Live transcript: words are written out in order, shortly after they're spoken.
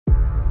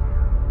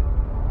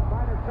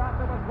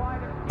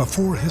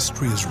Before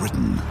history is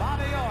written,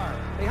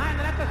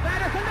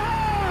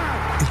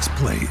 it's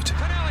played.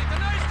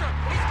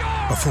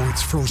 Before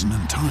it's frozen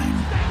in time,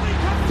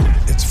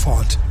 it's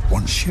fought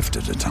one shift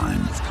at a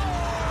time.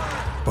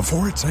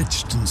 Before it's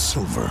etched in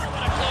silver,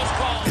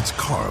 it's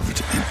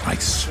carved in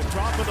ice.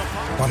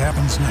 What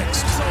happens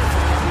next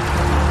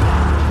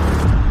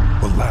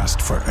will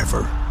last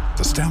forever.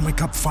 The Stanley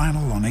Cup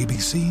Final on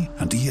ABC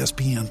and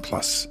ESPN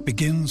Plus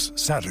begins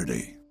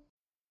Saturday.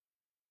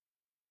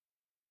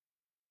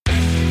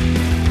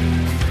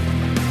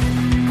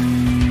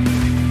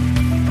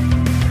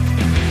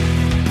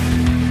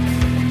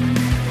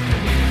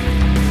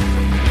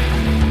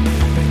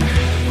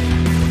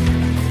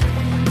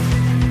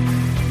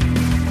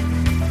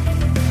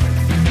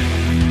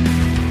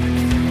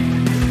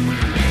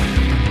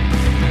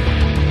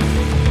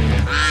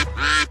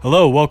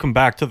 Hello, welcome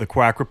back to the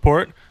Quack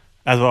Report.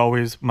 As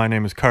always, my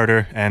name is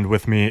Carter, and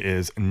with me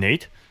is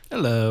Nate.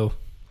 Hello.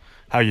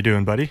 How you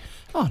doing, buddy?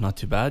 Oh, not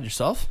too bad.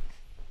 Yourself?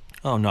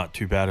 Oh, not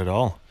too bad at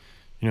all.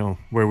 You know,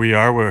 where we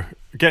are, we're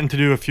getting to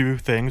do a few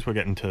things. We're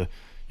getting to,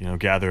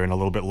 gather in a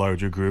little bit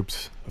larger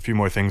groups. A few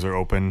more things are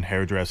open,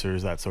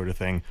 hairdressers, that sort of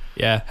thing.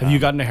 Yeah. Have you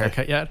gotten a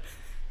haircut yet?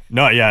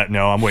 Not yet,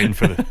 no. I'm waiting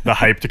for the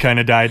hype to kind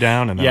of die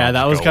down. And then yeah,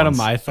 that was kind of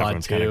my thought,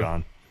 everyone's too. Kind of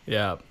gone.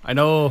 Yeah. I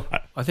know.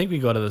 I think we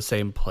go to the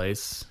same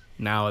place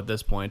now at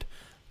this point.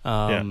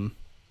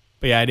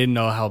 But yeah, I didn't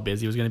know how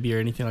busy it was going to be or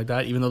anything like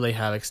that, even though they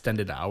have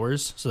extended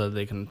hours so that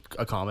they can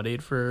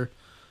accommodate for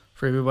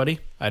everybody.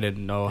 I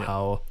didn't know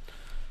how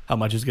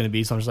much it's going to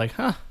be, so I'm just like,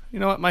 you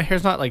know what? My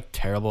hair's not like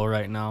terrible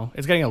right now.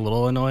 It's getting a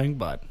little annoying,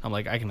 but I'm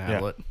like, I can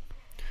handle it.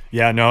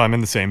 Yeah, no, I'm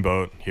in the same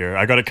boat here.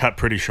 I got it cut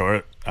pretty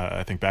short.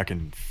 I think back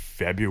in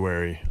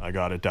February I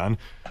got it done,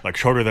 like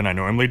shorter than I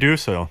normally do.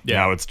 So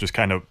now it's just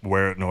kind of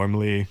where it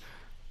normally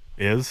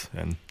is,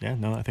 and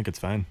I think it's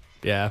fine.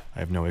 Yeah, I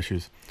have no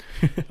issues.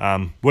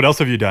 What else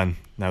have you done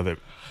now that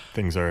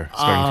things are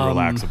starting to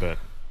relax a bit?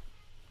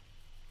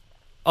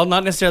 Well,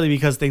 not necessarily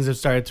because things have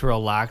started to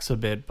relax a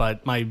bit,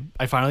 but I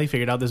finally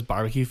figured out this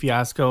barbecue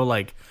fiasco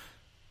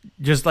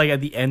just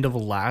at the end of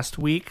last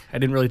week. I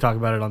didn't really talk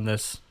about it on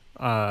this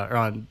or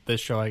on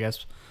this show, I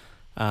guess.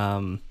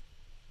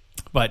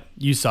 But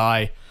you saw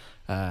I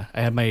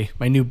had my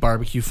new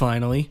barbecue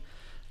finally.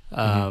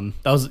 That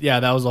was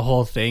the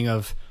whole thing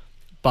of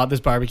bought this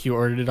barbecue,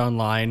 ordered it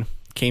online.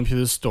 Came to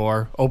the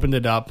store, opened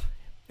it up,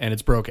 and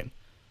it's broken.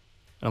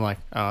 And I'm like,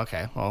 oh,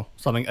 okay, well,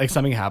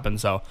 something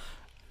happened. So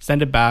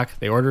send it back.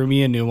 They order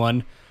me a new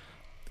one.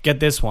 Get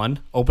this one,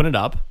 open it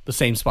up. The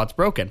same spot's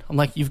broken. I'm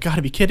like, you've got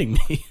to be kidding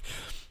me.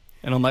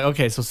 And I'm like,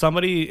 okay, so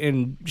somebody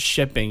in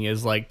shipping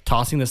is like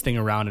tossing this thing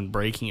around and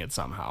breaking it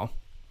somehow.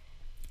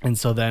 And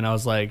so then I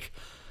was like,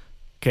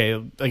 okay,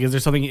 like, is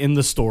there something in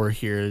the store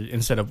here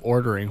instead of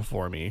ordering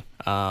for me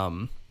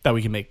that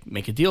we can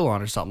make a deal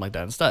on or something like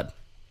that instead?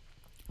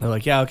 They're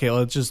like, yeah, okay,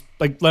 well, it's just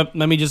like, let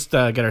me just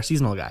get our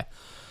seasonal guy.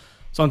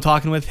 So I'm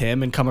talking with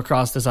him and come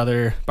across this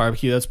other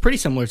barbecue that's pretty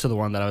similar to the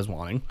one that I was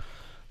wanting.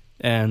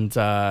 And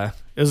it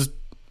was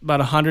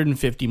about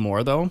 150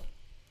 more though.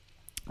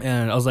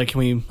 And I was like, can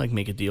we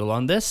make a deal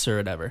on this or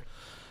whatever?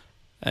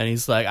 And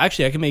he's like,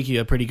 actually, I can make you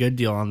a pretty good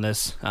deal on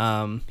this.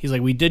 He's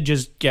like, we did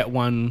just get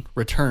one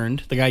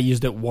returned. The guy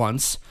used it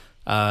once.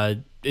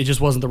 It just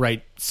wasn't the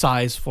right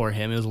size for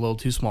him. It was a little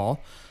too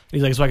small.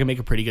 He's like, so I can make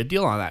a pretty good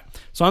deal on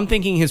that. So I'm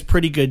thinking his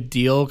pretty good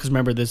deal, because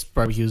remember, this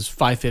barbecue is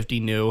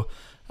 $550 new.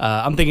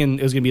 I'm thinking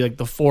it was going to be like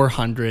the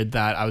 $400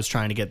 that I was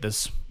trying to get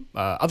this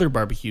other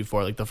barbecue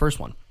for, like the first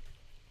one.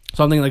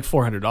 So I'm thinking like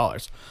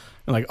 $400.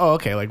 I'm like, oh,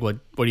 okay, like what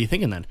are you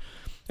thinking then?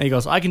 And he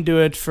goes, I can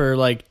do it for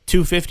like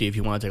 $250 if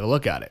you want to take a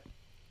look at it.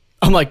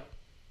 I'm like,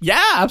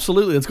 yeah,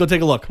 absolutely. Let's go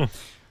take a look.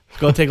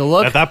 Go take a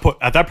look. At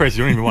that price,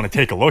 you don't even want to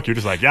take a look. You're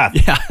just like, yeah.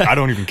 I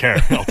don't even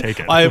care. I'll take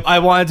it. I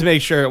wanted to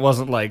make sure it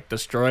wasn't like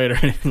destroyed or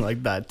anything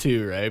like that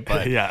too, right?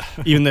 But yeah.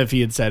 Even if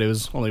he had said it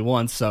was only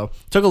once, so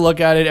took a look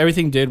at it.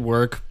 Everything did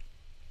work.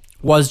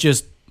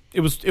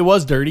 It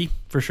was dirty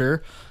for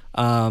sure.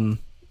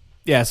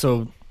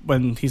 So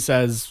when he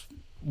says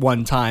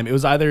one time, it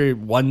was either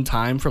one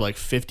time for like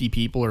 50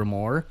 people or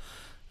more,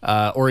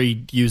 or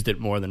he used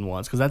it more than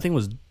once because that thing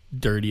was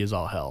dirty as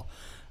all hell.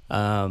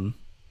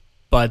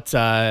 But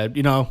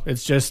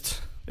it's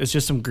just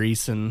some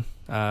grease and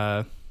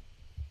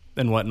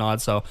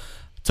whatnot. So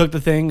took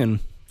the thing and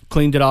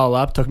cleaned it all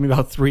up. Took me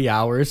about 3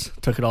 hours.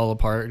 Took it all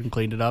apart and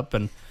cleaned it up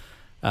and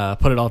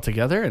put it all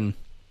together. And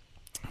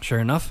sure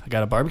enough, I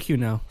got a barbecue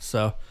now.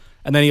 So,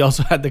 and then he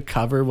also had the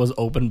cover was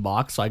open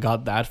box, so I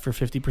got that for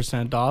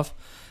 50% off.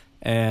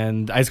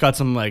 And I just got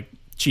some like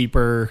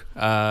cheaper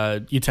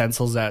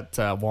utensils at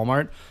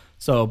Walmart.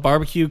 So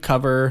barbecue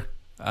cover,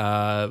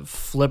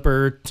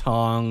 flipper,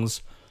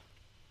 tongs,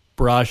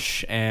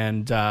 brush,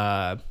 and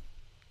I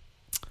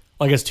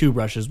guess 2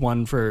 brushes,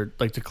 one for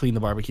like to clean the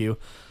barbecue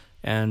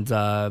and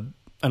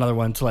another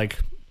one to like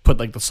put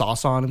like the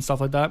sauce on and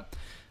stuff like that.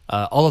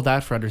 All of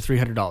that for under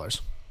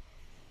 $300.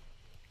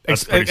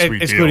 That's a pretty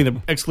sweet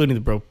excluding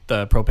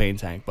the propane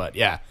tank, but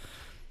yeah.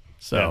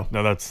 So yeah,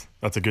 no, that's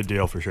a good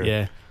deal for sure.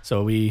 Yeah.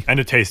 So and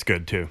it tastes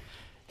good too.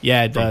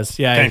 Yeah, it does.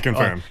 Yeah, Can't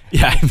confirm.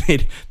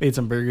 I made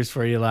some burgers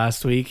for you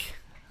last week,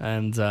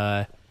 and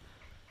I'm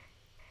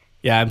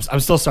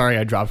still sorry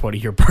I dropped one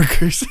of your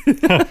burgers.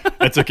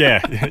 It's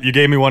okay. You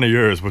gave me one of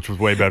yours, which was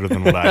way better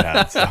than what I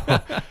had. So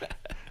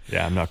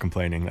yeah, I'm not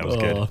complaining. That was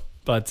good.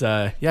 But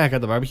I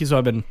got the barbecue, so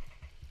I've been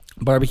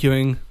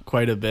barbecuing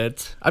quite a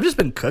bit. I've just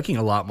been cooking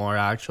a lot more,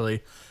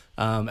 actually.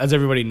 As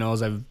everybody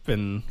knows, I've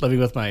been living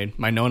with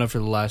my Nona for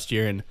the last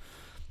year, and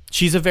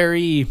she's a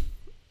very,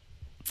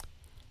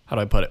 how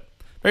do I put it?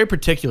 Very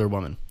particular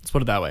woman. Let's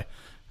put it that way.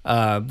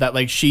 That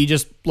like she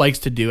just likes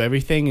to do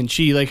everything, and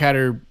she like had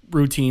her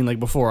routine like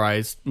before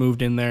I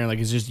moved in there, and like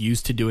is just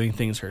used to doing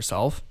things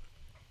herself.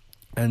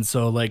 And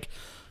so like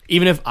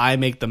even if I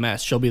make the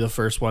mess, she'll be the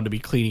first one to be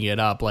cleaning it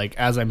up like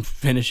as I'm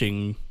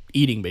finishing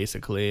eating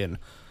basically. And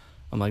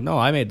I'm like, no,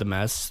 I made the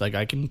mess, like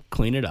I can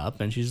clean it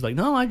up. And she's like,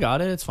 no, I got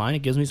it, it's fine,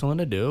 it gives me something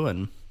to do,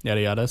 and yada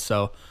yada.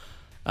 So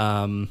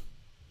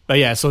but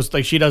yeah, so it's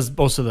like she does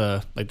most of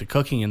the like the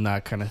cooking and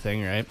that kind of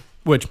thing, right?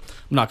 Which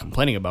I'm not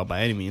complaining about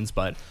by any means,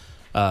 but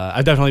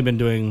I've definitely been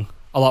doing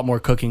a lot more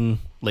cooking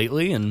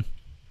lately. And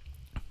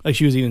like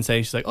she was even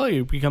saying, she's like, oh,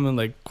 you're becoming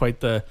like quite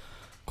the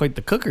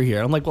cooker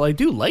here. I'm like, well, I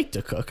do like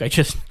to cook, I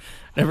just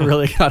never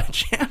really got a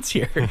chance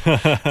here.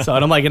 So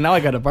and I'm like, and now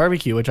I got a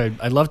barbecue, which I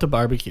love to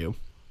barbecue.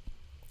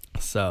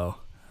 So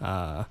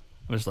I'm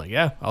just like,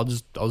 yeah, I'll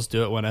just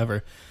do it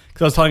whenever.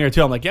 Because I was telling her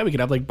too, I'm like, yeah, we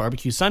could have like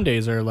barbecue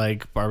Sundays or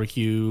like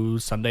barbecue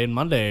Sunday and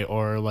Monday,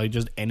 or like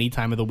just any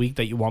time of the week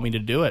that you want me to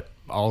do it,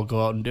 I'll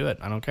go out and do it.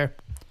 I don't care.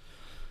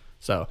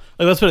 So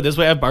like, let's put it this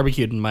way: I've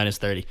barbecued in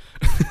 -30.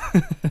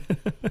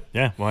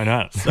 Yeah, why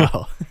not?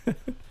 So,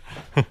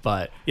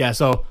 but yeah,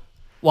 so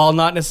while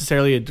not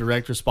necessarily a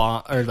direct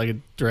response or like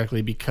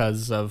directly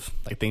because of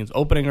like things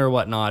opening or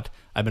whatnot,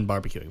 I've been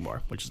barbecuing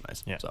more, which is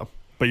nice. Yeah. So.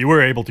 But you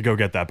were able to go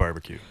get that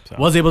barbecue. So.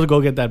 Was able to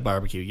go get that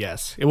barbecue,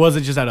 yes. It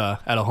wasn't just at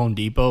a Home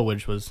Depot,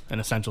 which was an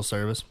essential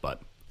service.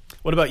 But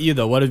what about you,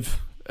 though? What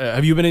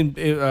have you been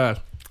in?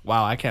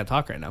 Wow, I can't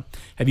talk right now.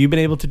 Have you been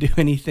able to do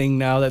anything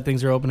now that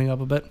things are opening up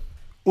a bit?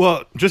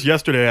 Well, just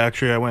yesterday,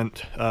 actually, I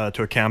went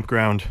to a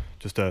campground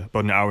just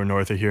about an hour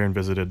north of here and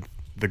visited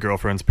the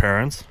girlfriend's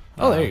parents.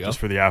 Oh, there you go. Just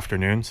for the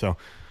afternoon. So,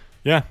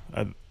 yeah,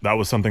 that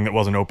was something that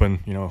wasn't open,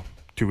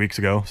 2 weeks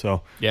ago.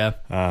 So, yeah.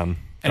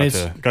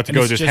 Got to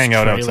go just hang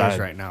out outside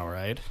right now,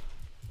 right?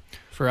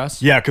 For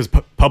us, yeah, because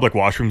public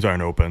washrooms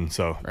aren't open,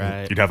 so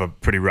right. You'd have a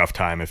pretty rough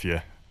time if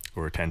you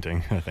were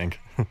tenting, I think.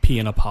 Pee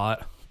in a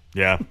pot.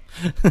 Yeah,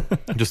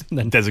 just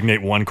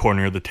designate one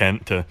corner of the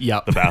tent to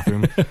the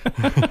bathroom.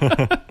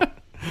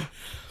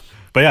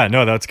 But yeah,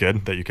 no, that's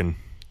good that you can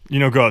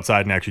go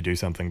outside and actually do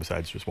something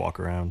besides just walk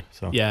around.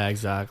 So yeah,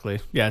 exactly.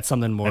 Yeah, it's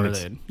something more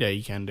that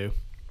you can do.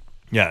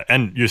 Yeah,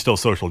 and you're still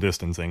social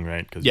distancing,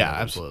 right? Cause, yeah,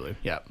 absolutely.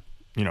 Yeah.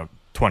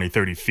 20,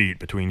 30 feet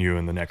between you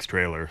and the next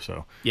trailer,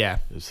 so yeah,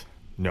 there's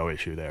no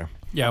issue there.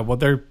 Yeah,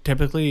 well, are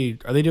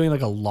they doing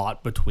like a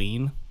lot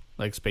between,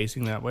 like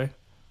spacing that way?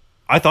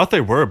 I thought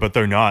they were, but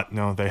they're not.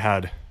 No, they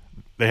had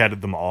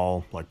them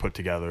all like put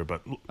together,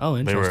 but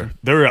interesting.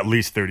 they were at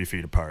least 30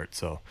 feet apart.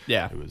 So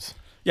yeah, it was.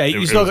 Yeah,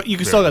 you still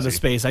got the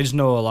space. I just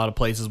know a lot of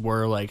places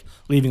were like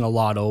leaving a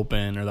lot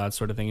open or that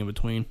sort of thing in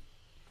between.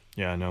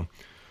 Yeah,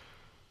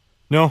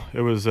 no,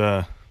 it was.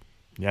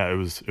 Yeah, it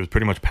was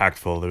pretty much packed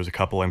full. There was a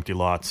couple empty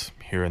lots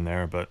here and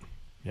there, but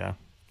yeah,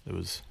 it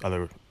was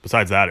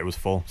besides that, it was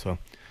full. So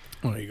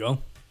there you go.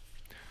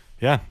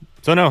 Yeah.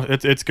 So no,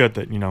 it's good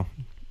that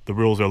the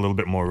rules are a little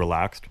bit more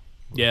relaxed.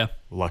 Yeah.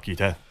 We're lucky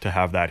to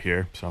have that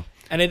here. So.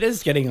 And it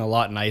is getting a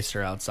lot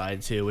nicer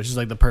outside too, which is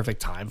like the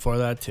perfect time for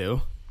that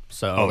too.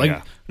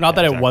 So not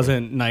that it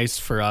wasn't nice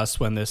for us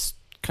when this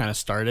kind of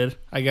started,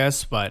 I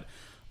guess, but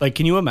like,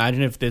 can you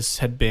imagine if this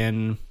had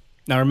been?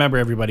 Now remember,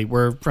 everybody,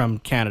 we're from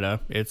Canada.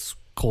 It's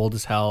cold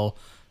as hell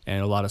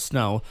and a lot of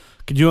snow.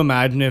 Could you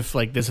imagine if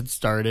like this had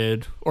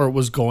started or it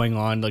was going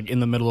on like in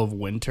the middle of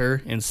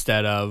winter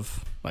instead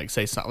of like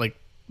say like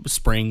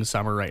spring,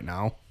 summer right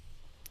now?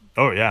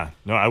 Oh yeah,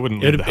 no, I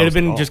wouldn't. It'd have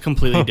been just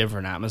completely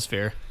different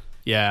atmosphere.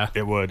 Yeah,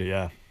 it would.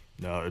 Yeah,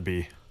 no, I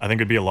think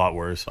it'd be a lot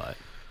worse. But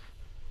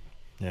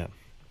yeah,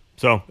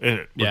 so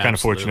we're kind of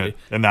fortunate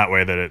in that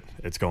way that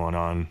it's going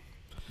on.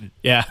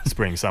 Yeah,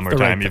 spring,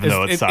 summertime, even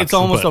though it sucks. It's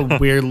almost a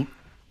weird.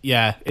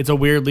 Yeah, it's a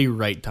weirdly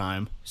right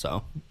time.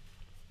 So.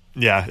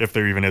 Yeah, if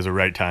there even is a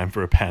right time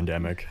for a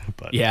pandemic.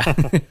 But yeah.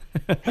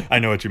 I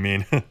know what you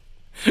mean.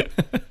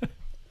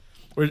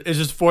 It's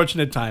just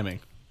fortunate timing.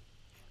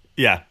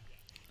 Yeah.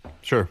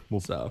 Sure.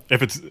 Well,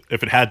 if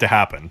it had to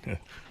happen,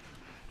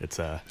 it's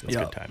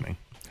good timing.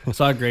 I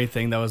saw a great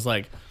thing that was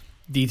like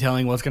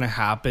detailing what's going to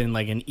happen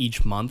like in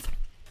each month.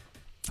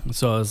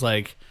 So it was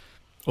like,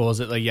 what was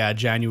it? Like, yeah,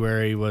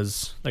 January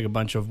was like a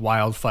bunch of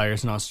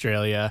wildfires in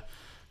Australia.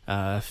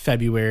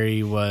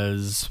 February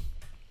was,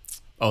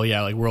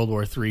 like World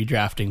War III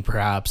drafting,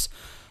 perhaps.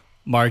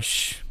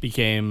 March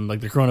became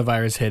like the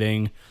coronavirus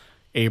hitting.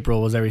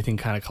 April was everything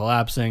kind of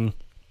collapsing.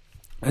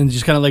 And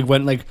just kind of like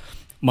went like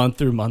month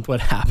through month what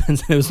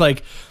happens. And it was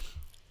like,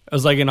 It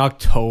was like in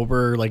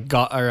October, like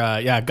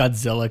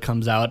Godzilla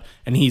comes out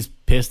and he's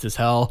pissed as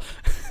hell,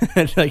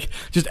 and like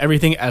just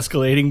everything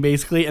escalating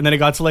basically. And then it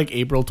got to like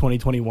April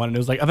 2021, and it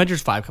was like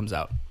Avengers 5 comes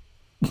out.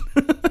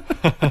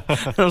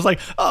 And I was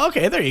like, oh,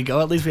 okay, there you go.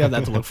 At least we have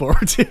that to look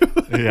forward to.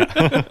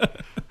 Yeah.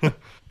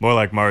 More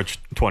like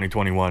March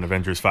 2021,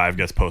 Avengers 5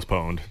 gets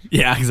postponed.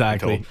 Yeah,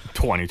 exactly. Until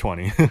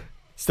 2020.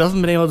 Still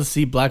haven't been able to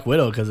see Black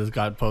Widow because it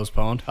got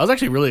postponed. I was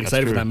actually really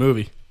excited for that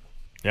movie.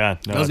 Yeah,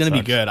 no, that was going to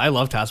be good. I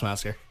love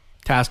Taskmaster,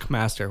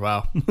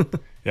 wow.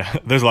 Yeah,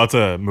 there's lots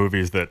of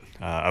movies that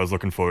I was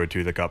looking forward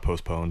to that got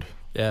postponed.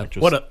 Yeah, like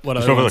what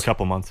just over a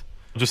couple months.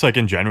 Just like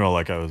in general,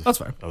 like That's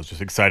fine. I was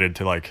just excited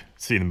to like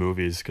see the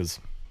movies because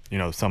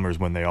summer's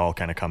when they all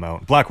kind of come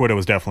out. Black Widow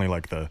was definitely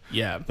like the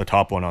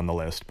top one on the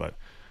list, but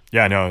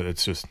yeah, no,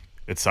 it's just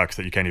it sucks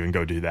that you can't even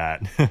go do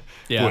that.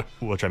 Yeah,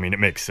 which I mean, it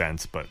makes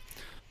sense, but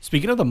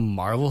speaking of the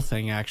Marvel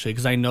thing, actually,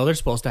 because I know they're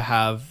supposed to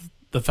have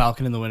The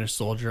Falcon and the Winter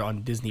Soldier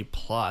on Disney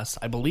Plus.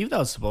 I believe that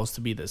was supposed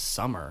to be this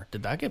summer.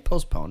 Did that get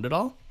postponed at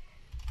all?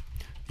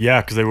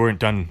 Yeah, because they weren't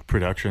done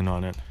production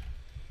on it.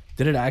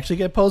 Did it actually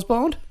get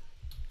postponed?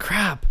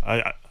 Crap.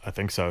 I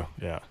think so,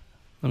 yeah.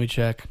 Let me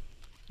check.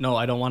 No,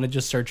 I don't want to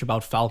just search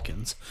about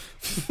Falcons.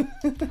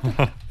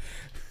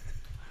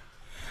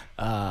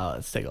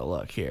 Let's take a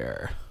look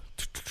here.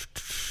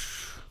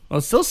 Well,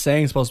 it's still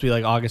saying it's supposed to be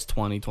like August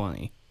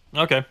 2020.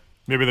 Okay.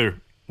 Maybe they're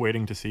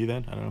waiting to see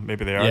then. I don't know.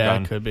 Maybe they are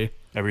done. Yeah, could be.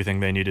 Everything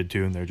they needed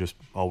to, and they're just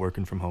all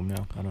working from home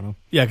now. I don't know.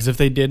 Yeah, because if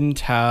they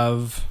didn't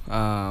have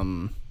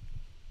any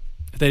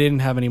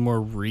more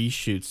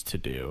reshoots to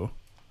do,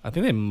 I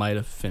think they might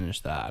have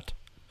finished that.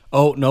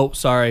 Oh, no,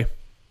 sorry.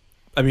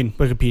 I mean,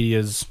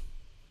 Wikipedia's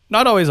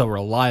not always a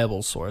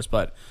reliable source,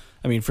 but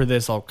I mean, for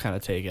this, I'll kind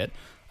of take it.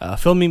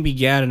 Filming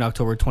began in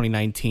October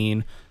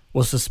 2019,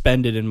 was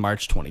suspended in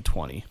March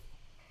 2020.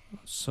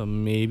 So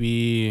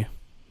maybe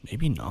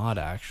not,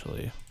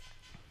 actually.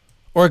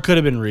 Or it could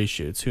have been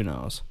reshoots. Who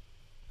knows?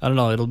 I don't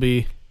know.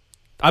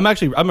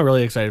 I'm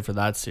really excited for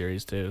that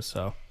series too.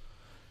 So,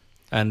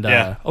 and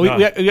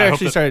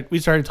we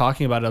started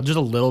talking about it just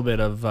a little bit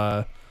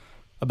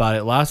about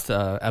it last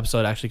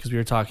episode actually, because we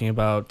were talking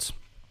about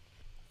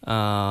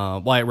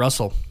Wyatt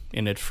Russell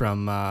in it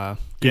from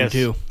Doom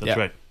 2. That's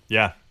right.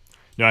 Yeah.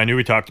 No, I knew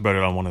we talked about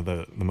it on one of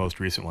the most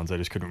recent ones. I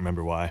just couldn't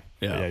remember why.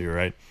 Yeah, you're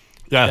right.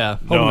 Yeah.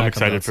 No, I'm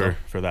excited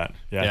for that.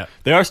 Yeah.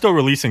 They are still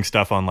releasing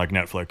stuff on like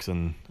Netflix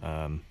and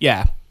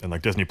and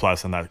like Disney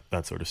Plus and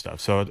that sort of stuff.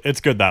 So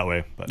it's good that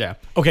way. But yeah.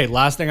 Okay,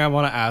 last thing I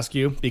want to ask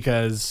you,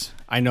 because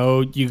I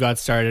know you got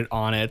started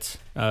on it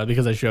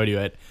because I showed you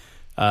it.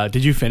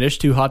 Did you finish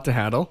Too Hot to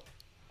Handle?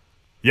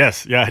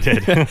 Yes, yeah, I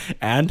did.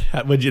 And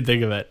what'd you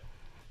think of it?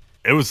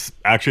 It was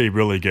actually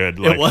really good.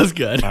 It was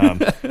good.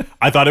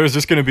 I thought it was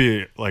just going to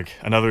be like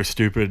another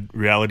stupid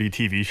reality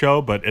TV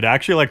show, but it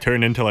actually like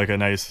turned into like a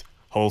nice,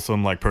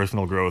 wholesome, like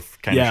personal growth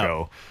kind of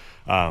show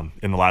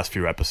in the last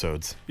few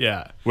episodes.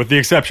 Yeah. With the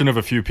exception of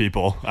a few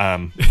people,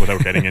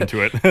 without getting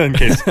into it, in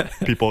case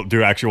people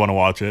do actually want to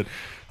watch it.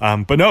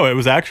 But no, it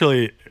was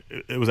actually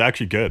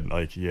good.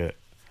 Like, yeah,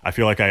 I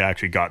feel like I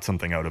actually got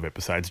something out of it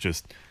besides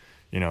just,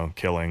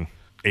 killing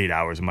 8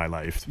 hours of my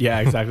life. Yeah,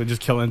 exactly.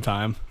 Just killing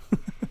time.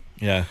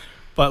 Yeah.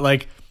 But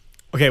like,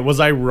 okay, was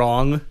I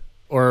wrong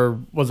or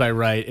was I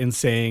right in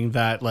saying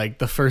that like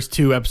the first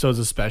 2 episodes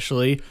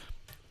especially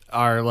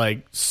are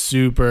like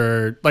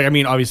super, like, I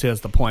mean, obviously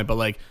that's the point, but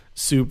like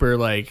super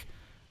like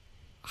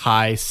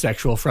high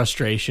sexual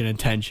frustration and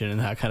tension and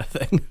that kind of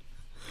thing?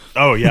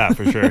 Oh yeah,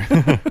 for sure.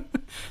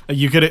 Like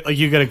you could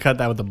have cut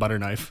that with a butter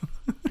knife.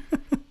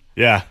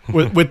 Yeah.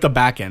 with the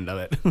back end of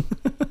it.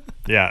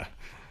 Yeah.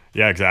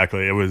 Yeah,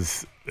 exactly. It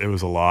was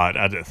a lot.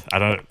 I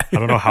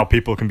don't know how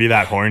people can be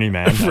that horny,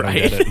 man.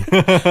 Right.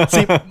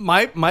 See,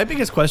 my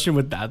biggest question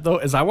with that though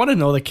is I want to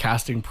know the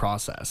casting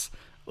process.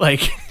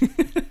 Like,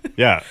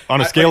 yeah, on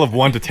a scale of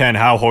 1 to 10,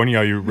 how horny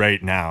are you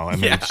right now?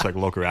 And then just like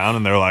look around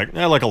and they're like,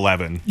 like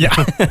 11. Yeah.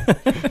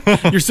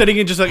 You're sitting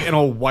in just like in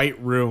a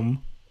white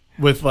room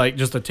with like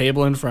just a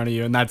table in front of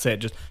you and that's it.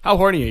 Just how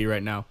horny are you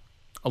right now?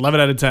 11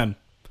 out of 10.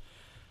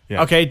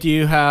 Yeah. Okay. Do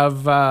you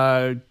have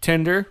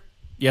Tinder?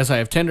 Yes, I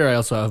have Tinder. I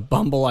also have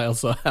Bumble. I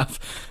also have...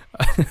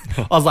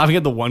 I was laughing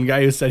at the one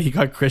guy who said he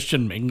got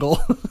Christian Mingle.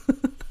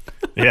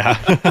 Yeah.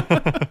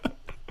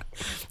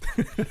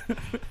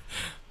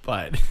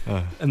 But...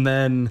 And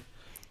then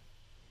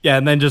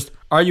just,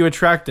 are you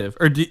attractive?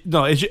 Or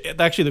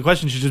actually the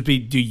question should just be,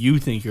 do you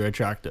think you're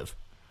attractive?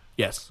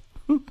 Yes.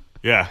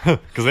 Yeah,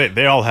 because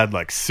they all had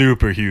like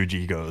super huge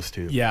egos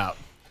too. Yeah.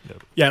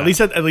 Yeah, at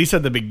least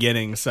at the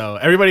beginning. So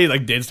everybody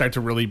like did start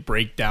to really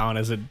break down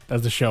as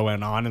the show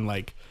went on and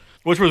like...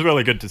 Which was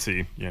really good to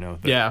see,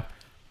 that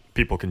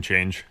people can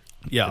change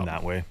in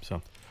that way.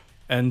 So,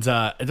 and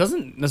it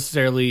doesn't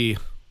necessarily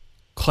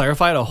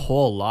clarify it a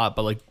whole lot,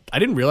 but like I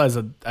didn't realize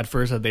that at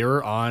first that they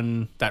were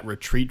on that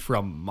retreat for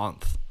a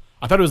month.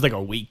 I thought it was like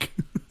a week.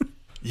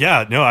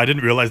 Yeah, no, I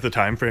didn't realize the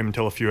time frame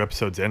until a few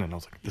episodes in, and I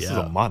was like, "This is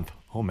a month."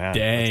 Oh man,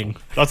 dang,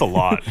 that's a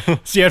lot.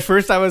 See, at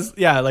first I was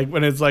like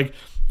when it's like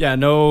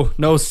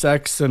no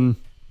sex and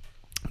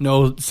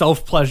no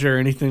self pleasure or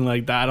anything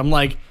like that. I'm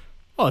like,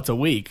 oh, it's a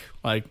week.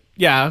 Like,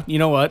 yeah, you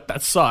know what?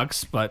 That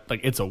sucks, but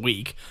like it's a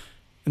week.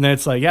 And then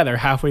it's like, yeah, they're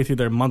halfway through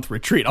their month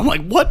retreat. I'm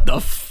like, what the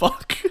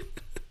fuck?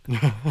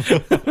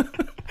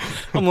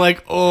 I'm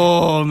like,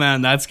 oh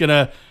man, that's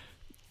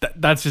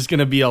just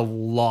gonna be a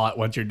lot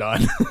once you're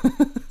done.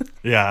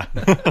 Yeah.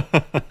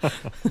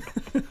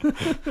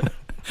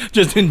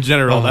 Just in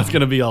general, that's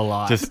gonna be a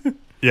lot. Just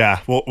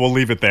yeah, we'll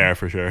leave it there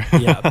for sure.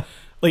 Yeah.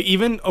 Like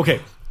even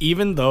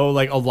though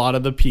like a lot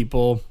of the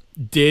people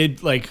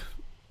did like,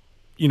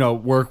 you know,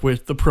 work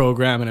with the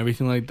program and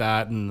everything like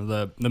that, and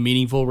the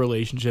meaningful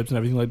relationships and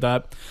everything like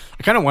that,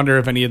 I kind of wonder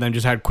if any of them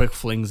just had quick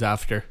flings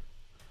after.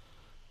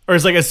 Or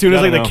it's like as soon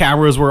as like the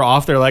cameras were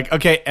off, they're like,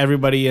 okay,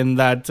 everybody in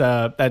that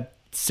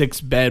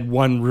 6-bed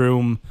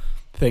 1-room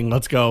thing,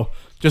 let's go.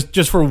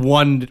 Just for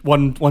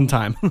one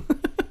time.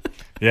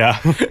 Yeah.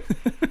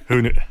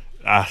 Who knew?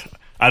 I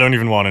don't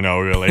even want to know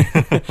really.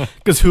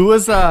 Because who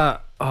was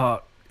the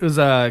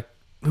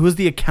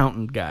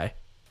accountant guy?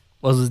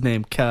 What was his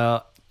name?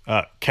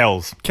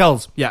 Kells.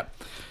 Yeah.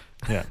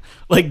 Yeah.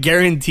 Like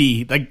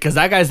guarantee, like, because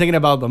that guy's thinking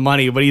about the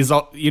money, but he's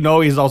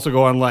also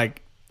going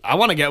like, I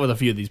want to get with a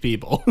few of these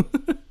people.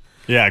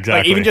 Yeah, exactly.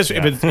 Like even just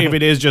if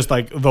it is just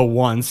like the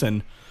once,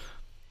 and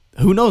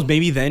who knows,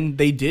 maybe then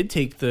they did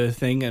take the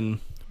thing and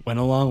went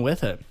along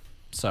with it.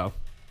 So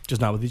just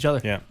not with each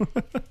other. Yeah.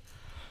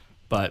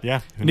 But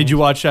yeah. Did you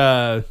watch?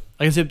 Like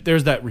I said,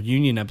 there's that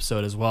reunion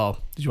episode as well.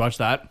 Did you watch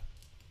that?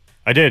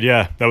 I did,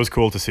 yeah. That was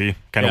cool to see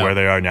kind of where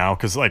they are now,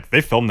 because like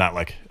they filmed that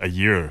like a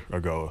year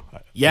ago.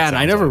 Yeah, and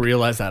I never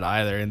realized that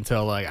either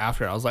until like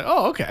after. I was like,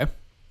 oh, okay.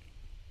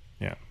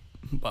 Yeah.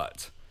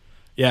 But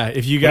yeah,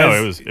 if you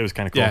guys, it was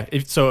kind of cool. Yeah,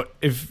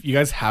 if you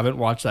guys haven't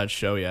watched that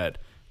show yet,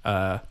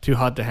 Too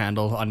Hot to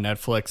Handle on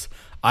Netflix,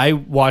 I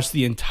watched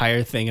the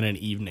entire thing in an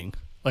evening.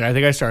 Like I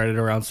think I started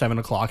around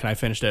 7:00 and I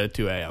finished it at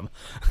 2 a.m.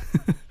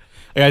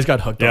 I guys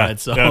got hooked on it,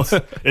 so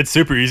it's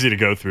super easy to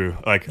go through.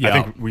 Like I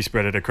think we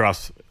spread it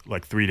across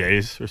like 3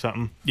 days or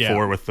something. Yeah.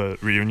 4 with the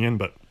reunion,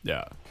 but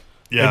yeah,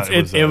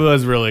 it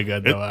was really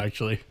good though.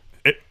 Actually,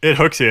 it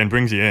hooks you and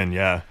brings you in.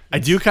 Yeah, I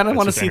do kind of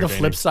want to see the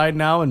flip side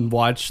now and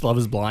watch Love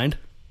Is Blind.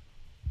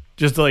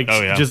 Just like,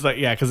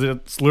 because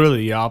it's literally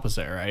the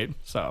opposite, right?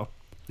 So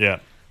yeah,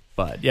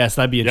 but yes,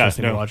 that'd be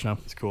interesting to watch now.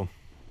 It's cool.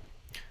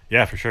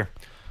 Yeah, for sure.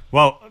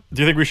 Well,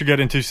 do you think we should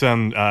get into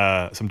some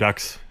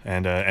Ducks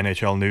and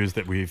NHL news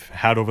that we've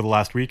had over the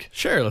last week?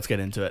 Sure, let's get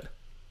into it.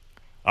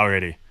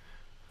 Alrighty.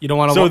 You don't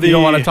want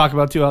to talk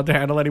about Too Hot to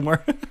Handle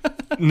anymore?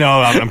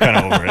 No, I'm kind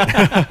of over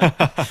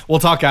it. We'll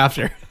talk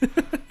after.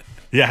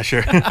 Yeah,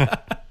 sure.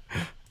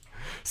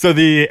 So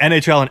the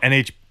NHL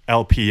and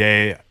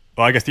NHLPA,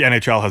 well, I guess the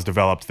NHL has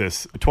developed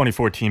this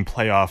 2014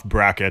 playoff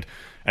bracket,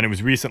 and it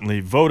was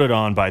recently voted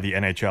on by the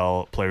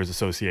NHL Players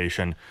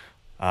Association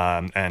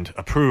and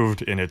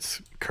approved in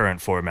its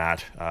current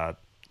format,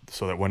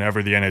 so that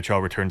whenever the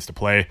NHL returns to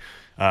play,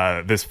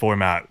 this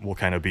format will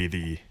kind of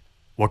be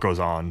what goes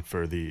on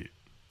for the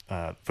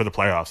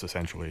playoffs,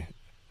 essentially.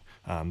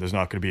 There's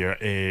not going to be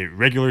a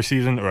regular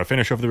season or a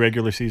finish of the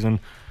regular season.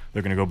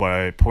 They're going to go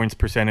by points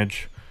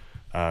percentage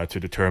to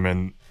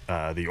determine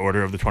the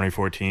order of the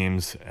 24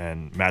 teams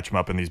and match them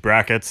up in these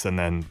brackets, and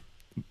then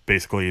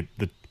basically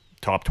the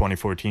top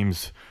 24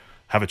 teams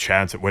have a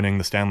chance at winning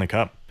the Stanley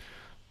Cup.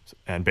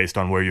 And based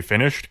on where you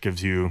finished,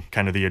 gives you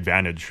kind of the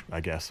advantage,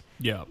 I guess.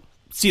 Yeah.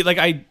 See, like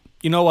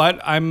you know what?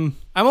 I'm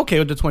okay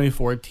with the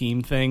 24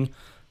 team thing.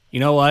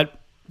 You know what?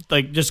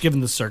 Like just given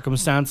the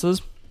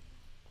circumstances.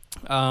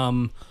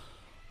 One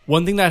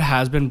thing that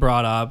has been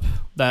brought up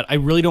that I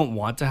really don't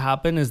want to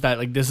happen is that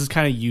like this is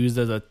kind of used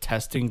as a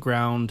testing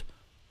ground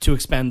to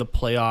expand the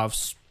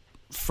playoffs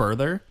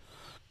further.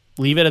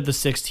 Leave it at the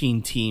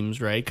 16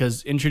 teams, right?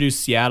 Because introduce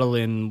Seattle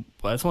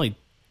it's only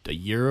a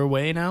year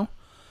away now.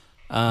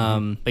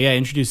 But yeah,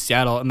 introduce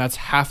Seattle, and that's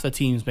half the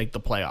teams make the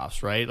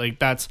playoffs, right? Like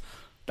that's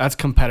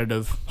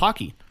competitive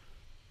hockey.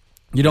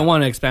 You don't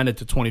want to expand it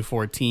to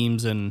 24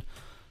 teams and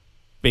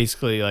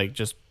basically like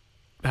just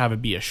have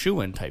it be a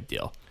shoo-in type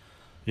deal.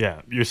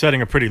 Yeah, you're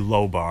setting a pretty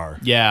low bar.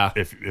 Yeah,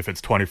 if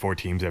it's 24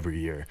 teams every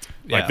year,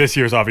 like this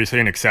year's obviously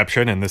an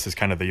exception, and this is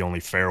kind of the only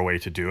fair way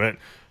to do it.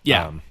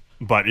 Yeah,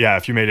 but yeah,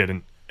 if you made it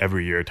an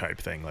every year type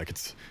thing, like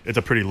it's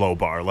a pretty low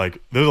bar.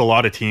 Like there's a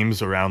lot of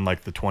teams around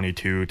like the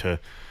 22 to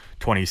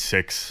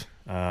 26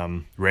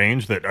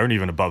 range that aren't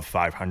even above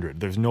 500.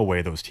 There's no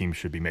way those teams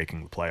should be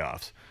making the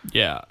playoffs.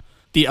 Yeah.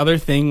 The only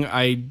thing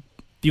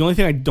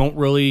I don't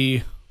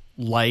really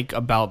like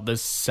about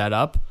this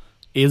setup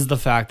is the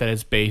fact that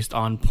it's based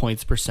on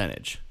points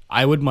percentage.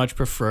 I would much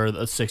prefer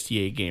the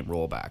 68 game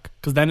rollback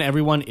because then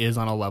everyone is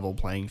on a level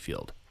playing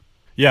field.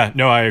 Yeah,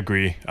 no, I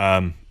agree.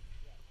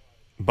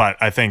 But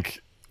I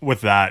think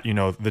with that, you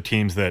know, the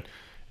teams that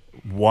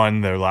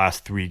won their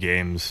last 3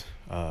 games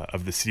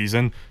of the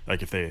season,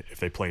 like if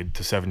they played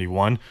to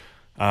 71,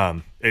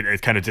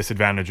 it kind of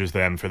disadvantages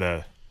them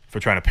for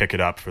trying to pick it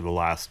up for the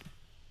last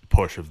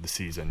push of the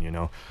season, you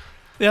know.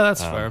 Yeah,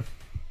 that's fair.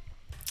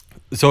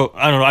 So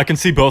I don't know, I can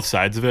see both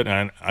sides of it,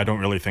 and I don't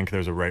really think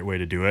there's a right way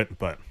to do it,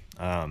 but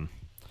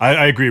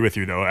I agree with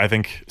you though. I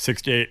think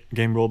 68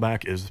 game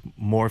rollback is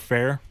more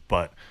fair,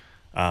 but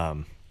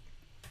I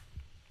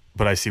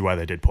see why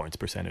they did points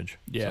percentage.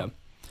 Yeah. So.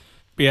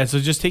 But yeah, so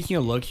just taking a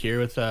look here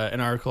with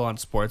an article on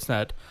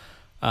Sportsnet,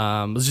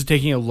 was just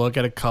taking a look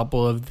at a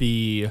couple of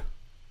the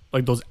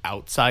like those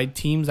outside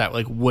teams that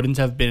like wouldn't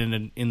have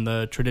been in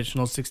the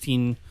traditional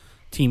 16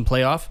 team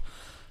playoff.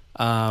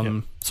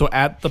 So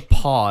at the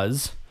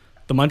pause,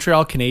 the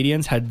Montreal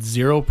Canadiens had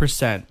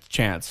 0%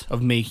 chance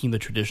of making the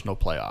traditional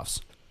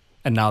playoffs,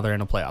 and now they're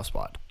in a playoff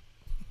spot.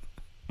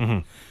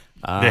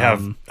 Mm-hmm. They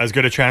have as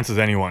good a chance as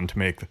anyone to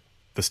make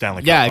the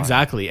Stanley Cup. Yeah, final.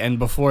 exactly. And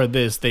before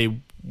this, they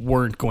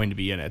weren't going to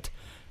be in it.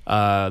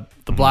 The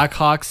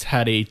Blackhawks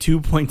had a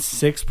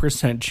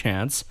 2.6%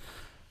 chance.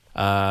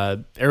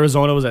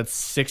 Arizona was at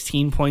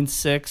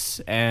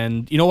 16.6,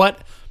 and you know what?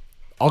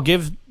 I'll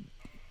give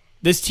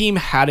this team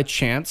had a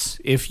chance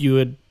if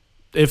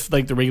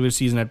like the regular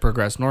season had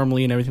progressed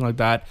normally and everything like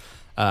that.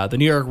 The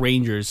New York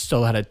Rangers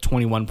still had a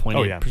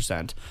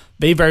 21.8%.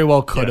 They very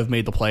well could have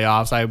made the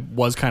playoffs. I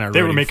was kind of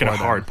they were making a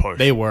hard push.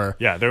 They were.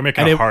 Yeah, they were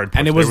making a hard push.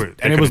 And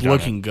it was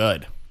looking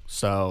good.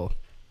 So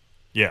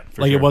yeah,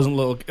 like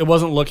sure. It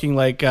wasn't looking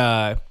like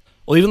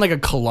even like a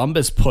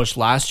Columbus push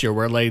last year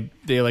where like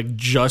they like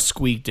just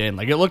squeaked in.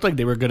 Like it looked like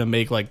they were gonna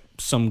make like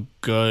some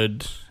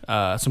good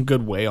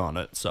way on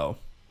it. So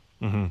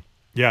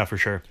yeah, for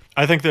sure.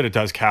 I think that it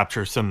does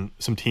capture some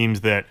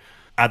teams that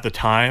at the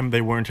time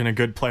they weren't in a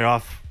good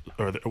playoff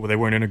or they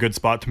weren't in a good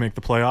spot to make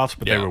the playoffs,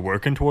 but they were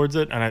working towards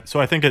it. And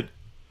so I think it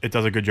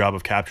does a good job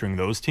of capturing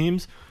those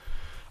temes.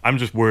 I'm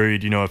just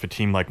worried, if a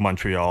team like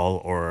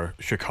Montreal or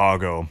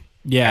Chicago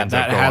ends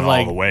up going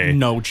all the way.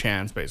 No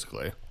chance,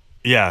 basically.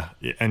 Yeah,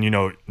 and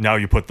now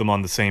you put them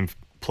on the same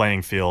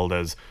playing field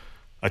as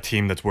a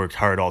team that's worked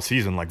hard all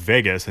season, like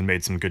Vegas, and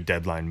made some good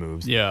deadline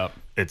moves. Yeah,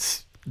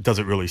 does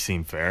it really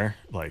seem fair?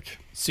 Like,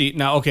 see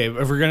now, okay,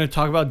 if we're gonna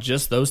talk about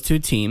just those two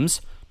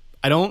teams,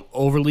 I don't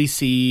overly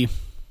see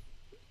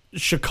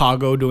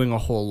Chicago doing a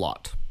whole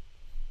lot.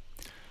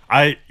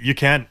 You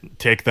can't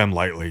take them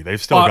lightly.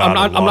 They've still got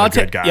a lot of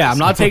good guys. Yeah, I'm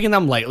not taking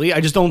them lightly. I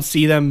just don't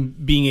see them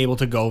being able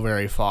to go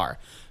very far.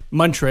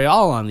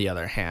 Montreal, on the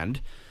other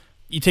hand,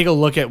 you take a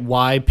look at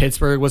why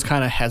Pittsburgh was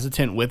kind of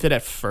hesitant with it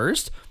at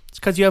first. It's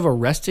because you have a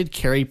rested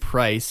Carey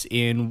Price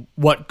in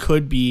what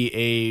could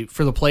be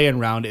for the play-in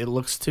round. It's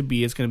going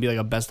to be like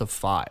a best of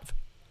 5.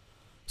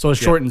 So a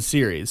shortened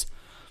series.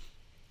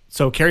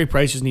 So Carey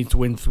Price just needs to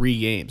win 3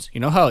 games. You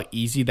know how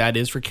easy that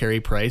is for Carey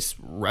Price,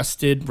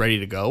 rested, ready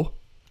to go?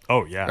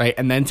 Oh, yeah. Right,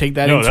 and then take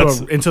that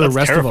into the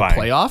rest terrifying. of a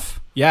playoff?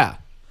 Yeah.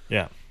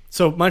 Yeah.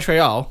 So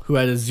Montreal, who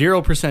had a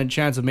 0%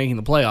 chance of making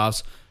the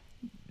playoffs,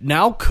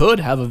 now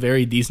could have a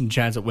very decent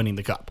chance at winning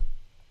the cup.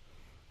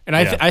 And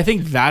I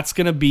think that's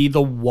going to be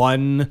the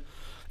one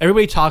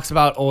everybody talks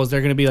about. Is there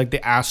going to be like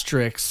the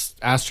asterisks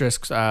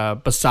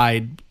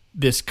beside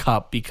this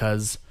cup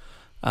because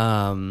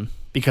of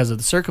the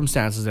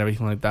circumstances and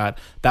everything like that?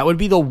 That would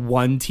be the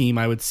one team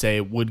I would say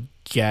would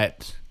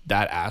get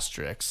that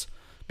asterisk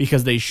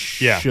because they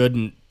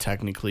shouldn't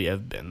technically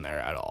have been there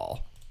at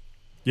all.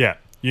 Yeah.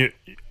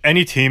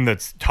 Any team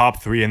that's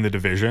top 3 in the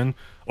division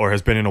or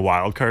has been in a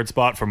wild card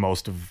spot for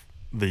most of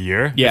the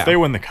year, if they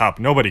win the cup,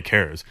 nobody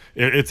cares.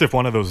 It's if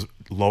one of those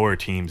lower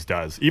teams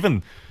does.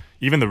 Even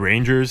the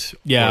Rangers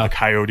or the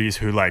Coyotes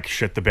who like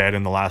shit the bed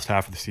in the last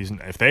half of the season,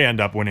 if they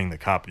end up winning the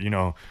cup,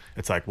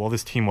 it's like, well,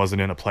 this team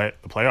wasn't in the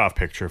playoff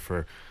picture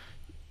for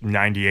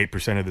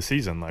 98% of the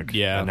season.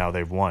 And now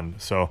they've won.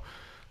 So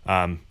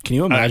can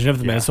you imagine if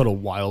the Minnesota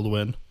Wild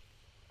win?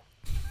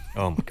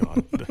 Oh my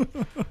God.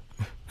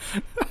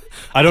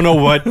 I don't know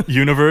what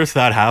universe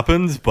that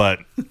happens, but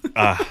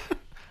I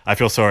would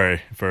feel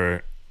sorry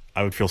for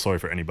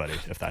anybody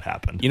if that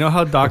happened. You know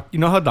how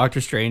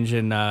Doctor Strange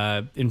in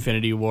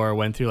Infinity War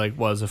went through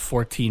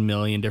 14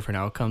 million different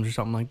outcomes or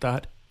something like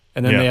that,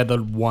 and then they had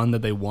the one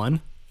that they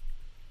won.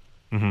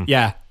 Mm-hmm.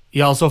 Yeah, he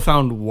also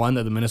found one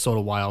that the Minnesota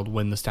Wild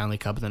win the Stanley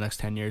Cup in the next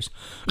 10 years.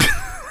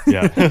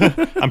 Yeah,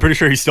 I'm pretty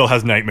sure he still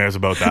has nightmares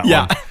about that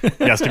one.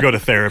 He has to go to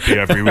therapy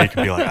every week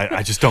and be like,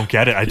 I just don't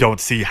get it. I don't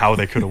see how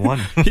they could have won.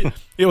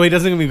 He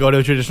doesn't even go to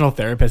a traditional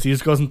therapist. He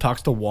just goes and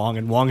talks to Wong,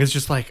 and Wong is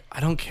just like, I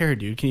don't care,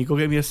 dude. Can you go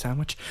get me a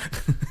sandwich?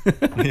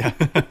 Yeah.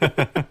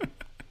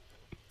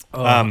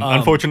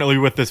 Unfortunately,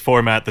 with this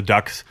format, the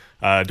Ducks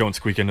don't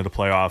squeak into the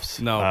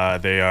playoffs. No.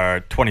 They are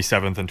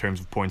 27th in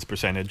terms of points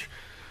percentage.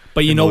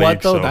 But you know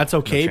what, though? That's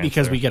okay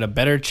because we get a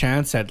better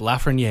chance at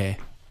Lafreniere.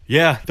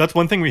 Yeah, that's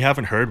one thing we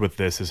haven't heard with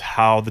this is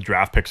how the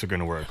draft picks are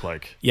going to work.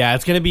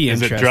 It's going to be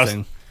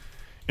interesting.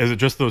 Is it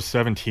just those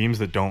 7 teams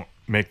that don't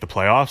make the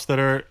playoffs that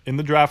are in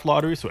the draft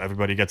lottery, so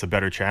everybody gets a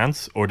better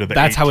chance, or do the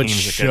 8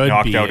 teams that get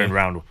knocked out in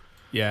round?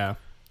 Yeah,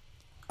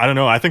 I don't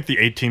know. I think the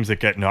 8 teams that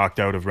get knocked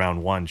out of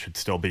round 1 should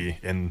still be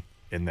in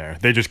there.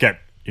 They just get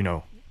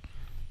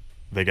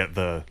they get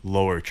the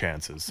lower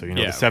chances. So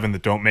the 7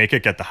 that don't make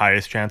it get the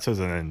highest chances,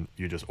 and then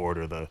you just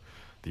order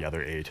the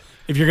other 8.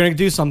 If you're going to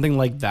do something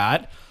like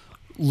that,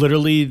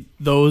 literally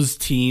those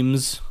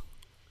teams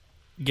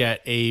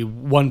get a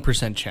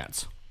 1%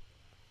 chance.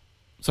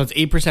 So it's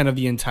 8% of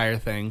the entire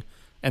thing.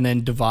 and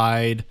then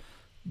divide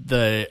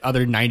the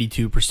other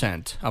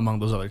 92% among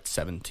those other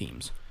 7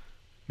 teams.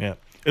 Yeah.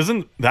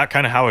 Isn't that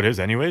kind of how it is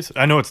anyways?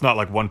 I know it's not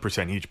like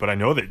 1% each, but I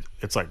know that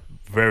it's like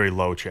very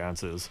low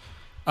chances.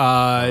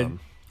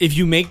 If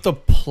you make the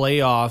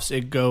playoffs,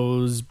 it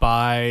goes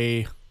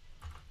by,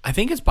 I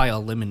think it's by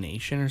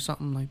elimination or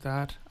something like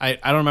that. I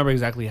don't remember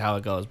exactly how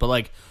it goes, but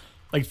like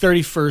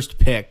 31st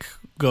pick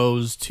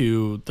goes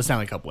to the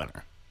Stanley Cup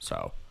winner.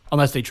 So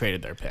unless they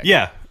traded their pick.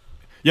 Yeah.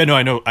 No,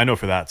 I know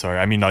for that. Sorry.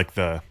 I mean like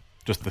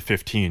just the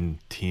 15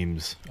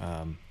 teams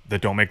that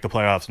don't make the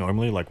playoffs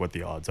normally, like what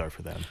the odds are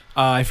for them.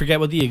 I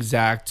forget what the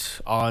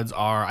exact odds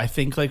are. I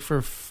think like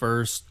for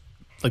first,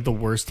 like the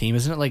worst team,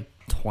 isn't it like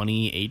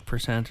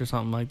 28% or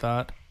something like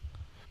that?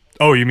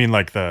 Oh, you mean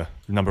like the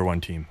number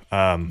 1 team?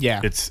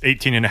 Yeah. It's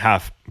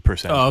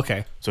 18.5%. Oh,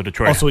 okay. So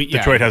Detroit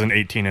has an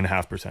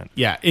 18.5%.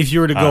 Yeah, if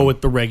you were to go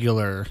with the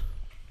regular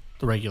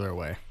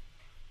way.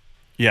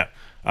 Yeah.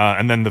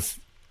 And then the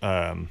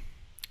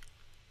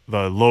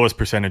lowest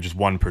percentage is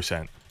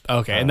 1%.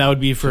 Okay, and that would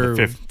be for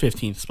the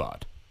 15th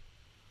spot.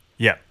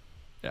 Yeah.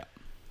 Yeah.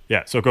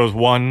 Yeah. So it goes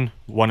 1,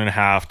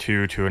 1.5,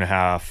 2,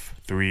 2.5,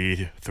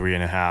 3,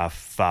 3.5,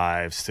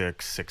 5,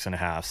 6, 6.5,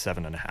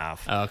 7.5.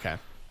 Oh, okay.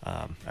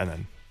 And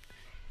then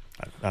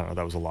I don't know.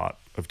 That was a lot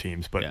of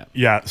teams, but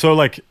yeah. So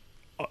like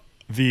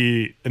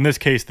in this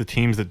case, the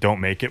teams that don't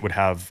make it would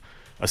have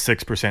a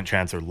 6%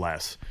 chance or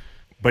less.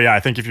 But yeah, I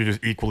think if you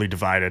just equally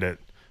divided it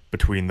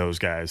between those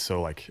guys,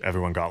 so like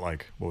everyone got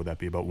like, what would that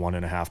be, about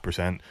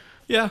 1.5%?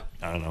 Yeah.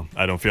 I don't know.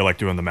 I don't feel like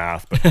doing the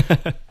math,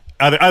 but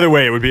either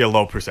way, it would be a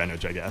low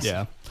percentage, I guess.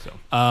 Yeah. So,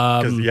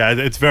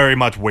 it's very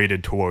much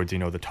weighted towards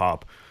the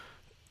top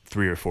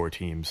 3 or 4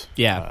 teams.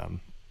 Yeah.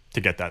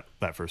 To get that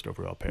first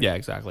overall pick. Yeah,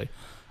 exactly.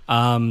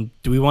 Do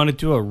we want to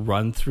do a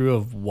run through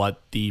of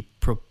what the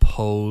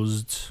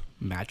proposed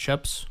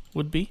matchups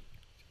would be?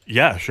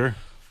 Yeah, sure.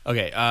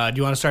 Okay. Do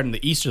you want to start in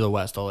the East or the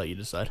West? I'll let you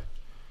decide.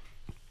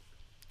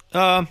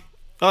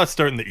 Let's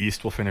start in the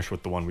East. We'll finish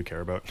with the one we care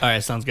about. All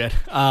right, sounds good.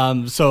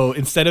 So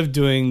instead of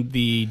doing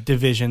the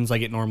divisions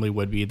like it normally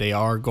would be, they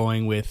are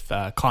going with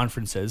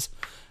conferences,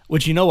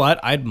 which, you know what?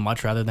 I'd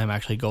much rather them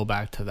actually go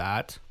back to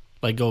that.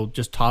 Like, go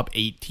just top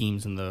 8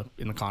 teams in the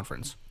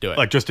conference. Do it.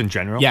 Like, just in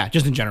general? Yeah,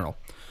 just in general.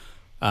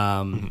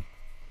 Okay,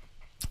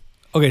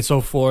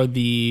 so for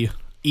the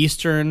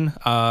Eastern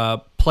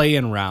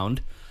play-in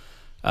round,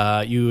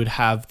 you would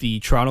have the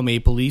Toronto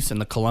Maple Leafs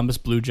and the Columbus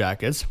Blue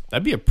Jackets.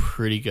 That'd be a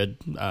pretty good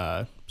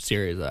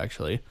series,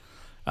 actually.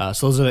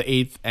 So those are the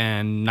 8th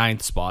and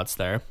 9th spots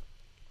there.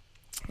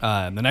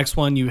 The next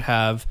one, you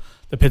have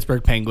the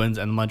Pittsburgh Penguins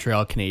and the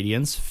Montreal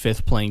Canadiens,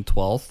 5th playing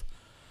 12th.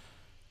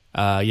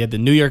 You had the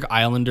New York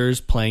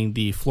Islanders playing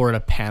the Florida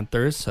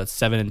Panthers, so that's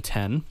 7 and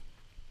 10.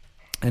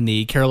 And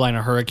the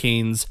Carolina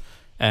Hurricanes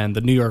and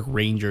the New York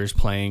Rangers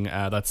playing,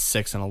 that's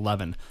 6 and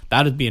 11.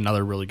 That would be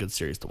another really good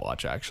series to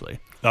watch, actually.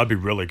 That would be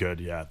really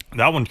good, yeah.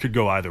 That one could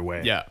go either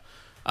way. Yeah.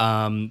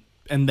 And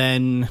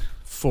then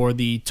for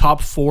the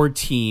top 4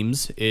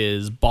 teams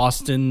is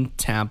Boston,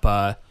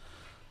 Tampa,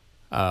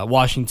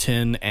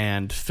 Washington,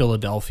 and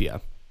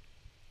Philadelphia.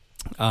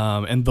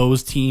 And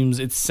those teams,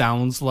 it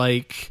sounds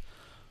like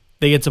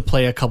they get to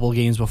play a couple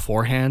games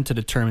beforehand to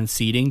determine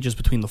seeding just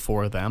between the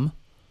 4 of them,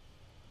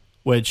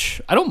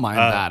 which I don't mind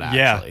that,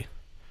 actually.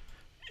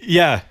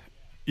 Yeah.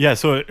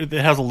 So it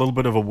has a little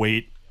bit of a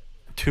weight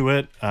to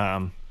it,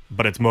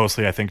 but it's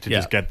mostly, I think, to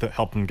just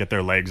help them get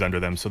their legs under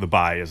them so the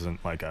bye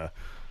isn't like a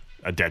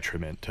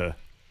detriment to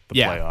the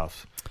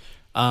playoffs.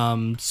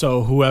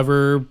 So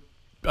whoever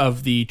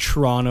of the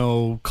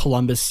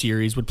Toronto-Columbus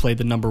series would play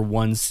the number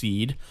 1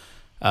 seed.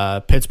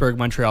 Pittsburgh,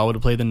 Montreal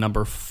would play the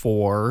number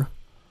 4.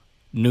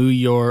 New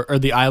York, or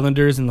the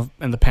Islanders and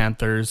the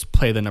Panthers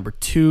play the number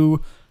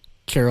 2.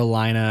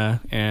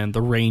 Carolina and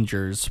the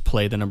Rangers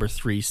play the number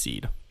 3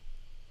 seed.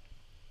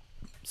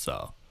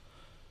 So,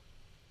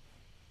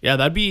 yeah,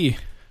 that'd be...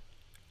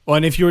 Well,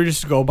 and if you were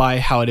just to go by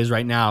how it is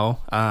right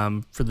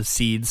now for the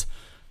seeds,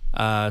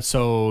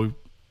 so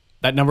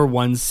that number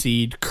 1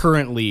 seed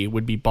currently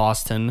would be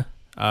Boston.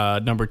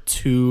 Number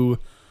 2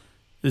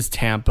 is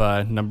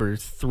Tampa. Number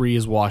 3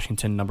 is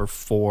Washington. Number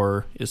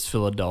 4 is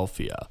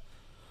Philadelphia.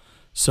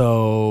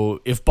 So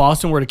if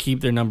Boston were to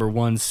keep their number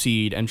 1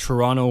 seed and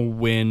Toronto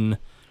win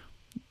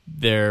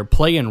their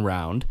play-in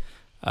round,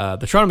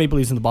 the Toronto Maple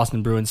Leafs and the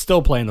Boston Bruins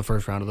still play in the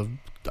first round of the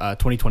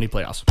 2020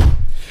 playoffs.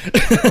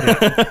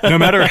 No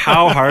matter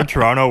how hard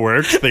Toronto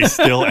works, they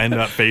still end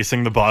up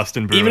facing the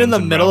Boston Bruins. Even in the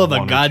middle of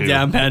a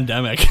goddamn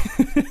pandemic.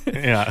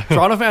 Yeah.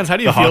 Toronto fans, how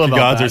do you feel about that?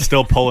 The hockey gods are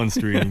still pulling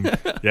string.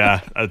 Yeah,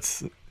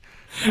 that's...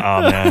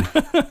 Oh, man.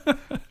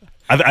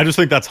 I just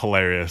think that's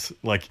hilarious.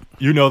 Like,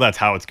 that's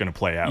how it's going to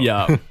play out.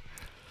 Yeah.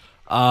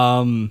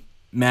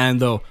 Man,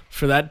 though,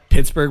 for that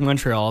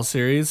Pittsburgh-Montreal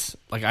series,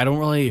 like, I don't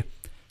really...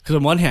 Because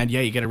on one hand,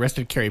 you get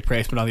arrested Carey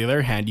Price, but on the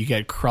other hand, you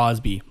get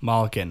Crosby,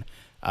 Malkin,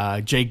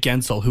 Jake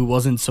Gensel, who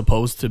wasn't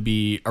supposed to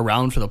be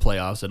around for the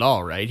playoffs at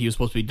all, right? He was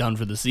supposed to be done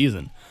for the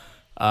season.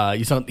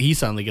 He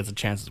suddenly gets a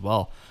chance as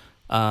well.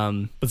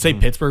 But say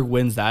Pittsburgh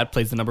wins that,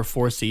 plays the number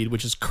 4 seed,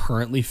 which is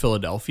currently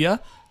Philadelphia.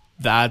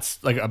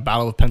 that's like a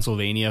Battle of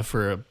Pennsylvania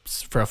for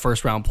a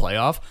first round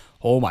playoff,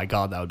 oh my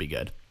God, that would be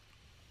good.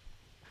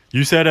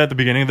 You said at the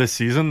beginning of this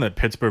season that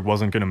Pittsburgh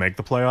wasn't going to make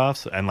the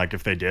playoffs, and like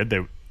if they did,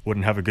 they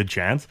wouldn't have a good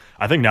chance.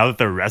 I think now that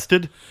they're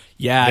rested,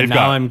 they've now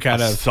got I'm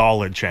kind of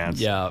solid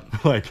chance. Yeah,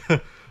 like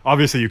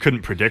obviously you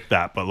couldn't predict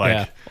that, but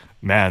like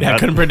man, I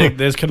couldn't predict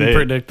this. Couldn't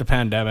predict the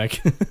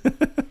pandemic.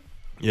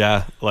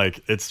 Yeah,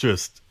 like it's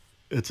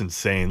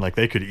insane. Like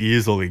they could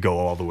easily go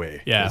all the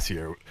way this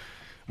year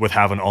with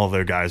having all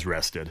their guys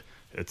rested.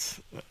 It's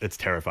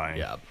terrifying.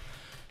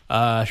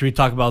 Yeah. Should we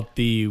talk about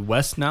the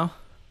West now?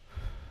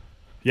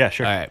 Yeah,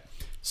 sure. All right.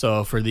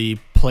 So for the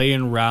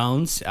play-in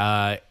rounds,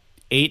 8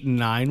 and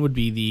 9 would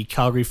be the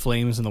Calgary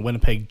Flames and the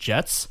Winnipeg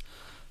Jets.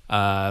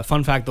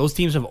 Fun fact, those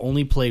teams have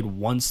only played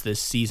once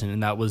this season,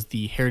 and that was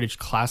the Heritage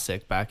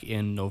Classic back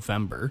in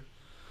November.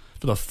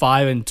 For the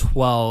 5 and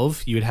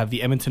 12, you would have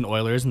the Edmonton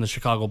Oilers and the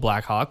Chicago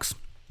Blackhawks.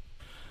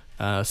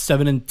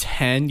 7 and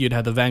 10, you'd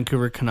have the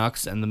Vancouver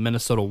Canucks and the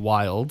Minnesota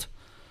Wild.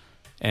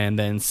 And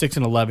then 6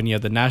 and 11, you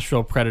have the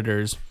Nashville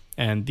Predators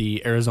and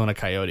the Arizona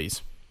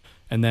Coyotes.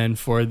 And then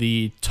for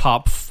the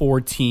top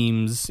 4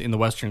 teams in the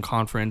Western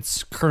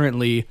Conference,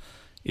 currently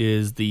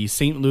is the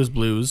St. Louis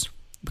Blues,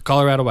 the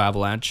Colorado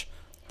Avalanche,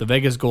 the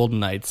Vegas Golden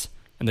Knights,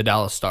 and the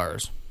Dallas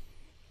Stars.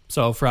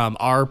 So from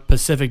our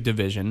Pacific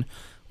Division,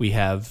 we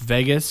have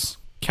Vegas,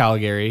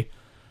 Calgary,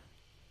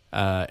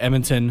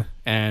 Edmonton,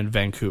 and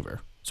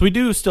Vancouver. So we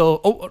do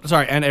still,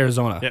 and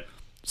Arizona. Yep.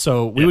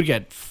 So we would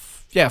get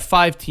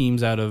 5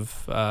 teams out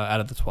of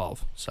the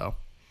 12. So,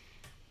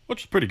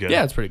 which is pretty good.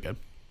 Yeah, it's pretty good.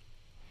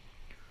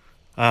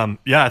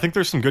 I think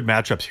there's some good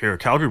matchups here.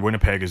 Calgary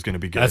Winnipeg is going to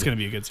be good. That's going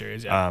to be a good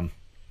series. Yeah.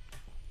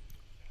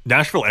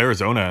 Nashville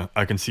Arizona,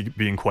 I can see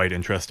being quite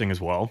interesting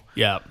as well.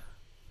 Yeah.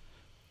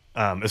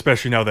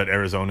 Especially now that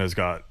Arizona's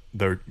got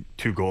their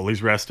 2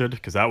 goalies rested,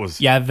 because that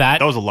was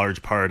a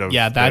large part of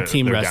that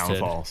team their rested.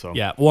 downfall. So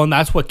and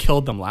that's what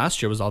killed them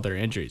last year was all their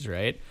injuries,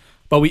 right?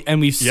 But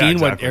we've seen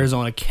what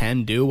Arizona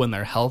can do when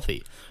they're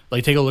healthy.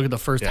 Like take a look at the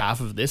first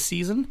half of this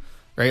season,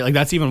 right? Like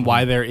that's even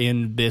why they're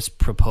in this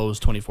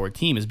proposed 24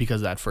 team is because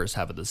of that first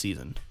half of the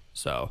season.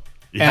 So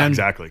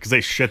exactly, because they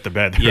shit the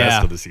bed the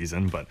rest of the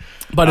season, but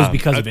it's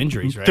because of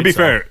injuries, right? To be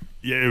fair,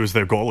 it was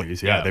their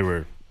goalies. They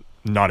were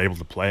not able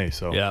to play,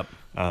 so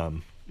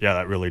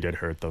that really did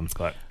hurt them.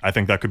 But I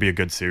think that could be a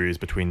good series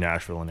between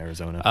Nashville and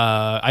Arizona.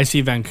 I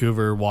see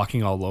Vancouver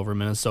walking all over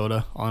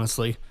Minnesota,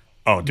 honestly.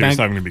 Oh, dude, it's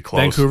not even going to be close.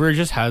 Vancouver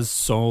just has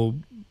so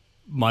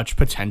much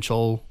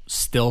potential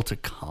still to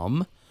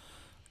come.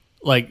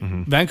 Like,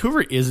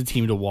 Vancouver is a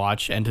team to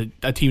watch and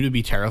a team to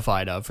be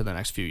terrified of for the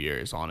next few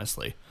years,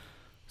 honestly.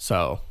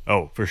 So.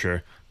 Oh, for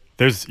sure.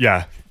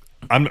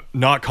 I'm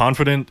not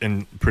confident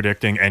in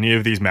predicting any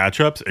of these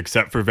matchups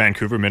except for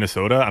Vancouver,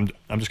 Minnesota.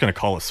 I'm just going to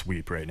call a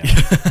sweep right now.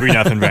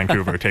 3-0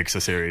 Vancouver takes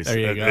the series. There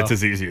you go. It's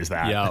as easy as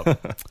that. Yeah.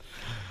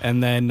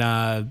 And then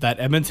that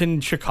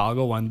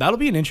Edmonton-Chicago one, that'll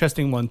be an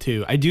interesting one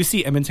too. I do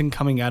see Edmonton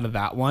coming out of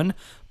that one,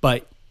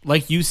 but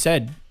like you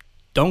said,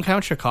 don't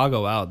count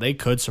Chicago out. They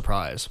could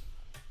surprise.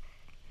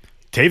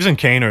 Taves and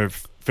Kane are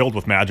filled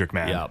with magic,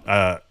 man.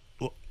 Yeah.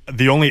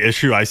 The only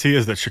issue I see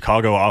is that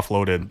Chicago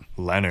offloaded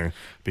Leonard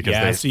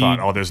because they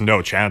thought, there's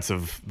no chance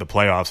of the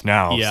playoffs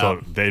now,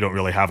 so they don't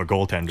really have a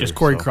goaltender. Just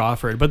Corey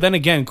Crawford. But then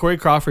again, Corey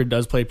Crawford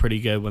does play pretty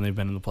good when they've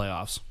been in the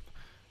playoffs.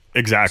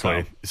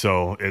 Exactly.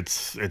 So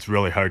it's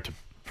really hard to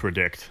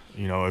predict.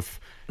 You know, if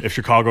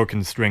Chicago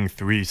can string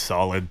 3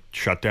 solid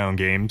shutdown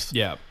games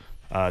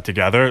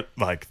together,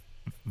 like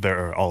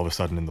they're all of a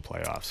sudden in the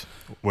playoffs,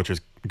 which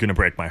is going to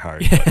break my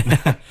heart.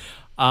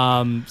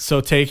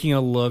 So taking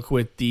a look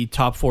with the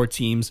top 4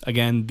 teams,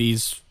 again,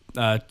 these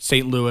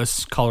St.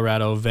 Louis,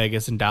 Colorado,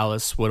 Vegas, and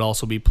Dallas would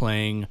also be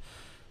playing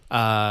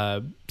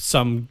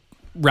some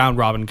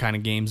round-robin kind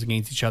of games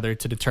against each other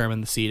to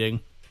determine the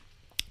seeding.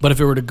 But if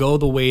it were to go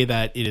the way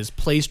that it is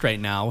placed right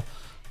now,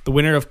 the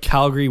winner of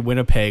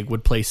Calgary-Winnipeg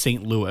would play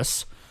St.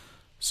 Louis.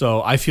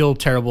 So I feel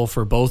terrible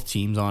for both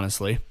teams,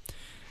 honestly.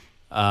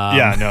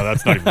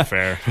 That's not even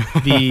fair.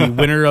 The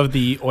winner of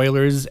the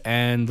Oilers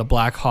and the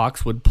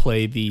Blackhawks would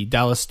play the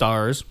Dallas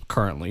Stars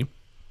currently.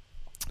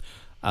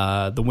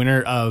 The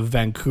winner of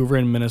Vancouver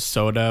and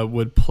Minnesota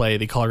would play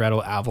the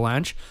Colorado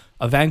Avalanche.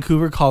 A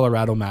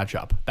Vancouver-Colorado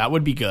matchup. That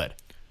would be good.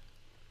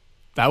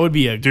 That would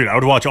be dude, I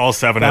would watch all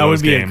 7 of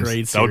those games. That would be a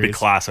great series. That would be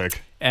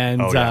classic.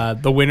 And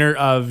the winner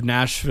of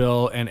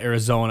Nashville and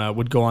Arizona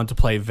would go on to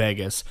play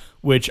Vegas,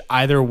 which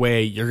either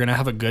way, you're going to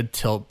have a good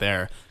tilt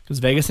there. Because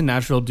Vegas and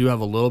Nashville do have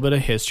a little bit of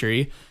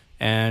history,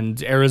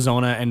 and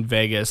Arizona and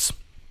Vegas,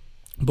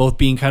 both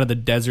being kind of the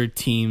desert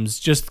teams,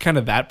 just kind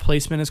of that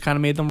placement has kind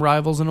of made them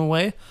rivals in a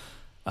way.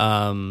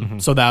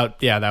 So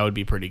that would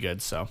be pretty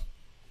good. So,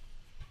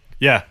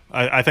 yeah,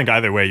 I think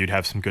either way, you'd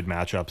have some good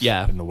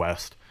matchups in the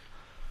West.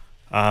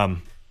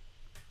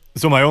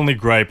 So my only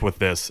gripe with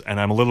this,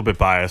 and I'm a little bit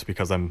biased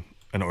because I'm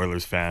an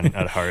Oilers fan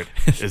at heart,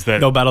 is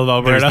that no Battle of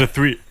Alberta. There's the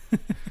 3.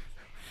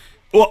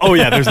 Well,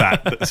 there's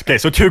that. Okay,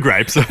 so 2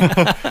 gripes.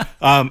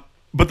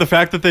 But the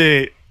fact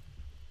that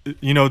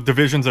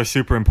divisions are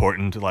super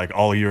important, like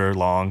all year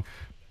long.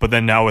 But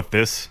then now with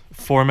this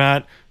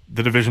format,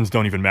 the divisions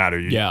don't even matter.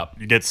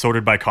 You get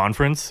sorted by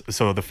conference.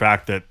 So the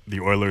fact that the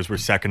Oilers were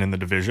second in the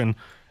division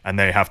and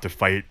they have to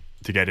fight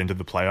to get into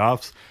the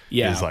playoffs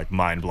is like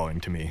mind blowing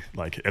to me.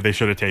 Like they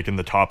should have taken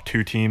the top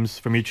 2 teams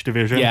from each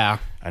division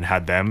and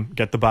had them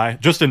get the bye,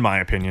 just in my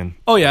opinion.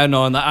 Oh yeah,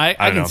 no, and I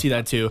can see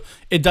that too.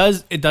 It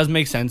does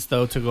make sense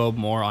though to go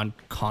more on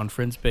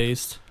conference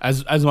based,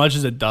 as much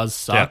as it does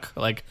suck.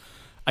 Like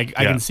I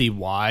can see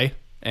why.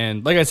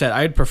 And like I said,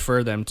 I'd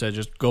prefer them to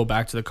just go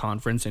back to the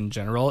conference in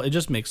general. It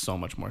just makes so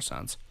much more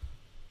sense.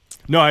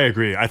 No, I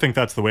agree. I think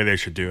that's the way they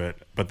should do it.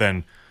 But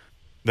then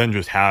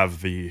just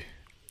have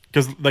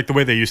because like the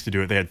way they used to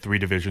do it, they had 3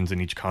 divisions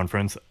in each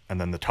conference, and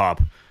then the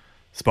top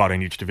spot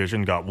in each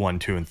division got 1,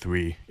 2, and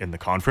 3 in the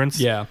conference.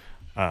 Yeah.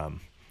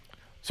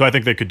 So I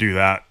think they could do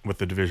that with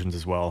the divisions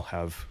as well.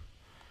 Have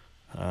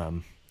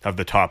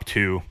the top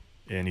 2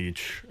 in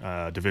each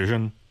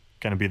division,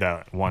 kind of be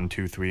that 1,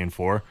 2, 3, and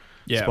 4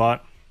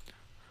 spot.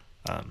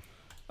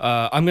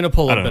 I'm gonna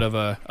pull a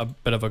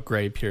bit of a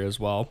grape here as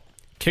well.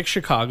 Kick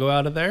Chicago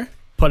out of there,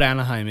 put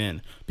Anaheim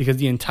in, because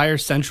the entire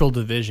Central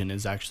Division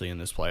is actually in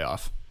this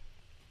playoff.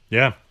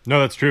 Yeah, no,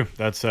 that's true.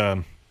 That's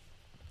I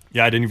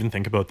didn't even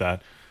think about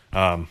that,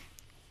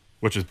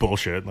 which is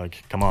bullshit.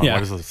 Like, come on, why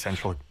does the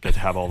Central get to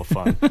have all the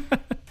fun?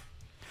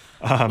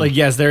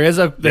 Yes, there is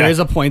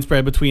a point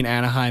spread between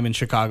Anaheim and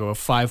Chicago of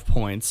 5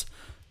 points.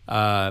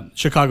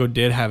 Chicago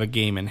did have a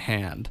game in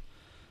hand,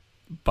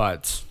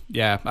 but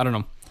I don't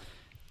know.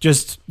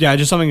 Just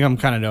something I'm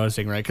kind of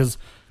noticing, right?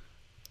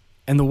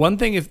 And the one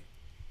thing,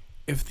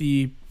 if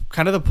the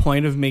kind of the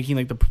point of making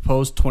like the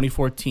proposed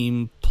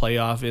 2014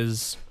 playoff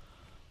is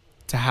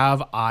to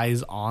have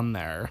eyes on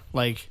there,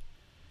 like,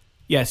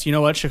 yes, you know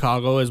what,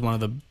 Chicago is one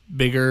of the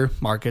bigger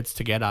markets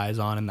to get eyes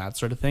on and that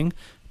sort of thing,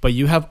 but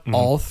you have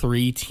all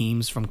 3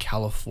 teams from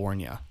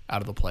California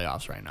out of the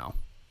playoffs right now.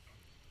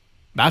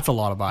 That's a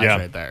lot of eyes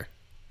right there.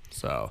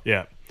 So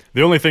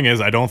the only thing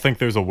is, I don't think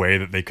there's a way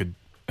that they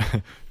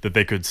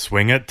could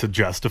swing it to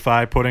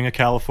justify putting a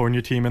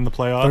California team in the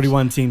playoffs.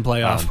 31 team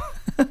playoff.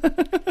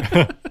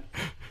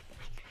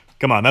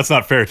 Come on, that's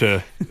not fair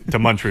to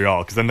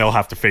Montreal, because then they'll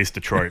have to face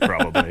Detroit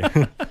probably.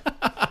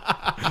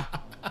 That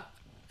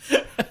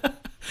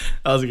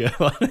was a good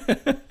one.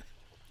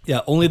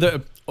 Only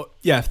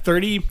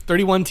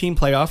 31 team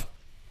playoff,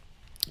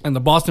 and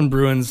the Boston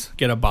Bruins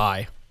get a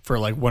bye for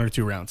like 1 or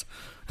 2 rounds.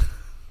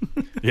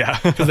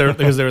 Because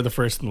they were the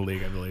first in the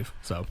league, I believe.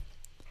 So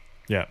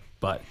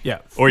but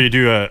or you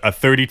do a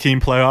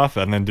 30-team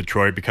playoff, and then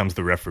Detroit becomes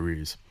the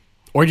referees,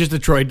 or just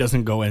Detroit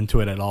doesn't go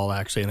into it at all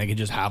actually, and they can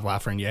just have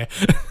Lafreniere.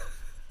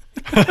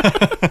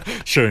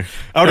 Sure.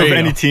 Out of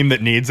any team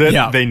that needs it,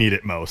 they need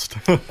it most.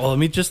 Well, let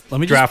me just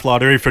draft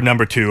lottery for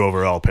number 2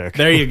 overall pick.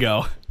 There you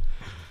go.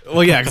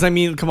 Well, yeah, because I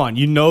mean, come on,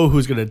 you know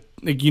who's gonna,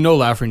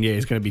 Lafreniere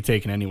is gonna be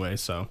taken anyway.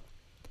 So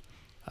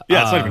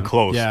it's not even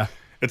close. Yeah,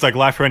 it's like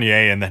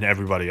Lafreniere and then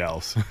everybody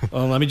else.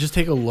 Well, let me just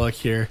take a look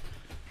here.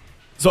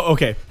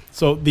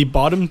 So the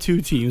bottom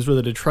 2 teams were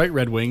the Detroit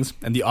Red Wings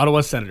and the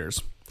Ottawa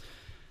Senators.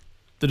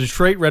 The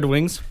Detroit Red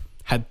Wings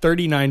had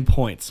 39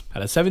 points,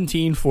 had a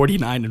 17,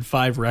 49, and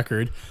 5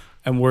 record,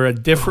 and were a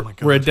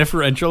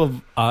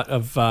differential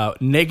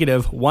of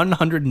negative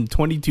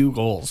 122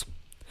 goals.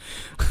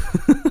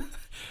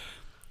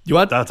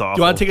 That's awful.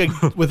 Do you want to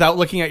take without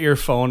looking at your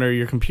phone or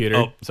your computer?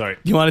 Oh, sorry.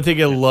 Do you want to take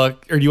a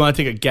look, or do you want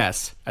to take a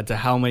guess as to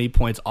how many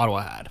points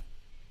Ottawa had?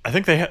 I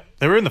think they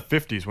were in the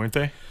 50s, weren't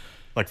they?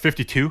 Like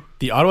 52?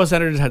 The Ottawa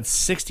Senators had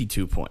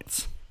 62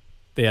 points.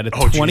 They had a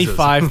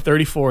 25,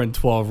 34, and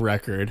 12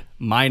 record,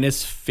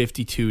 minus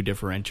 52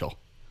 differential.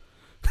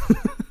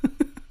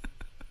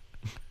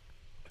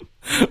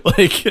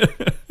 Like,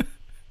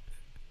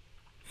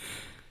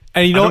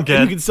 and you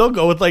can still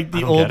go with like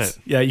the old,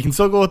 you can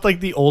still go with like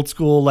the old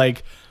school,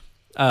 like,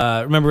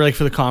 remember, like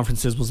for the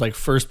conferences was like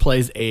first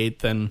plays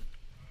 8th and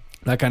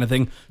that kind of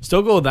thing.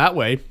 Still go that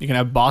way. You can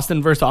have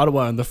Boston versus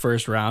Ottawa in the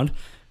first round.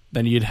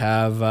 Then you'd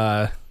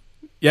have,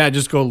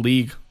 just go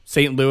league.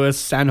 St. Louis,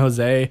 San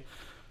Jose.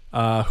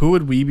 Who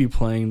would we be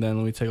playing then?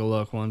 Let me take a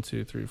look. 1,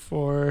 2, 3,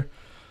 4.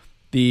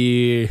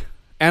 The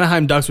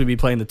Anaheim Ducks would be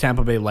playing the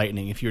Tampa Bay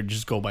Lightning if you were to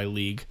just go by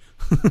league.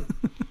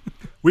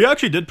 We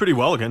actually did pretty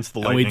well against the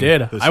Lightning. We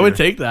did. I would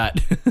take that.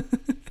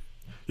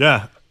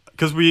 Yeah,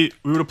 because we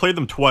would have played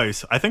them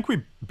twice. I think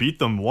we beat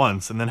them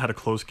once and then had a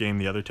close game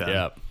the other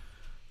time.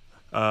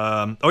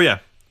 Yeah.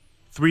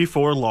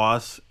 3-4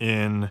 loss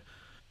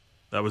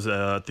that was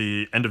at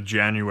the end of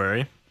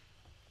January.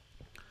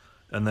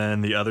 And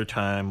then the other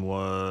time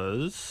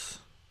was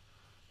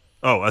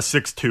a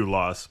 6-2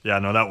 loss. Yeah,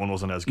 no, that one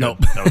wasn't as good. Nope.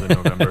 That was in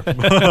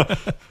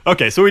November.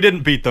 Okay, so we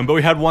didn't beat them, but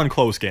we had one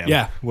close game.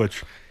 Yeah.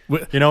 Which,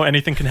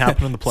 anything can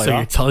happen in the playoffs. So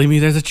you're telling me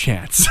there's a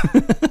chance.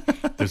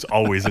 There's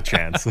always a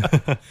chance.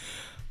 I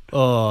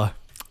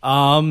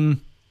don't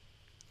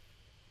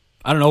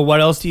know.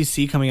 What else do you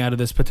see coming out of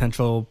this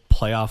potential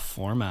playoff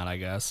format, I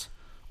guess?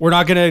 We're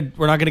not gonna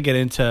get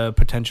into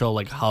potential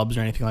like hubs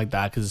or anything like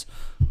that because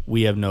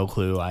we have no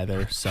clue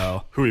either.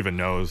 So who even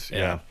knows?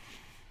 Yeah.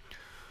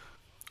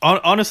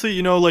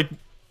 Honestly, like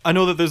I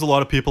know that there's a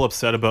lot of people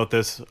upset about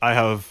this. I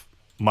have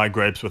my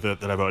gripes with it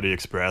that I've already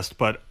expressed,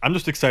 but I'm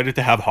just excited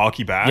to have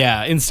hockey back.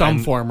 Yeah, in some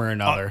form or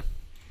another.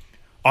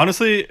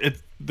 Honestly,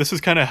 this has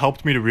kind of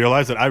helped me to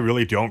realize that I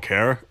really don't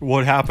care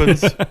what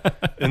happens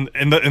in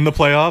the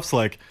playoffs.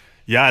 Like,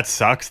 yeah, it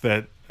sucks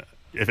that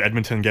if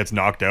Edmonton gets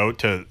knocked out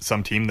to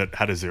some team that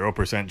had a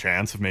 0%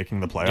 chance of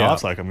making the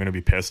playoffs, like I'm going to be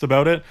pissed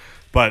about it.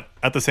 But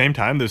at the same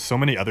time, there's so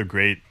many other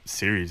great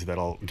series that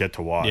I'll get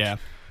to watch. Yeah.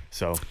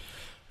 So,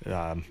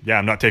 I'm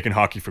not taking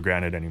hockey for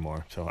granted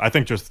anymore. So I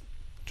think just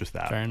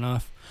that. Fair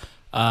enough.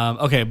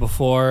 Okay,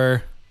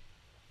 before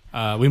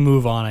we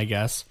move on, I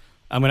guess,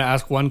 I'm going to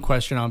ask one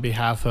question on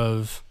behalf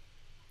of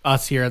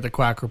us here at the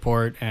Quack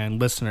Report and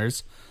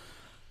listeners.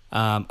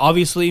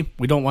 Obviously,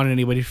 we don't want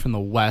anybody from the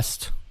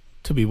West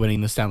to be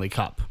winning the Stanley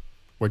Cup.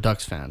 We're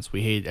Ducks fans.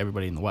 We hate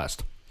everybody in the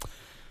West.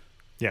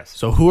 Yes.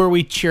 So who are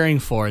we cheering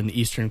for in the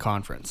Eastern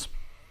Conference?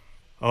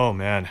 Oh,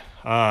 man.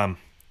 I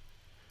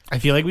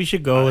feel like we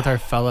should go with our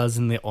fellas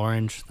in the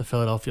orange, the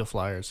Philadelphia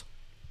Flyers.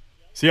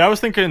 See, I was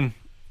thinking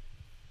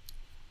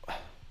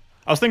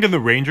the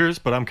Rangers,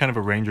 but I'm kind of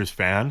a Rangers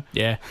fan.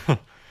 Yeah.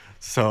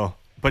 So,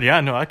 but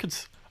yeah, no, I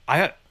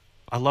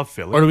love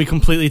Philly. Or do we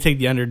completely take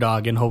the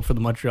underdog and hope for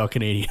the Montreal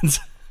Canadiens?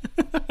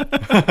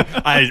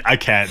 I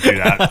can't do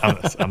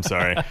that. I'm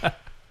sorry.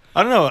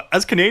 I don't know.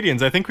 As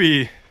Canadians, I think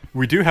we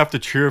do have to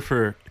cheer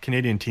for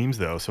Canadian teams,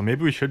 though. So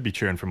maybe we should be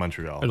cheering for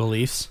Montreal. Or the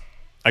Leafs.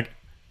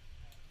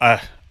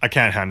 I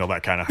can't handle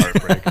that kind of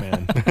heartbreak,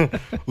 man.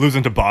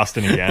 Losing to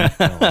Boston again.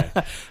 No way.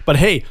 But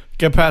hey,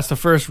 get past the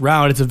first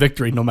round. It's a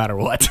victory no matter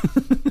what.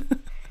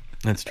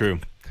 That's true.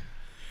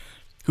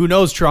 Who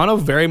knows? Toronto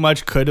very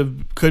much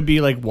could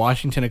be like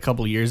Washington a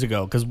couple years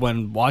ago, because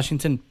when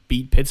Washington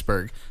beat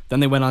Pittsburgh,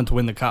 then they went on to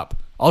win the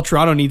Cup. All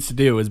Toronto needs to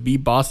do is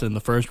beat Boston in the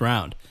first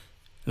round.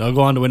 They'll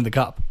go on to win the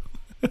Cup.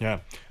 Yeah.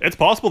 It's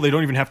possible they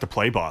don't even have to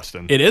play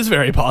Boston. It is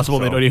very possible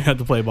they don't even have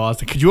to play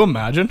Boston. Could you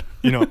imagine?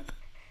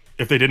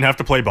 If they didn't have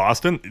to play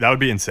Boston, that would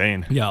be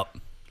insane. Yeah.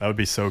 That would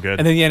be so good.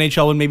 And then the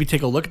NHL would maybe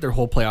take a look at their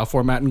whole playoff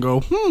format and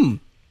go,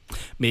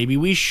 maybe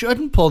we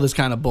shouldn't pull this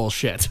kind of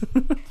bullshit.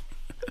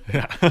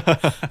 Yeah.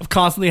 Of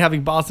constantly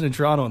having Boston and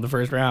Toronto in the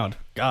first round.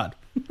 God.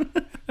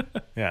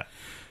 Yeah.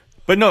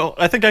 But no,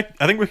 I think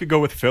we could go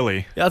with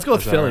Philly. Yeah, let's go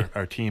with Philly.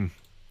 Our team.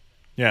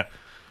 Yeah.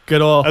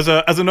 Good old. As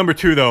a number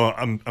 2 though,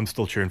 I'm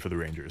still cheering for the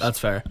Rangers. That's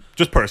fair.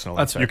 Just personally.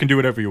 That's fair. You can do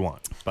whatever you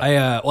want. But.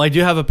 I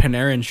do have a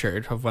Panarin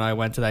shirt of when I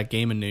went to that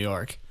game in New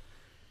York.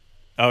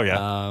 Oh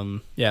yeah.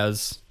 It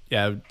was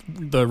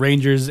the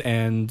Rangers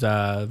and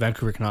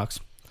Vancouver Canucks.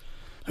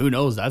 Who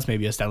knows? That's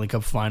maybe a Stanley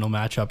Cup final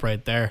matchup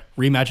right there.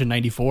 Rematch in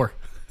 '94.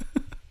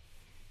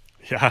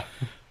 Yeah.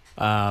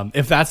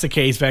 If that's the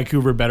case,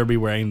 Vancouver better be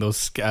wearing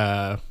those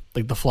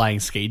like the flying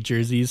skate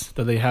jerseys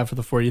that they have for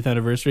the 40th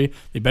anniversary.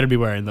 They better be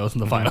wearing those in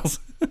the finals.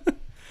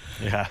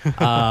 Yeah.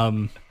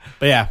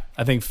 But yeah,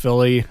 I think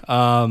Philly.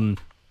 I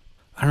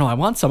don't know. I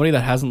want somebody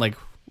that hasn't like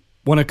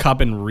won a cup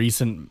in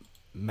recent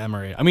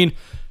memory. I mean,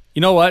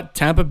 you know what?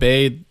 Tampa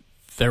Bay,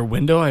 their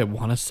window, I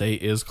want to say,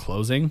 is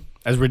closing.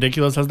 As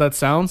ridiculous as that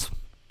sounds.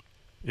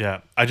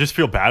 Yeah, I just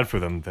feel bad for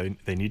them.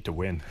 They need to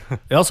win.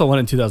 They also won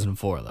in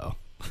 2004, though.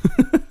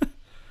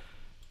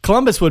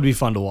 Columbus would be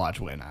fun to watch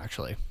win,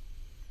 actually.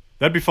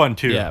 That'd be fun,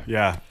 too.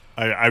 Yeah.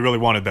 I really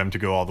wanted them to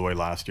go all the way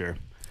last year.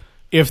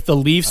 If the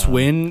Leafs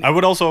win, I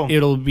would also.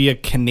 It'll be a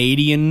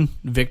Canadian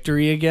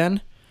victory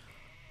again.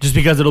 Just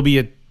because it'll be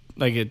a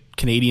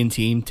Canadian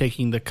team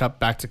taking the cup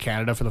back to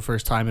Canada for the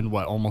first time in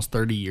almost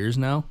 30 years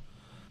now.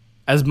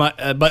 But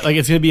like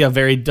it's going to be a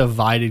very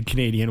divided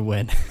Canadian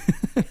win.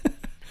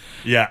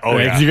 Yeah. Oh,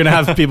 right? yeah. 'Cause you're going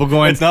to have people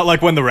going. It's not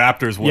like when the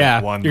Raptors won.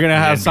 Yeah. Won You're going to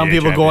have the some NBA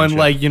people going championship.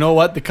 like, you know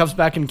what? The cup's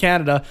back in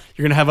Canada.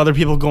 You're going to have other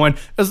people going,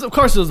 of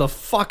course, it was the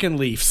fucking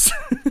Leafs.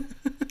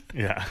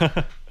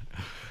 Yeah.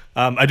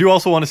 I do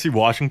also want to see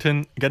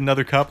Washington get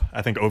another cup.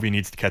 I think Ovi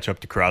needs to catch up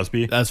to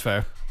Crosby. That's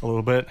fair. A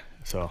little bit.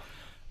 So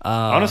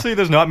honestly,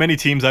 there's not many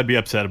teams I'd be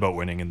upset about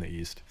winning in the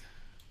East.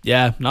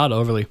 Yeah, not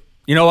overly.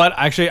 You know what?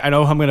 Actually, I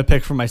know who I'm going to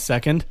pick for my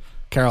second.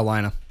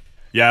 Carolina.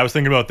 Yeah, I was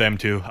thinking about them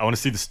too. I want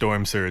to see the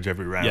Storm surge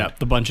every round. Yeah,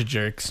 the bunch of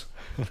jerks.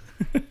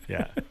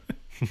 Yeah.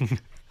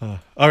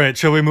 All right,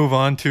 shall we move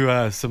on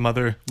to some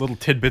other little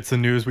tidbits of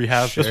news we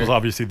have? Sure. This was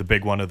obviously the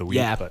big one of the week.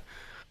 Yeah. But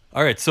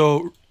all right,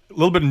 so a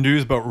little bit of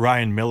news about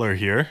Ryan Miller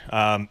here.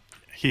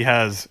 He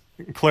has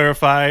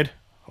clarified,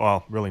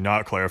 well, really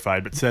not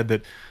clarified, but said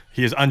that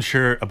he is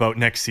unsure about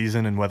next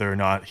season and whether or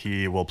not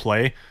he will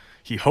play.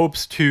 He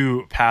hopes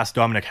to pass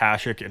Dominic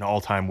Hasek in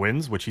all-time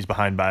wins, which he's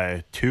behind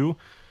by 2,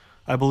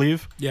 I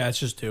believe. Yeah, it's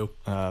just 2.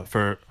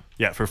 For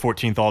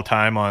 14th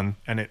all-time on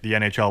the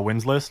NHL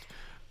wins list.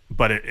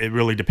 But it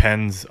really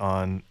depends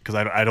on, because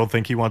I don't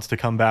think he wants to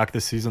come back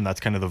this season. That's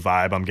kind of the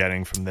vibe I'm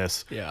getting from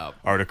this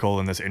article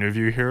and this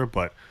interview here.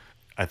 But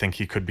I think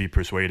he could be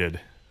persuaded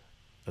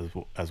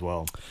as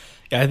well.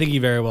 Yeah, I think he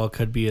very well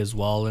could be as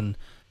well. And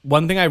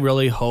one thing I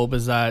really hope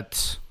is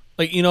that,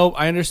 like, you know,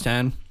 I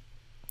understand,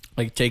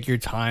 like, take your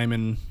time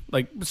and,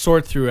 like,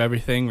 sort through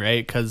everything,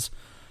 right? Because,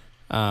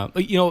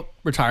 you know,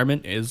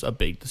 retirement is a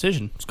big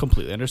decision. It's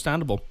completely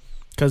understandable.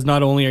 Because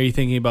not only are you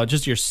thinking about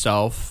just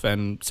yourself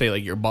and say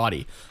like your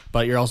body,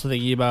 but you're also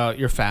thinking about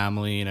your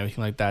family and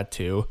everything like that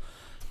too.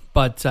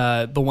 But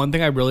the one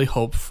thing I really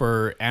hope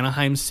for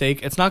Anaheim's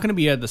sake, it's not going to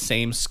be at the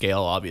same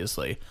scale,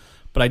 obviously,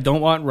 but I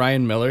don't want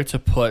Ryan Miller to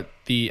put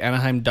the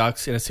Anaheim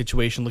Ducks in a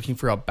situation looking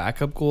for a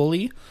backup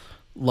goalie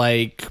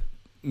like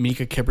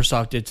Mika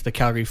Kiprusoff did to the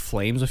Calgary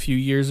Flames a few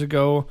years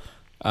ago.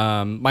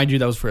 Mind you,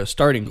 that was for a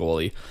starting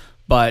goalie,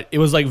 but it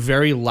was like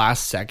very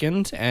last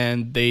second,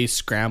 and they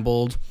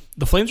scrambled.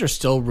 The Flames are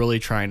still really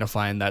trying to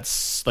find that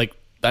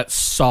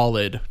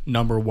solid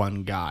number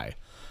one guy.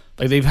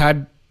 Like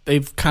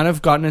they've kind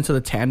of gotten into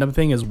the tandem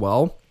thing as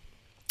well,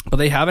 but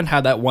they haven't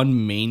had that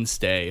one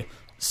mainstay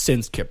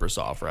since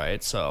Kiprusoff,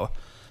 right? So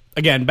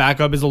again,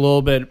 backup is a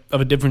little bit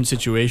of a different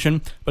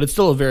situation, but it's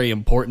still a very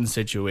important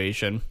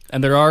situation.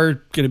 And there are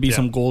going to be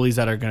some goalies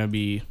that are going to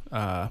be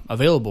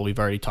available. We've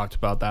already talked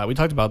about that. We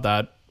talked about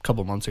that a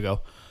couple of months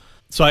ago.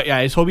 So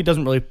I just hope he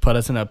doesn't really put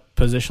us in a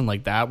position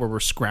like that where we're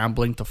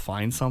scrambling to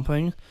find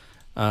something,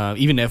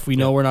 even if we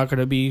know we're not going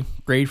to be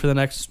great for the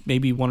next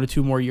maybe 1 or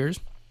 2 more years.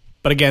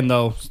 But again,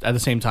 though, at the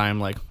same time,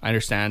 like I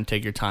understand,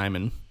 take your time,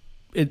 and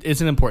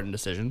it's an important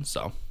decision.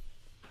 So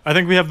I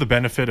think we have the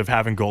benefit of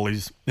having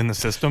goalies in the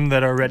system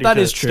that are ready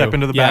to step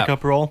into the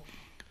backup role.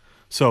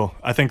 So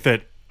I think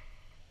that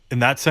in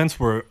that sense,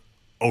 we're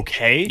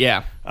okay.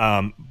 Yeah.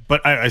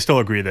 But I still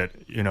agree that,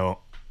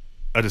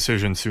 a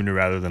decision sooner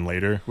rather than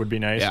later would be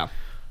nice. Yeah.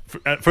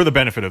 For the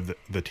benefit of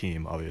the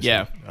team, obviously.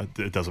 Yeah.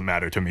 It doesn't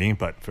matter to me,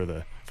 but for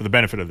the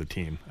benefit of the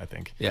team, I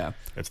think. Yeah.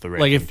 It's the right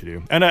thing to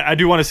do. And I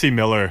do want to see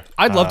Miller.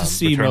 I'd love to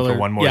see Miller for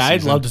one more season.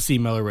 I'd love to see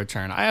Miller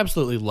return. I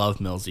absolutely love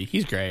Millsy.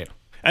 He's great.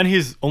 And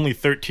he's only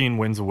 13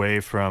 wins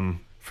away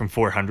from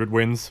 400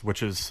 wins,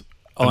 which is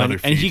another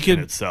feat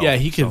in itself. Yeah,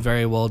 he could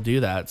very well do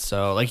that.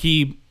 So,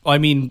 no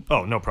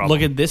problem.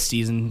 Look at this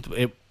season.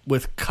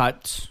 With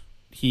Cut,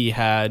 he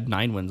had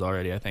 9 wins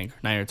already, I think,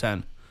 9 or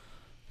 10.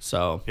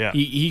 So,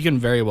 he can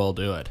very well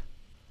do it.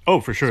 Oh,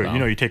 for sure. So,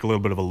 you take a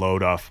little bit of a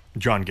load off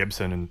John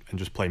Gibson and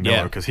just play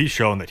Miller because he's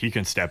shown that he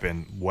can step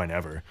in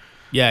whenever.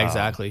 Yeah,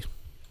 exactly.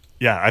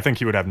 I think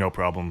he would have no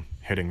problem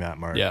hitting that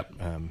mark. Yeah.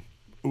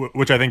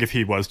 Which I think if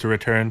he was to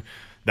return,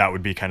 that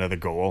would be kind of the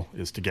goal,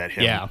 is to get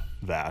him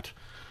that.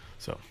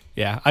 So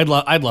yeah,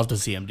 I'd love to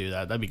see him do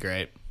that. That'd be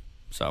great.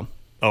 So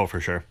for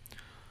sure.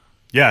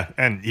 Yeah,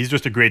 and he's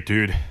just a great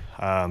dude,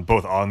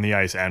 both on the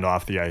ice and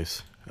off the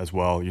ice as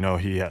well.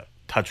 He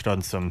touched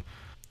on some,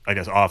 I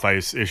guess,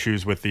 off-ice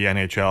issues with the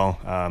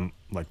NHL,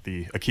 like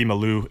the Akim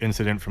Aliu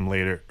incident from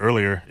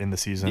earlier in the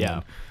season.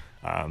 Yeah.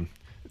 And,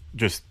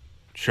 just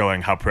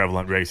showing how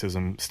prevalent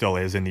racism still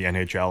is in the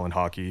NHL and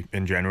hockey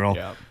in general.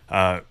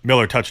 Yeah.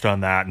 Miller touched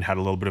on that and had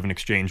a little bit of an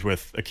exchange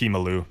with Akim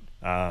Aliu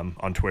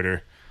on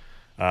Twitter,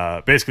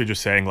 basically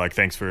just saying, like,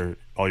 thanks for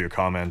all your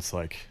comments,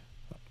 like,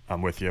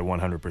 I'm with you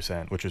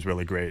 100%, which is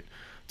really great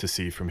to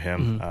see from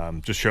him. Mm-hmm.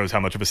 Just shows how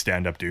much of a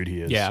stand-up dude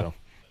he is. Yeah. So.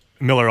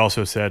 Miller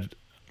also said,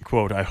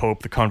 quote, "I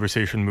hope the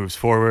conversation moves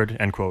forward,"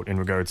 end quote, in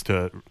regards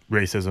to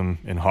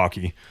racism in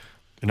hockey.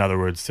 In other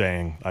words,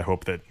 saying, I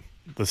hope that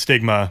the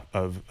stigma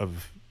of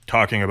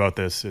talking about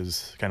this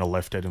is kind of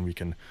lifted and we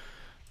can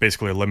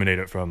basically eliminate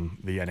it from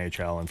the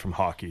NHL and from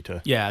hockey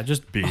to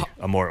just be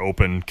a more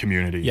open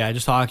community. Yeah,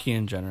 just hockey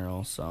in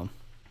general. So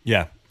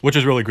yeah, which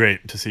is really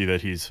great to see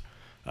that he's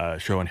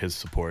showing his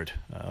support.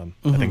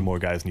 I think more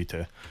guys need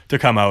to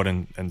come out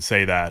and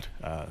say that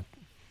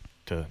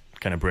to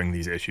kind of bring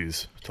these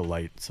issues to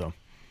light. So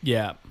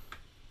yeah,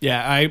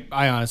 I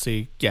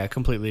honestly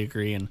completely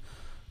agree, and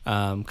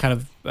kind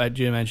of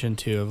you mentioned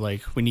too of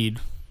like we need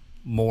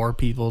more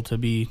people to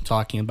be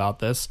talking about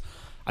this.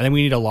 I think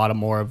we need a lot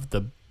more of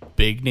the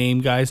big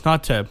name guys,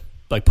 not to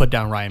like put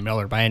down Ryan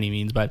Miller by any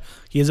means, but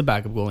he is a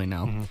backup goalie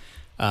now.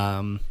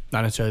 Mm-hmm.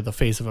 Not necessarily the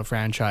face of a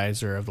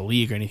franchise or of the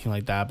league or anything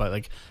like that, but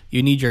like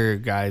you need your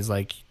guys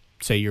like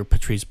say your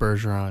Patrice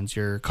Bergerons,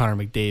 your Connor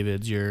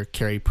McDavids, your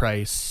Carey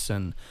Price,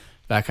 and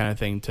that kind of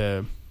thing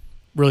to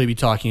really be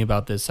talking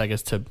about this, I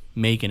guess, to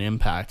make an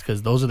impact,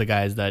 because those are the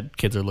guys that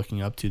kids are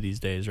looking up to these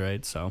days,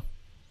 right? So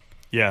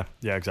yeah,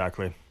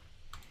 exactly.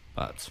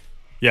 But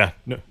yeah,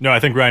 no, I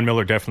think Ryan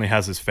Miller definitely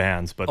has his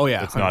fans, but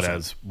it's 100%. not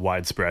as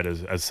widespread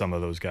as some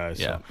of those guys.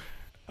 Yeah. So.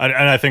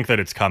 And I think that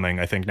it's coming.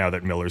 I think now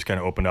that Miller's kind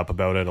of opened up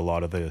about it, a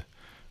lot of the,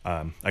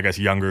 I guess,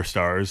 younger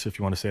stars, if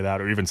you want to say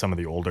that, or even some of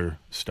the older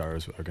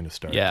stars are going to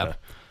start to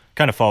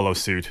kind of follow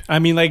suit. I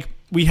mean, like,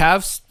 we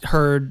have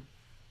heard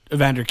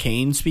Evander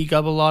Kane speak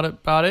up a lot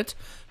about it,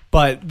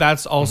 but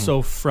that's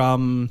also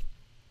from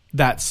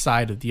that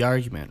side of the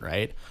argument,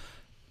 right?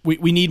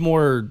 We need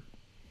more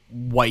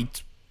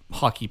white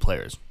hockey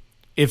players,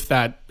 if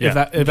that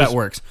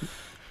works.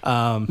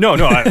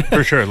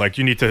 For sure. Like,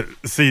 you need to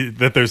see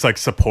that there's like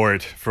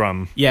support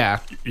from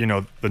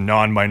the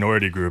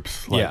non-minority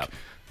groups that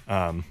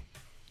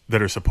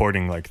are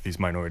supporting like these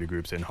minority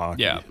groups in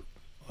hockey.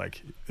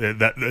 Like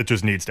that it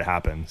just needs to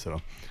happen.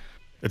 So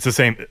it's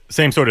the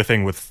same sort of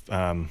thing with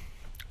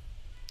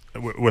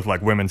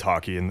like women's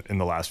hockey in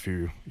the last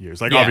few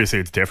years. Like obviously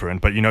it's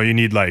different, but you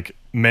need like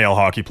male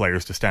hockey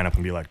players to stand up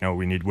and be like, no,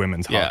 we need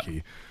women's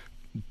hockey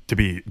to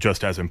be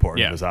just as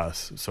important Yeah. as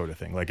us, sort of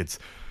thing. Like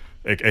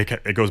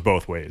it goes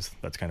both ways.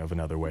 That's kind of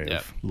another way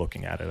of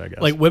looking at it, I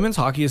guess. Like women's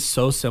hockey is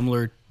so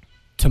similar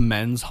to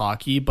men's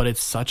hockey, but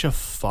it's such a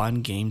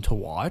fun game to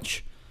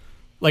watch.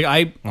 Like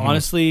I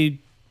honestly,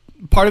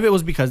 part of it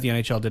was because the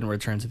NHL didn't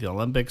return to the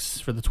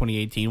Olympics for the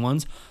 2018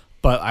 ones,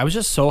 but I was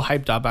just so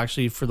hyped up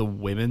actually for the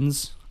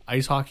women's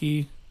ice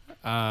hockey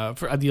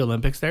at the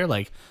Olympics there.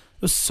 Like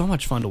it was so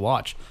much fun to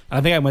watch. And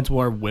I think I went to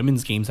more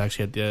women's games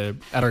actually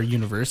at our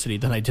university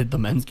than I did the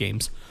men's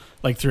games,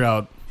 like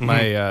throughout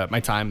my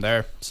time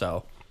there.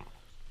 So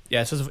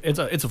yeah,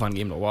 it's a fun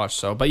game to watch.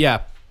 So, but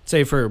yeah,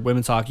 say for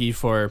women's hockey,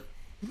 for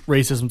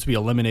racism to be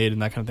eliminated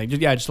and that kind of thing.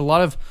 Just a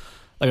lot of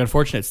like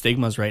unfortunate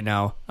stigmas right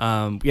now.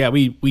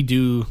 We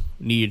do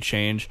need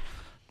change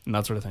and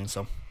that sort of thing.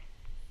 So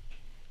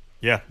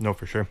yeah, no,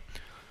 for sure.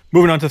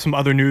 Moving on to some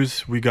other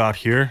news we got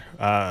here.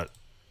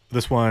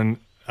 This one,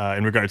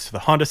 in regards to the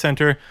Honda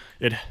Center,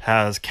 it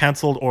has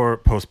canceled or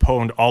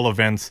postponed all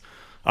events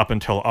up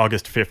until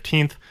August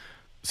 15th.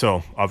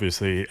 So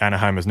obviously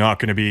Anaheim is not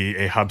going to be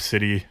a hub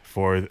city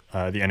for the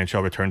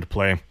NHL return to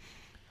play.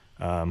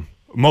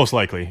 Most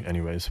likely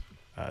anyways.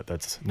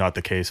 That's not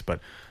the case, but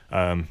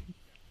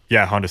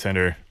Honda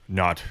Center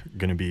not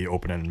going to be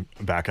opening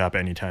back up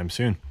anytime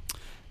soon.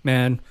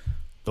 Man,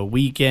 The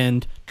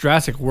Weeknd,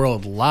 Jurassic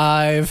World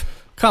Live,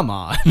 come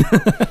on.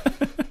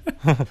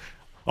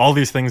 All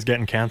these things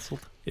getting canceled.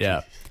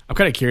 Yeah. I'm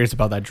kind of curious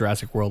about that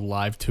Jurassic World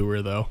Live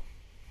tour, though.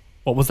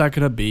 What was that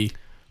going to be?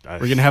 We're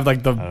going to have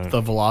like the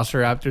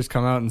Velociraptors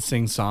come out and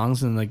sing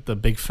songs, and like the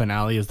big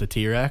finale is the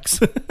T-Rex.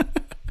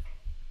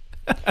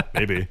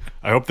 Maybe.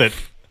 I hope that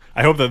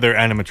they're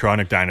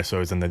animatronic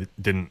dinosaurs and they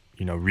didn't,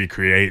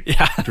 recreate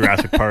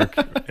Jurassic Park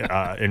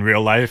in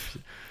real life,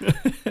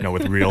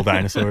 with real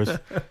dinosaurs.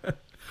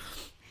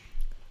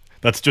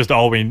 That's just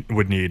all we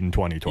would need in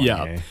 2020.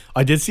 Yeah. Eh?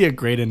 I did see a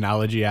great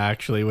analogy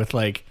actually with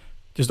like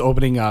just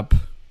opening up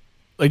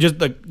like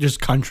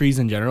just countries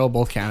in general,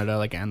 both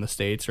Canada and the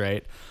States,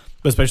 right?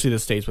 But especially the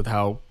States with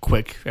how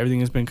quick everything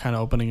has been kind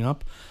of opening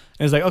up.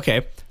 And it's like,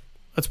 okay,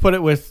 let's put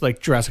it with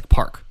like Jurassic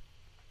Park.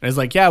 And it's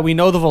like, yeah, we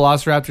know the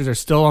Velociraptors are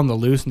still on the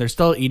loose and they're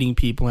still eating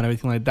people and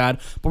everything like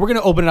that, but we're going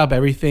to open up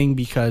everything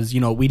because,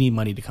 we need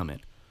money to come in.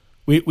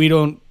 We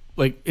don't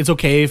like, it's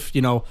okay if,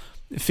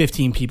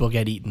 15 people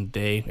get eaten a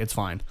day. It's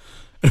fine.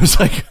 It was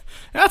like,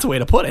 that's a way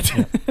to put it.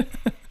 Yeah.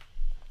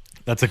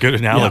 That's a good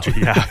analogy.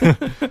 Yeah.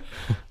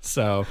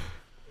 So,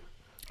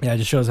 yeah, it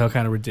just shows how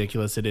kind of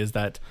ridiculous it is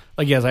that,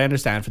 like, yes, I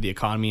understand for the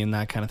economy and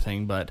that kind of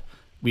thing, but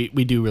we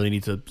do really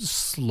need to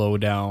slow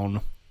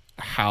down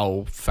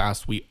how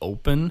fast we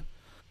open.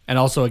 And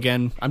also,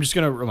 again, I'm just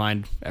going to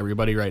remind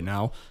everybody right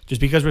now,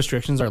 just because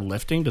restrictions are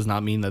lifting does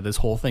not mean that this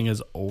whole thing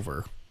is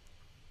over.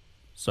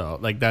 So,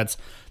 like, that's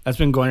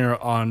been going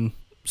on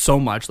so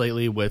much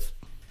lately with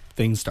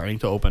things starting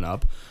to open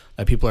up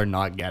that people are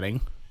not getting.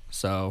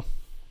 So,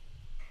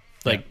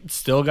 like,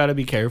 still got to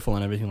be careful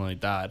and everything like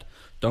that.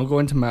 Don't go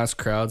into mass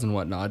crowds and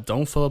whatnot.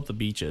 Don't fill up the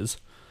beaches.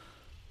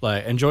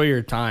 Like, enjoy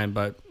your time,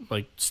 but,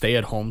 like, stay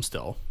at home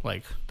still.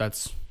 Like,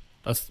 that's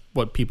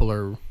what people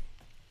are...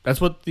 That's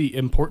what the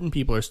important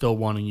people are still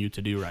wanting you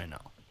to do right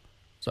now.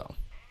 So,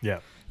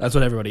 yeah. That's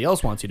what everybody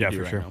else wants you to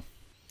do right now.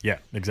 Yeah,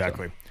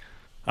 exactly.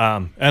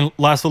 So. And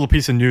last little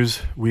piece of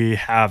news we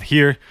have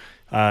here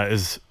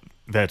is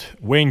that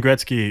Wayne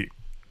Gretzky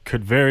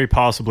could very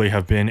possibly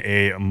have been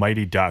a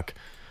Mighty Duck.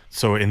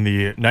 So in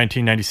the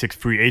 1996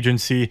 free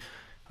agency,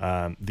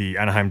 the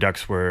Anaheim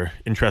Ducks were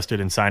interested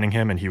in signing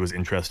him, and he was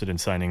interested in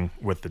signing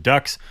with the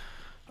Ducks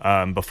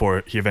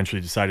before he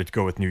eventually decided to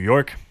go with New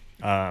York.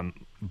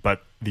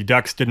 But the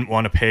Ducks didn't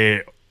want to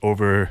pay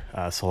over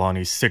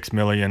Solani's $6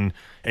 million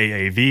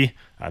AAV.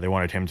 They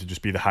wanted him to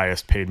just be the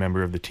highest paid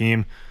member of the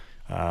team.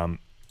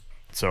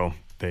 So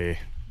they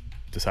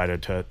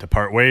decided to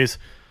part ways.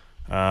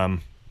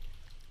 Sounds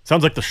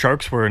like the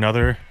Sharks were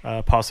another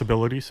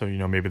possibility. So,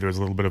 maybe there was a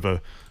little bit of a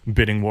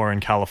bidding war in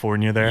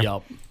California there.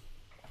 Yep.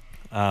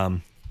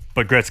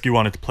 But Gretzky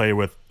wanted to play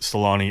with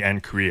Solani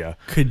and Korea.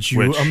 Could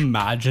you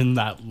imagine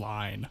that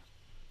line?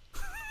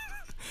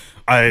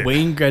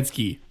 Wayne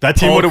Gretzky. That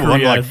team would have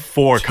won like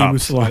 4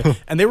 cups.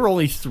 And they were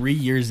only 3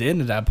 years in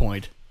at that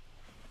point.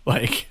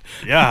 Like,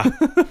 yeah.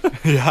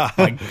 Yeah.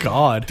 My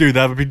God. Dude,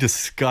 that would be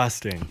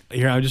disgusting.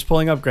 Here, I'm just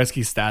pulling up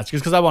Gretzky's stats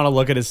just because I want to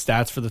look at his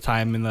stats for the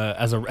time in the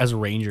as a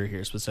Ranger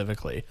here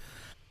specifically.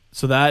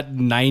 So that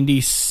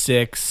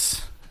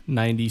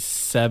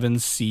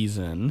 96-97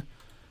 season,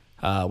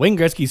 Wayne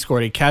Gretzky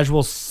scored a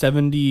casual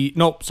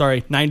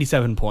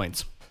 97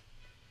 points.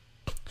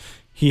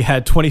 He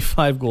had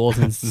 25 goals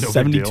and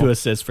 72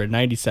 assists for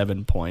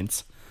 97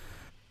 points.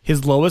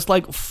 His lowest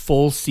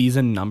full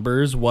season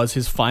numbers was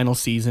his final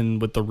season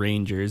with the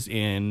Rangers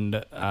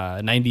in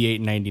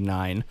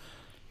 98-99.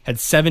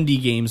 Had 70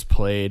 games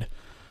played.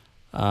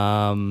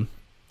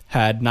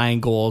 Had 9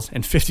 goals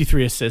and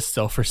 53 assists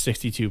still for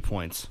 62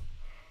 points.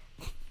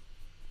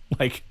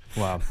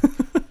 Wow.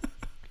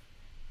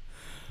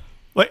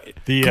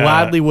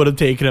 Gladly would have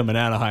taken him in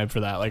Anaheim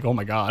for that. Oh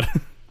my God.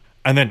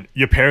 And then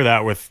you pair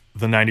that with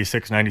the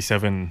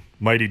 96-97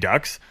 Mighty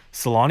Ducks.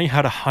 Solani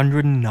had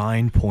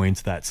 109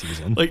 points that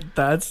season.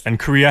 And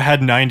Korea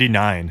had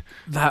 99.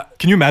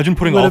 Can you imagine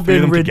putting all three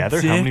of them together?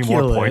 How many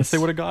more points they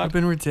would have got? It would have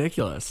been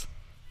ridiculous.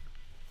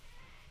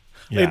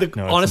 Yeah,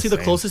 honestly, the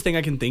closest thing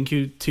I can think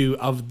to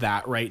of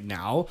that right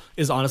now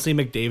is honestly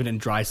McDavid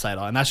and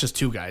Draisaitl, and that's just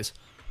two guys.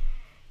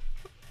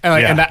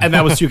 And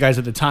that was two guys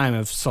at the time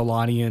of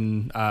Solani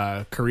and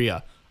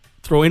Korea.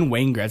 Throw in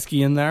Wayne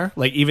Gretzky in there,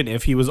 like even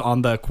if he was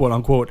on the quote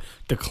unquote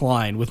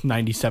decline with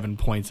 97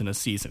 points in a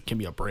season, give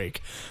me a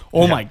break.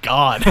 Oh my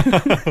God,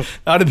 that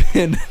would have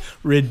been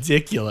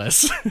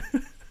ridiculous.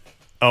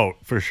 Oh,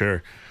 for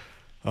sure.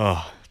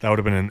 Oh, that would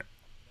have been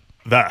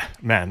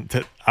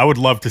I would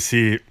love to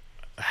see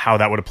how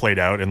that would have played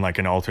out in like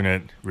an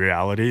alternate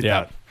reality.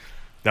 Yeah,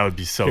 that would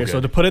be so good.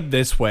 So to put it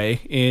this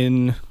way,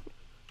 in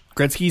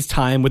Gretzky's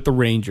time with the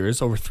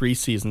Rangers over 3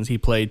 seasons, he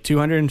played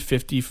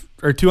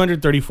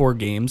 234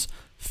 games,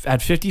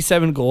 had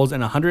 57 goals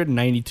and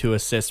 192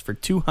 assists for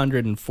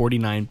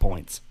 249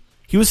 points.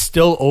 He was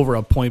still over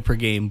a point per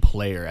game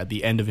player at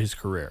the end of his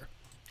career.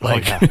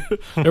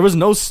 There was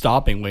no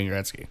stopping Wayne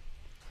Gretzky.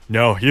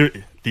 No,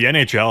 the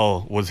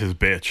NHL was his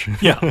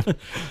bitch. Yeah.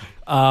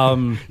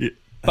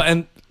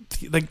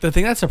 But the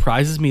thing that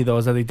surprises me though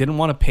is that they didn't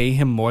want to pay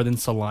him more than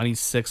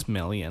Solani's $6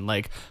 million.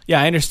 I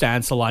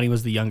understand Solani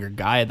was the younger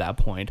guy at that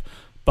point,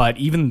 but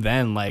even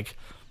then,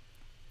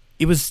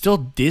 it was still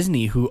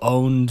Disney who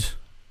owned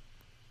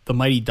the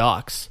Mighty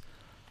Ducks,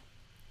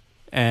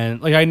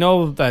 and I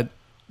know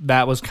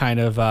that was kind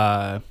of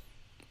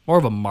more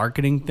of a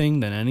marketing thing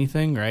than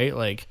anything, right?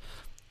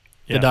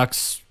 The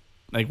Ducks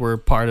were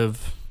part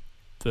of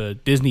the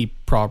Disney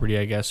property,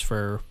 I guess,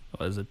 for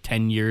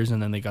 10 years,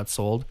 and then they got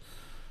sold.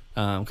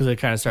 Because it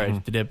kind of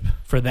started to dip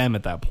for them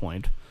at that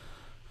point.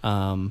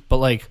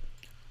 But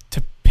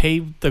to pay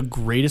the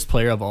greatest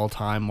player of all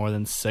time more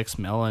than $6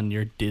 million and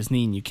you're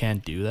Disney and you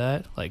can't do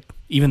that,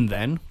 even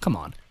then, come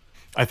on.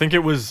 I think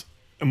it was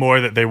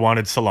more that they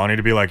wanted Solani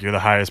to be you're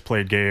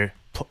the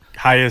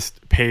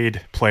highest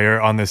paid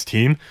player on this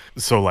team.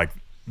 So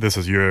this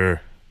is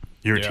your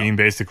team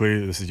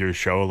basically. This is your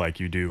show.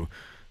 You do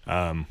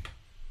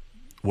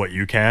what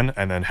you can,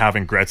 and then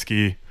having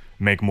Gretzky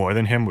make more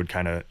than him would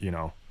kind of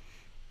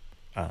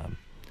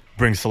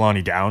bring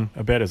Solani down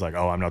a bit. Is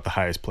I'm not the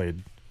highest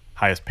paid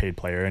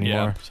player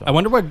anymore. Yeah. So I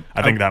wonder what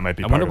I think that might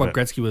be. I wonder what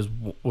Gretzky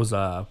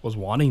was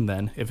wanting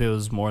then, if it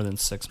was more than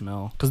 $6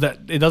 million, because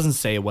it doesn't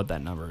say what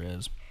that number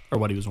is or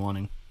what he was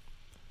wanting.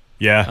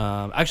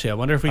 Yeah. Actually, I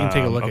wonder if we can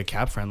take a look at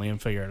Cap Friendly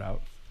and figure it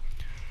out.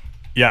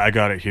 Yeah, I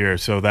got it here.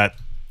 So that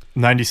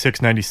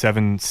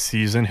 96-97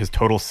 season, his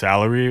total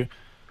salary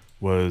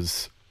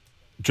was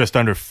just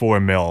under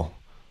 $4 million.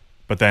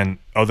 But then,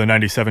 the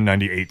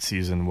 97-98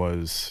 season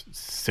was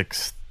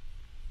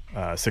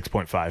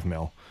 6.5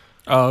 million.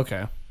 Oh,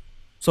 okay.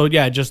 So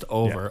yeah, just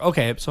over. Yeah.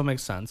 Okay, so it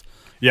makes sense.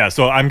 Yeah,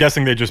 so I'm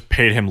guessing they just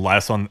paid him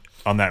less on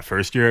that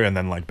first year, and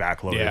then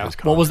backloaded his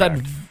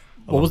contract.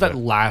 What was that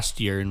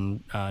last year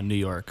in New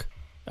York?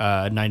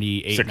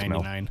 98,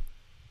 99.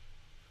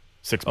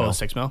 6 mil. Oh,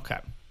 6 mil. Okay.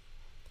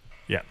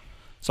 Yeah.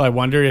 So I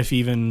wonder if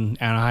even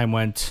Anaheim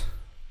went,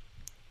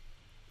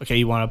 okay,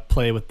 you want to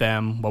play with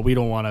them, but we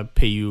don't want to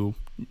pay you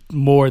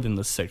more than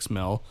the 6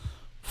 million,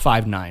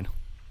 5.9,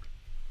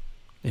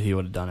 if he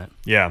would have done it.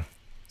 Yeah.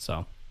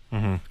 So,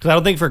 because I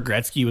don't think for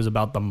Gretzky it was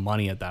about the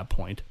money at that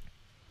point.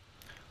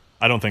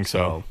 I don't think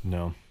so.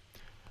 No.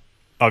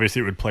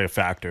 Obviously, it would play a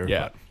factor.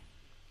 Yeah.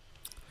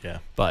 Yeah.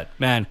 But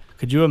man,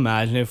 could you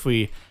imagine if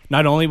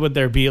not only would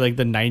there be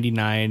the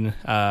 99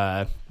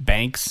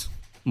 Banks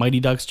Mighty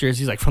Ducks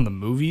jerseys from the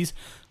movies,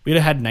 we'd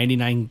have had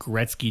 99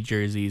 Gretzky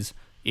jerseys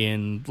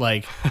in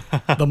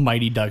the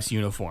Mighty Ducks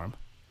uniform.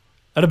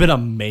 That'd have been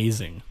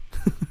amazing.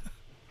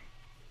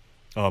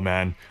 Oh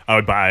man, I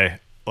would buy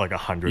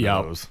 100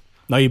 of those.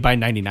 No, you buy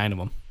 99 of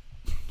them.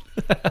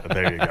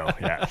 There you go.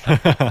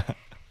 Yeah.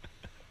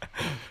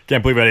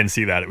 Can't believe I didn't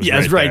see that. It was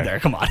it's right there.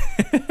 Come on.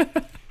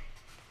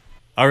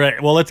 All right.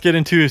 Well, let's get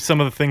into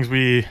some of the things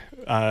we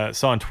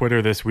saw on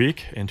Twitter this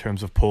week in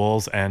terms of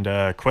polls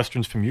and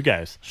questions from you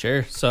guys.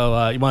 Sure.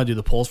 So you want to do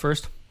the polls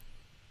first?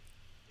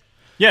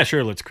 Yeah,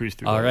 sure. Let's cruise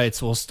through. All right,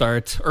 so we'll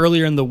start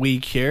earlier in the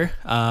week here.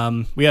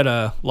 We had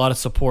a lot of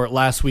support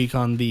last week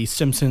on the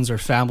Simpsons or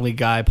Family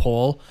Guy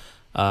poll.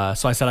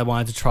 So I said I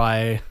wanted to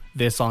try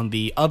this on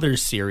the other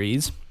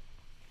series.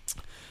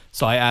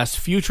 So I asked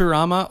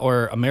Futurama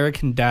or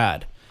American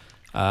Dad.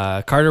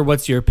 Carter,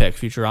 what's your pick,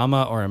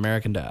 Futurama or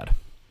American Dad?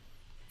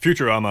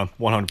 Futurama,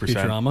 100%.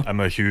 Futurama? I'm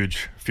a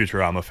huge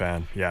Futurama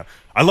fan. Yeah,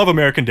 I love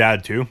American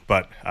Dad too,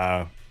 but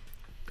I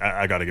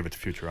got to give it to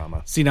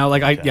Futurama. See, now,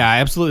 I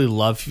absolutely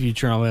love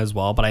Futurama as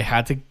well, but I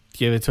had to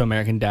give it to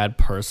American Dad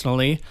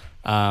personally.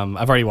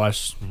 I've already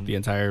watched the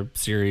entire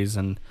series,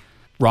 and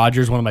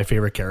Roger's one of my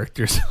favorite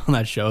characters on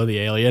that show, the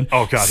alien.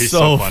 Oh god, he's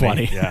so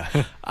funny.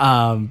 Yeah.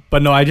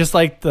 But no, I just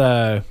like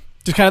the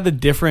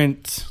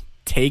different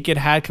take it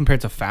had compared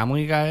to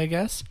Family Guy, I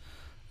guess,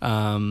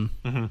 and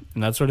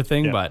that sort of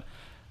thing. Yeah. But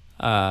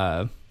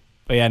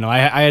yeah, no,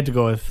 I had to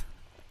go with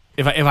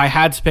if I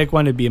had to pick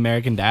one, it'd be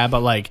American Dad, but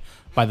like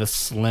by the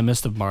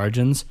slimmest of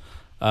margins.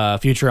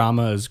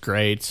 Futurama is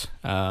great.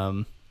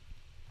 I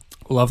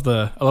love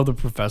the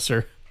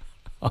professor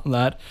on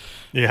that.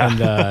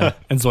 Yeah.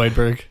 And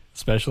Zoidberg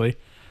especially.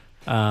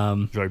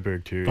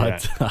 Zoidberg too.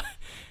 But so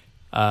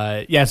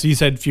you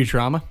said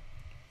Futurama.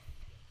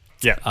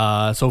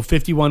 Yeah. So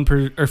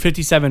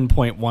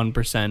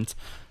 57.1%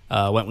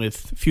 went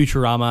with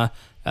Futurama.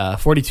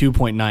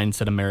 42.9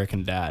 said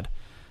American Dad.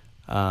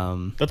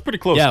 That's pretty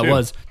close. Yeah, too. it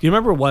was. Do you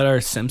remember what our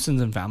Simpsons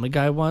and Family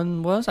Guy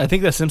one was? I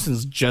think the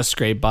Simpsons just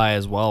scraped by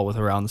as well with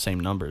around the same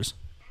numbers.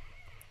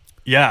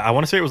 Yeah, I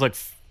want to say it was like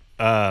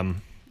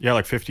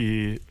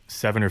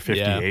 57 or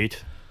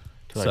 58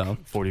 to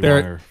like 41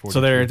 or 42. So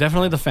they're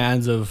definitely the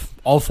fans of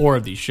all four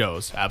of these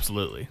shows.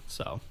 Absolutely.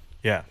 So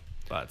yeah,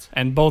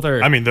 and both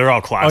are. I mean, they're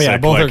all classic. Oh yeah,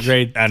 both like, are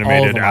great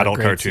animated adult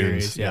great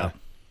cartoons. Series, yeah.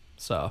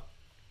 So,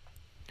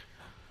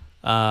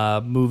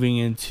 moving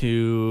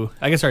into,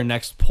 I guess, our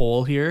next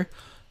poll here.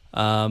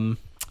 I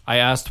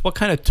asked, what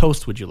kind of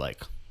toast would you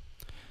like?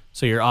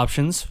 So your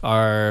options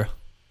are,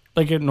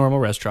 like a normal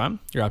restaurant,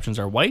 your options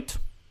are white,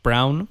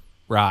 brown,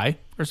 rye,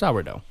 or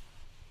sourdough.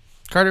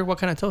 Carter, what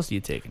kind of toast are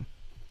you taking?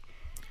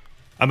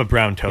 I'm a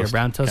brown toast. You're a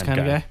brown toast kind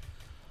of guy?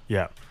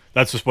 Yeah,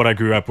 that's just what I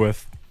grew up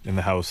with in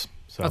the house.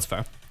 So that's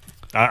fair.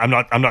 I'm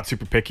not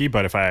super picky,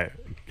 but if I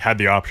had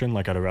the option,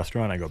 like at a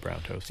restaurant, I go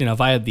brown toast. You know,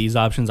 if I had these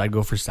options, I'd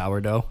go for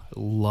sourdough. I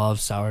love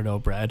sourdough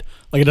bread.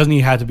 Like, it doesn't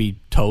even have to be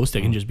toast.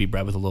 It can just be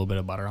bread with a little bit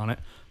of butter on it.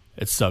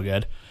 It's so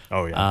good.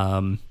 Oh, yeah.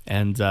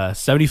 And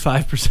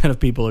 75% of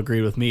people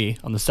agreed with me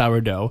on the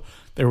sourdough.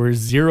 There were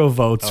 0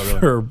 votes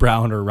for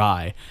brown or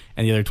rye,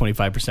 and the other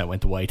 25%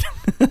 went to white.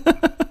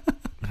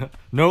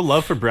 No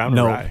love for brown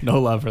or rye.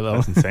 No love for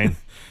those. That's insane.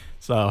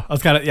 So I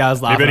was kind of, I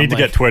was laughing. Maybe I need to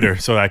get Twitter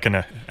so I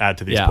can add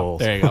to these polls.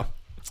 There you go.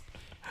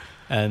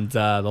 And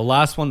the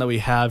last one that we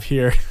have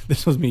here,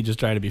 this was me just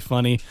trying to be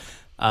funny.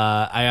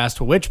 I asked,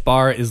 which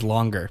bar is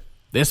longer,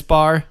 this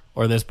bar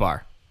or this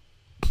bar?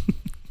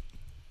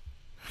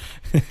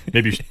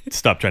 Maybe you should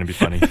stop trying to be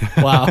funny.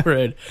 Wow,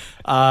 right.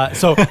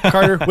 So,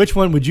 Carter, which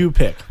one would you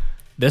pick?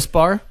 This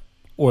bar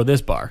or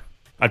this bar?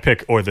 I'd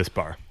pick or this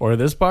bar. Or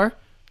this bar?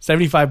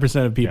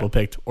 75% of people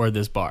picked or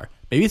this bar.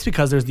 Maybe it's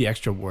because there's the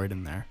extra word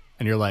in there.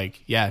 And you're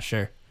like, yeah,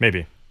 sure.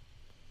 Maybe.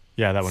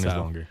 Yeah, that one is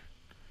longer.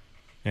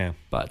 Yeah.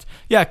 But,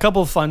 yeah, a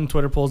couple of fun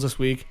Twitter polls this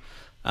week.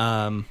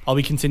 I'll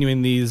be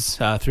continuing these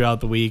throughout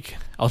the week.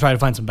 I'll try to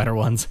find some better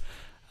ones.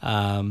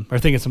 Or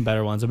think of some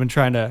better ones. I've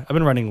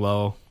been running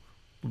low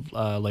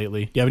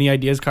lately. Do you have any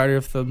ideas, Carter,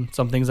 of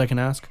some things I can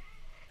ask?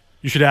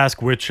 You should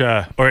ask which,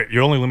 or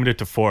you're only limited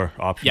to 4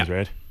 options,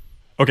 right?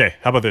 Okay,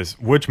 how about this?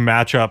 Which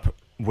matchup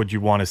would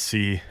you want to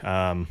see,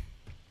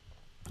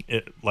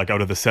 like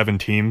out of the 7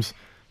 teams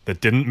that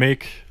didn't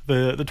make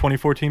the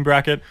 2014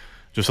 bracket?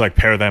 Just like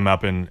pair them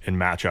up in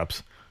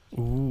matchups.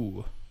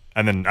 Ooh.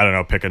 And then, I don't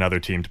know, pick another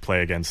team to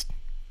play against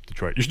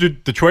Detroit. You should do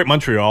Detroit,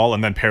 Montreal,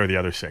 and then pair the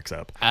other 6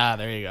 up.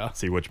 There you go.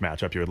 See which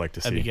matchup you would like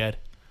to see. That'd be good.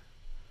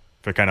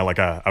 For kind of like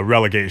a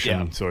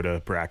relegation sort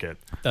of bracket.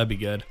 That'd be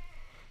good.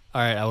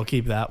 All right, I will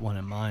keep that one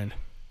in mind.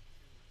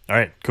 All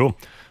right, cool.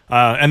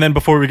 And then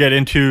before we get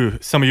into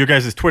some of you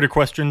guys' Twitter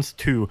questions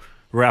to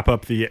wrap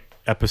up the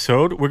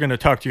episode, we're going to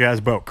talk to you guys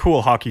about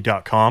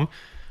coolhockey.com,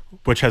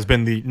 which has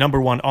been the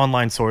 #1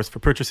 online source for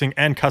purchasing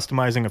and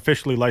customizing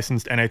officially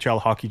licensed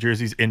NHL hockey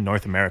jerseys in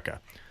North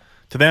America.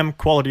 To them,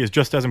 quality is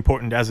just as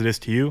important as it is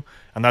to you,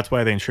 and that's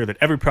why they ensure that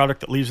every product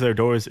that leaves their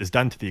doors is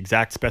done to the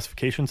exact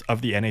specifications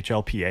of the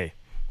NHLPA.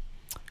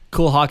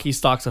 Cool Hockey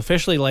stocks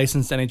officially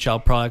licensed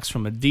NHL products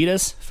from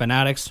Adidas,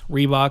 Fanatics,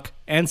 Reebok,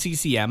 and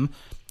CCM,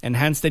 and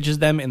hand stitches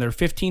them in their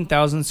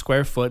 15,000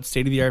 square foot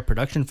state-of-the-art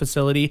production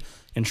facility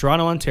in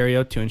Toronto,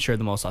 Ontario to ensure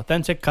the most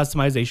authentic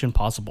customization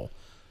possible.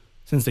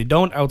 Since they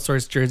don't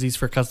outsource jerseys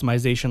for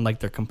customization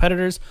like their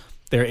competitors,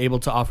 they're able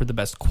to offer the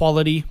best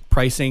quality,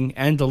 pricing,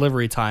 and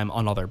delivery time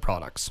on all their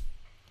products.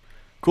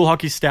 Cool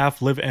Hockey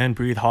staff live and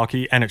breathe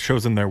hockey, and it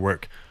shows in their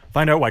work.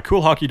 Find out why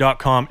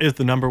coolhockey.com is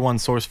the #1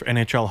 source for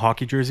NHL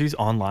hockey jerseys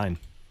online.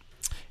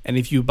 And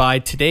if you buy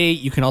today,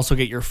 you can also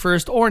get your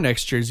first or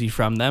next jersey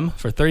from them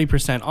for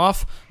 30%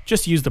 off.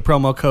 Just use the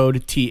promo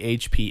code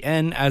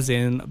THPN, as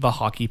in the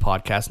Hockey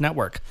Podcast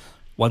Network.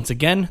 Once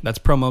again, that's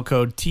promo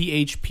code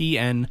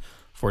THPN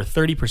for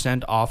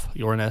 30% off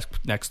your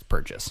next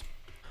purchase.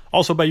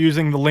 Also, by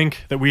using the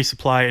link that we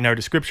supply in our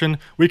description,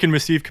 we can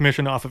receive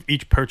commission off of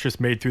each purchase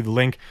made through the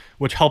link,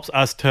 which helps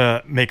us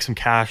to make some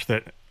cash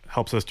that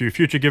helps us do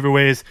future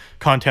giveaways,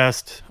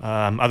 contests,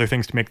 other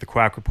things to make the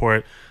Quack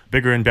Report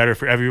bigger and better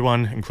for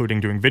everyone, including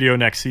doing video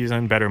next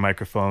season, better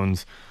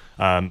microphones,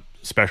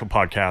 special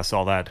podcasts,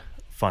 all that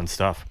fun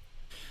stuff.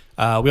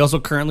 We also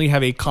currently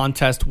have a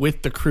contest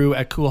with the crew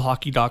at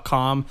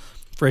coolhockey.com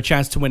for a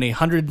chance to win a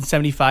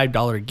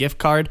 $175 gift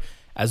card,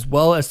 as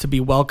well as to be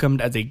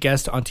welcomed as a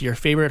guest onto your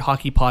favorite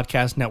Hockey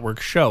Podcast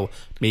Network show,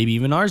 maybe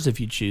even ours if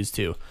you choose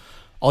to.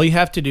 All you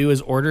have to do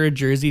is order a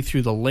jersey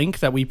through the link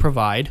that we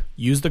provide,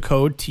 use the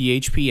code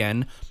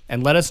THPN,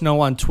 and let us know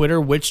on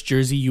Twitter which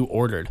jersey you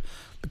ordered.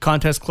 The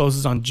contest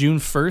closes on June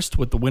 1st,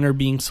 with the winner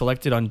being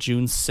selected on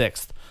June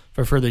 6th.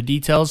 For further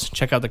details,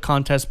 check out the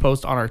contest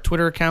post on our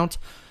Twitter account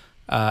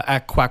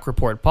at Quack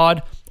Report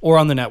Pod, or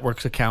on the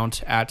network's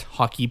account at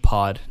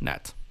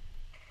HockeyPodNet.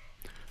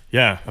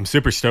 Yeah, I'm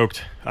super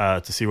stoked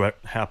to see what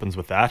happens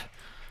with that.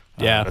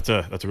 Yeah, that's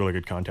a really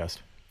good contest.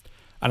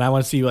 And I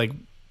want to see like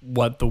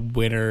what the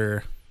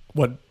winner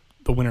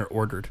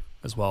ordered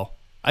as well.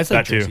 I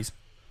said jerseys.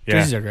 Yeah.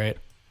 Jerseys are great.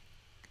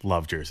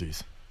 Love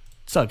jerseys.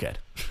 So good.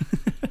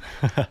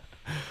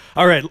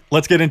 All right,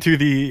 let's get into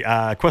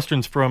the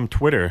questions from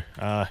Twitter.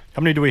 How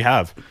many do we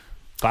have?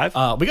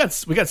 5? We got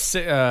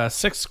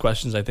 6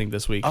 questions, I think,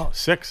 this week. Oh,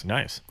 6.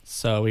 Nice.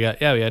 So we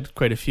had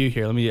quite a few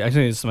here. Let me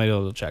actually just might be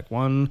able to check.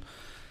 1,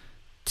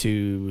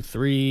 2,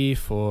 3,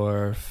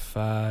 4,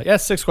 5. Yeah,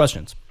 6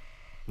 questions.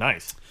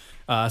 Nice.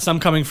 Some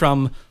coming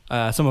from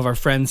some of our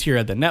friends here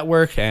at the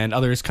network, and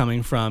others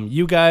coming from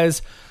you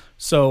guys.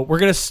 So we're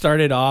gonna start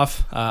it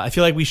off. I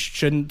feel like we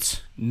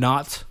shouldn't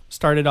not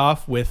start it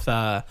off with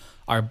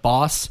our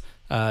boss,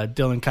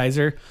 Dylan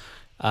Kaiser.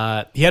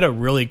 He had a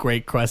really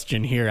great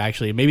question here,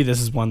 actually. Maybe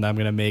this is one that I'm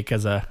going to make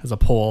as a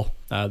poll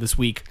this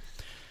week.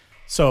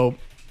 So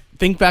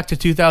think back to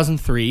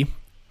 2003.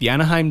 The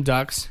Anaheim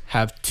Ducks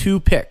have 2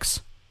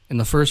 picks in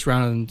the first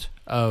round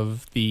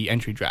of the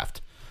entry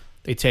draft.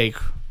 They take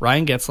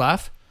Ryan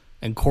Getzlaf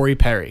and Corey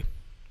Perry.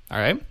 All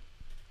right?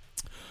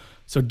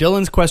 So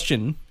Dylan's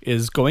question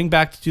is, going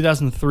back to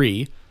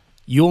 2003,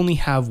 you only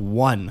have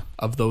one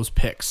of those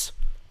picks.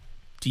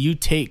 Do you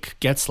take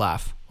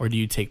Getzlaf or do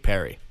you take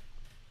Perry?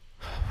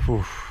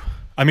 Oof.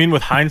 I mean,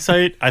 with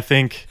hindsight, I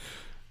think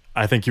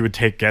you would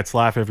take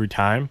Getzlaf every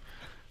time.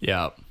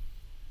 Yeah.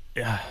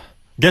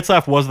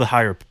 Getzlaf was the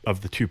higher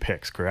of the 2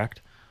 picks,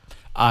 correct?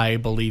 I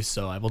believe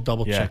so. I will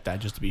double check that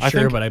just to be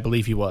sure, but I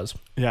believe he was.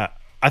 Yeah.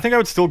 I think I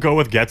would still go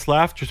with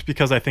Getzlaf just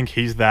because I think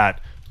he's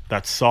that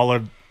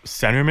solid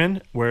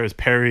centerman, whereas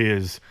Perry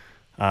is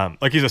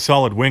he's a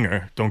solid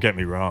winger, don't get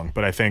me wrong,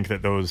 but I think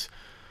that those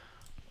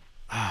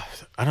I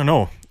don't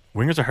know.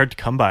 Wingers are hard to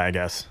come by, I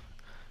guess.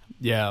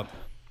 Yeah.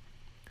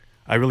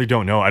 I really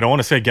don't know. I don't want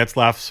to say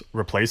Getzlaf's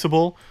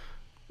replaceable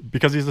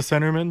because he's a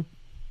centerman,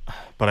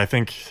 but I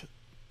think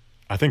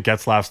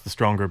Getzlaf's the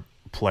stronger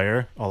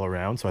player all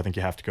around, so I think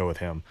you have to go with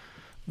him.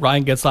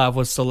 Ryan Getzlaf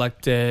was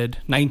selected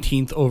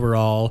 19th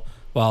overall,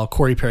 while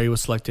Corey Perry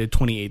was selected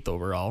 28th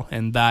overall.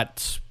 And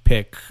that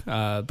pick,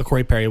 the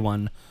Corey Perry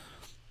one,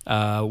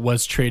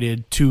 was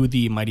traded to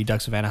the Mighty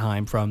Ducks of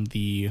Anaheim from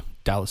the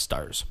Dallas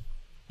Stars.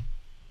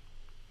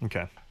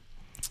 Okay.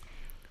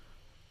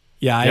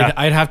 Yeah.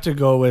 I'd have to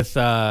go with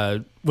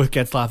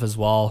Getzlaf as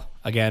well.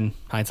 Again,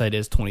 hindsight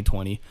is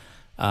 2020.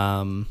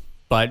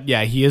 But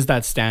yeah, he is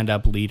that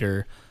stand-up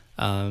leader,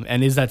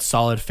 and is that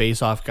solid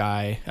face-off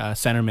guy,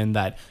 centerman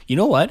that, you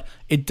know what?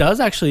 It does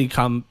actually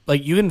come,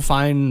 like, you can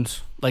find,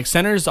 like,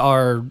 centers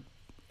are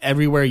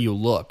everywhere you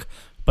look,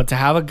 but to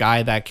have a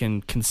guy that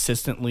can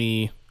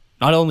consistently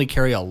not only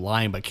carry a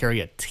line, but carry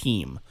a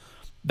team,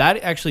 that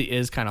actually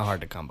is kind of hard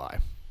to come by.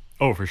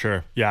 Oh, for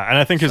sure. Yeah, and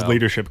I think his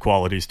leadership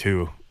qualities,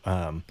 too,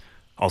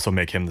 also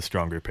make him the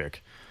stronger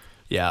pick.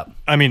 Yeah.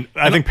 I mean,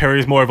 I think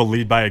Perry's more of a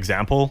lead by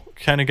example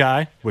kind of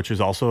guy, which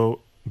is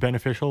also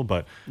beneficial,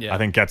 but I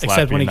think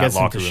Getzlaf being that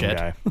locker room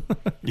guy.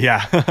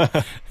 Yeah.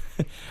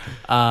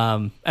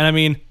 And I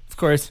mean, of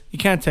course, you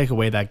can't take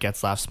away that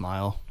Getzlaf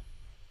smile.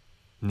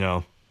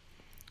 No.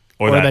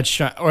 Or that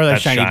shiny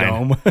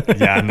dome.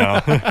 Yeah,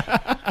 no.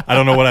 I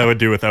don't know what I would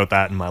do without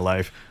that in my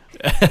life.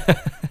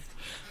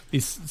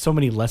 So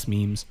many less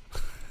memes.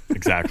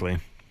 Exactly.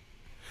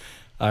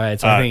 All right,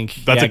 so I think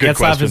that's a good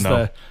Getzlaf question,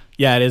 though.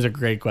 Yeah, it is a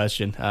great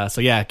question.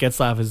 So yeah,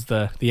 Getzlaf is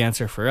the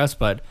answer for us.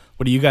 But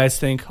what do you guys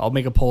think? I'll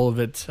make a poll of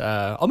it.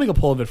 I'll make a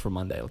poll of it for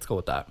Monday. Let's go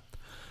with that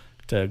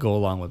to go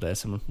along with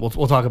this, and we'll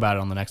talk about it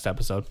on the next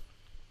episode.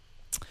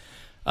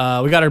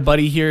 We got our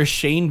buddy here,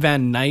 Shane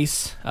Van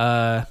Nice,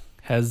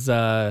 has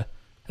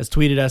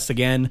tweeted us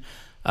again.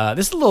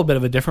 This is a little bit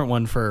of a different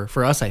one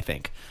for us, I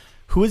think.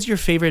 Who is your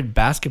favorite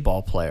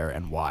basketball player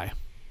and why?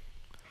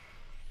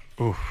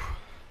 Oof.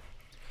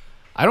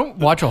 I don't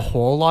watch a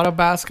whole lot of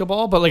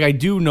basketball, but like I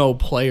do know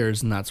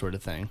players and that sort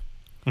of thing.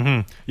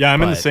 Mm-hmm. Yeah,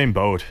 I'm in the same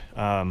boat.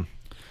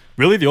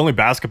 Really, the only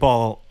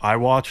basketball I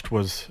watched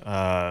was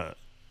the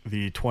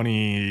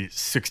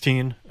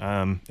 2016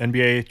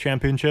 NBA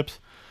championships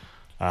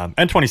and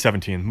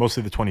 2017.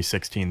 Mostly the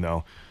 2016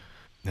 though.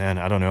 And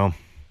I don't know.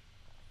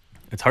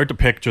 It's hard to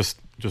pick just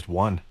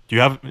one. Do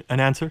you have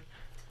an answer?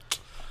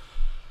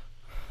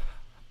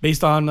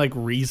 Based on like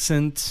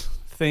recent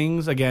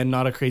things, again,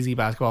 not a crazy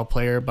basketball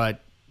player,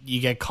 but you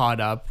get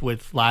caught up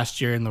with last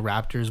year and the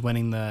Raptors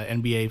winning the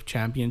NBA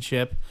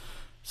championship.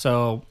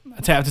 So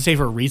I have to say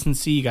for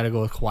recency, you got to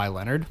go with Kawhi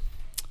Leonard.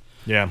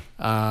 Yeah.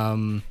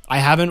 I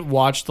haven't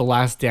watched The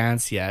Last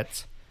Dance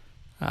yet,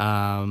 but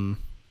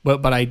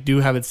I do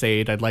have it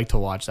saved. I'd like to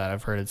watch that.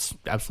 I've heard it's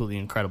absolutely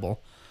incredible.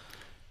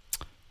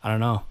 I don't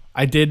know.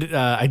 I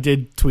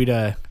did tweet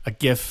a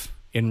GIF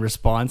in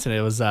response, and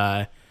it was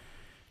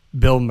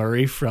Bill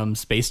Murray from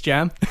Space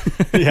Jam.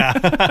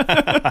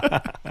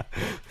 Yeah.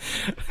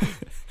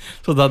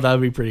 So So that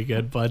would be pretty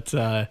good. But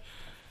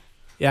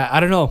yeah, I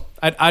don't know.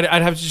 I'd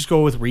have to just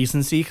go with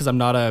recency because I'm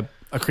not a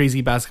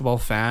crazy basketball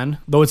fan.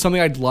 Though it's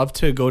something I'd love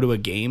to go to a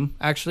game,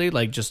 actually,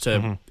 like just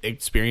to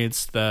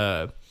experience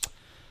the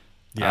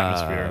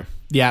atmosphere.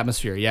 The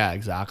atmosphere, yeah,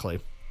 exactly.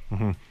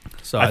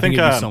 So I think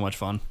it'd be so much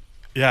fun.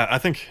 Yeah, I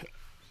think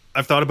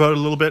I've thought about it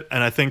a little bit,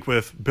 and I think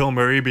with Bill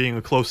Murray being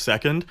a close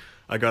second,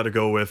 I got to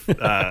go with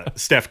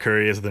Steph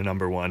Curry as the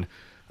number one.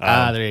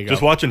 There you go.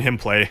 Just watching him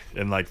play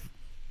in like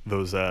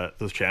those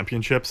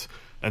championships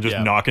and just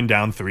knocking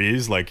down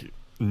threes like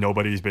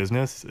nobody's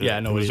business.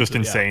 It was just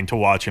insane to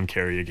watch him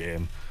carry a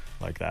game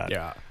like that.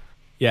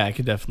 Yeah, I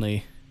could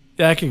definitely.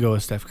 Yeah, I could go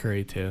with Steph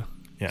Curry too.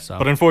 Yeah, so.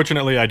 But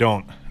unfortunately, I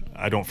don't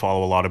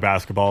follow a lot of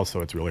basketball,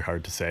 so it's really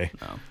hard to say.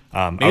 No.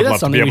 I'd love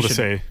to be able to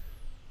say.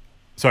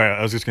 Sorry,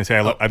 I was just gonna say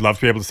I'd love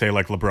to be able to say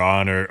like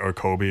LeBron or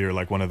Kobe or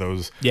like one of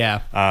those.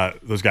 Yeah.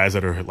 Those guys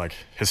that are like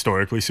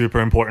historically super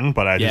important,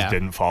 but I just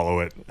didn't follow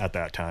it at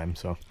that time.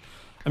 So.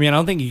 I mean, I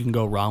don't think you can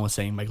go wrong with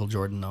saying Michael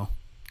Jordan though,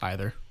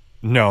 either.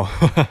 No.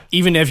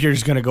 Even if you're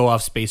just gonna go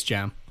off Space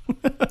Jam.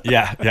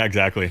 Yeah,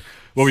 exactly.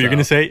 What were you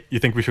gonna say? You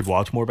think we should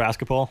watch more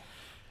basketball?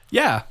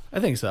 Yeah, I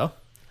think so.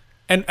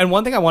 And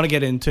one thing I want to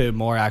get into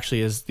more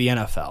actually is the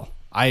NFL.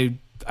 I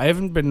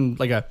haven't been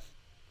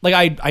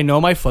I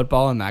know my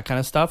football and that kind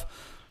of stuff,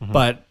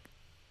 but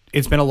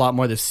it's been a lot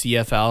more the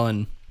CFL,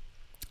 and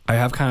I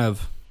have kind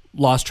of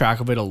lost track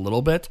of it a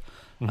little bit.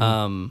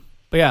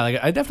 But yeah, like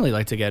I definitely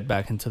like to get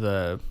back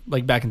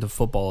into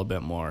football a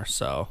bit more.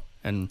 So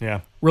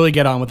really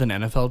get on with an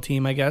NFL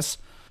team, I guess.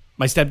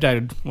 My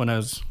stepdad, when I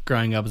was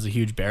growing up, was a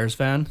huge Bears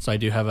fan, so I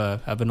do have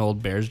an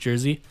old Bears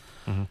jersey.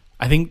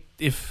 I think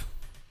if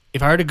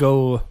I were to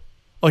go,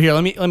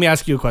 let me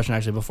ask you a question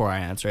actually before I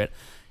answer it.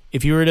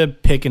 If you were to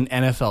pick an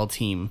NFL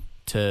team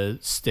to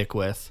stick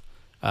with,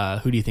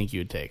 who do you think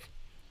you would take?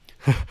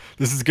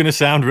 This is gonna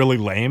sound really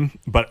lame,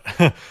 but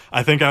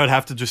I think I would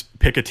have to just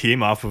pick a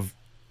team off of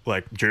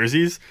like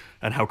jerseys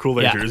and how cool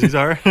their jerseys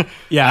are.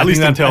 Yeah, at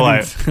least until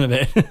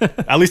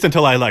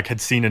I like had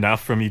seen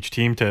enough from each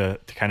team to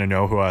kind of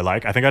know who I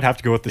like. I think I'd have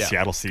to go with the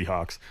Seattle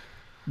Seahawks.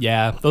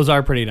 Yeah, those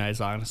are pretty nice,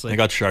 honestly. They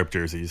got sharp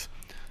jerseys.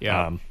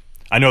 Yeah.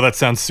 I know that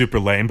sounds super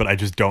lame, but I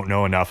just don't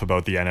know enough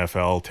about the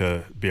NFL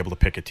to be able to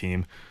pick a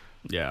team.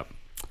 Yeah.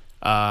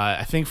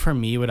 I think for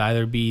me it would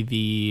either be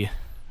the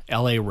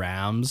LA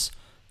Rams.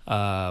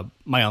 My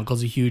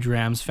uncle's a huge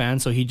Rams fan,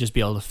 so he'd just be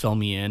able to fill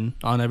me in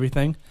on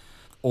everything.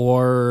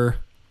 Or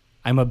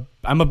I'm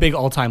a big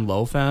All Time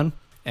Low fan,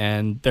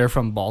 and they're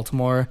from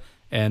Baltimore,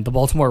 and the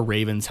Baltimore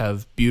Ravens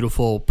have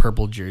beautiful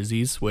purple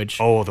jerseys, which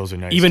those are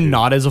nice. Even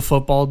not as a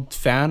football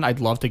fan, I'd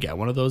love to get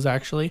one of those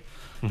actually.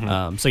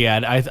 So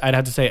yeah, I'd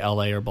have to say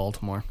LA or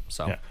Baltimore.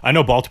 So yeah. I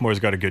know Baltimore's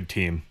got a good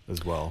team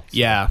as well. So.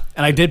 Yeah,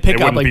 and I did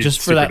pick up like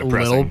just for that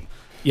little.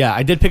 Yeah,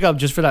 I did pick up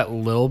just for that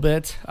little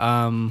bit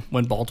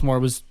when Baltimore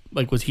was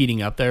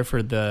heating up there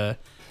for the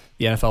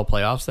NFL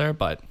playoffs there,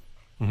 but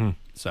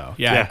so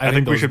yeah, I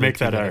think we should make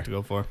that to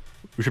go for.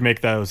 We should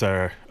make those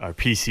our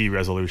PC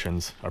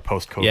resolutions, our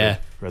post-COVID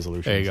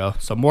resolutions. There you go.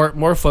 So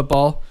more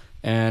football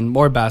and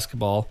more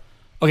basketball.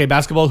 Okay,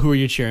 basketball. Who are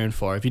you cheering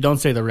for? If you don't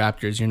say the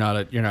Raptors, you're not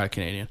a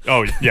Canadian.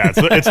 Oh yeah, it's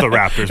the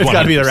Raptors. It's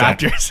got to be the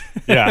Raptors.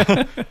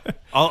 Yeah,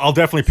 I'll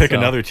definitely pick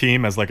another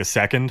team as like a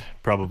second,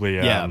 probably.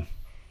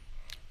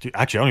 Dude,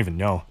 actually, I don't even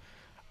know.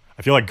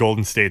 I feel like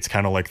Golden State's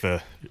kind of like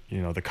the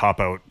cop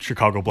out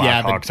Chicago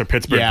Blackhawks or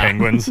Pittsburgh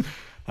Penguins.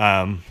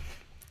 I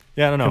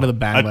don't know. Kind of the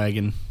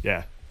bandwagon.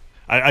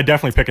 I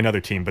definitely pick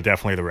another team, but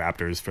definitely the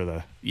Raptors for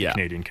the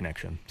Canadian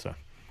connection. So.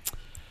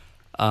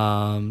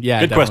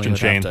 Good question,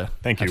 Shane.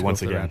 Thank you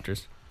once again.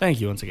 Raptors. Thank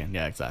you once again.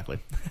 Yeah, exactly.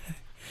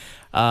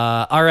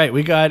 All right,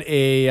 we got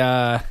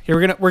a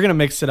here. We're gonna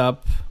mix it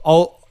up.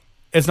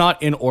 It's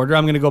not in order.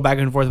 I'm gonna go back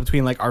and forth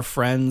between like our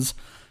friends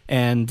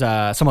and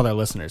some other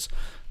listeners.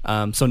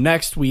 So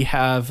next we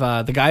have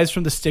the guys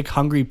from the Stick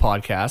Hungry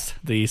podcast,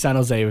 the San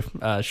Jose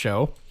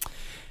show,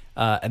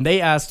 and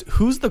they asked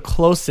who's the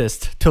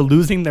closest to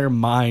losing their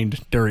mind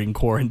during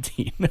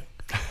quarantine.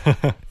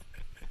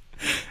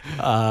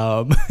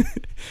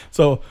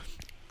 So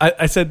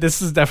I said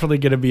this is definitely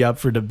going to be up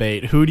for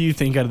debate. Who do you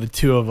think out of the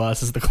two of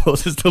us is the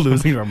closest to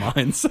losing our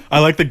minds? I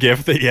like the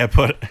GIF that you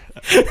put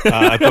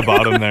at the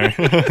bottom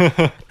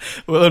there.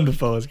 Willem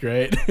Dafoe is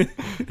great.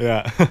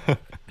 Yeah.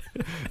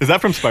 Is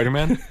that from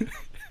Spider-Man?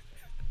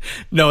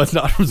 No, it's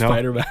not from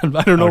Spider-Man.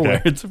 I don't know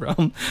where it's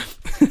from.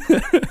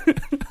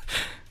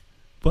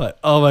 But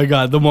oh my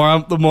god, the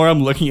more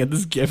I'm looking at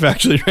this GIF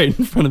actually right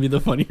in front of me, the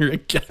funnier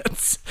it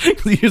gets.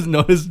 Because you just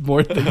notice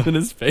more things in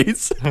his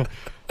face.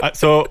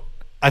 So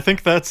I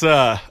think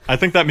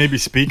that maybe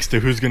speaks to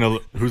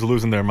who's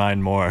losing their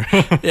mind more.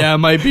 Yeah, it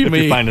might be if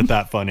me. You find it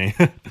that funny.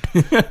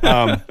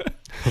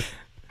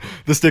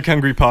 The Stick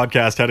Hungry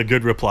podcast had a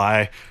good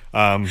reply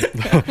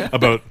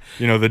about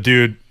the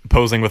dude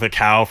posing with a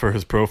cow for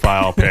his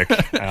profile pic,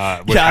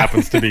 which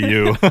happens to be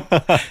you.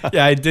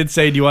 Yeah, I did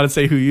say, do you want to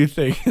say who you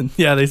think? And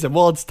yeah, they said,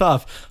 well, it's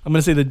tough. I'm going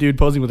to say the dude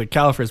posing with a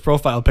cow for his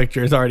profile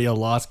picture is already a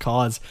lost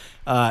cause.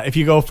 If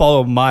you go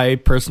follow my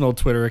personal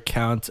Twitter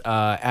account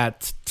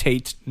at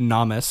Tate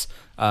Nomis,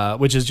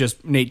 which is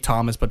just Nate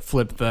Thomas, but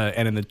flip the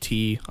N and the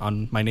T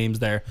on my names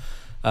there.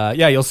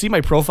 You'll see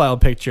my profile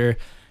picture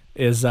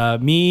is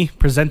me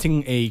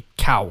presenting a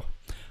cow.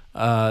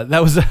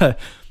 That was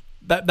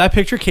that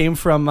picture came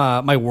from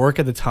my work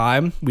at the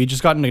time. We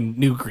just gotten a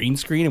new green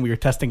screen and we were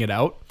testing it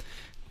out,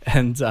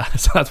 and so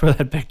that's where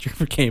that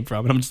picture came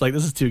from. And I'm just like,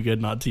 this is too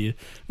good not to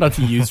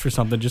use for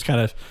something just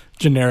kind of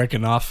generic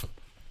enough.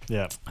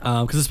 Yeah,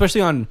 because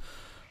especially on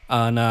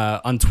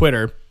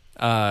Twitter,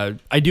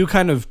 I do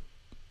kind of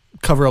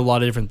cover a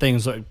lot of different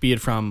things, like be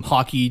it from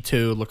hockey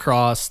to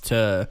lacrosse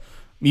to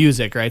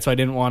music, right? So I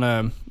didn't want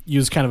to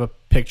use kind of a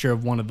picture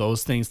of one of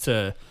those things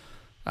to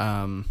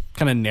kind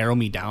of narrow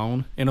me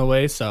down in a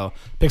way. So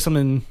pick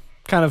something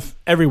kind of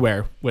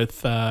everywhere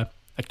with a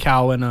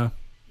cow and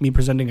me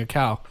presenting a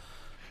cow.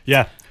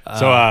 Yeah.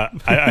 So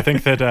I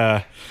think that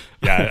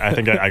I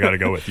think I got to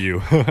go with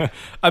you.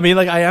 I mean,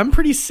 like, I am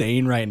pretty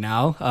sane right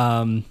now.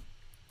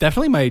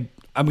 Definitely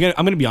I'm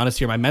gonna be honest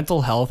here. My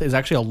mental health is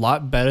actually a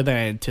lot better than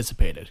I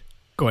anticipated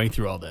going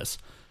through all this,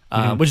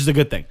 which is a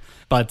good thing.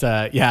 But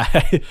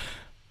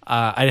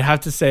I'd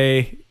have to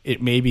say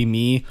it may be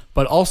me,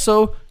 but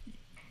also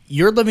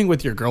you're living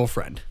with your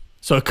girlfriend,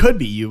 so it could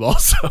be you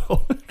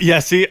also. Yeah.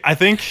 See, I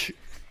think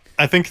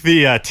the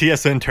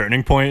TSN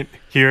turning point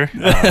here,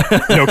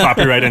 no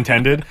copyright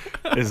intended,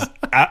 is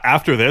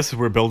after this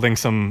we're building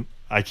some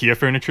IKEA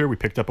furniture. We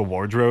picked up a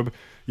wardrobe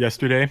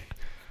yesterday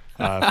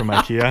from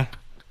IKEA.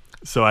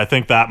 So I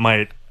think that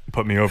might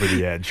put me over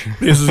the edge.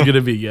 This is going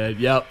to be good.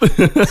 Yep.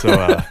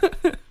 So,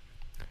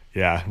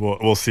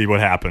 we'll see what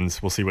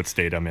happens. We'll see what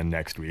state I'm in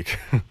next week.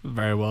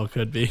 Very well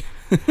could be.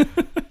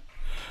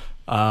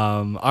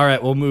 All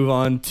right, we'll move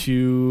on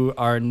to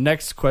our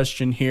next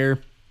question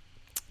here.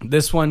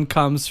 This one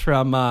comes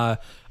from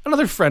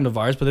another friend of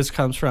ours, but this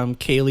comes from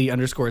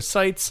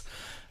Kaylee_Sites.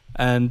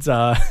 And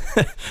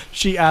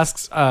she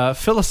asks a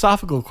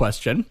philosophical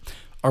question.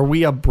 Are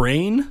we a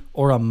brain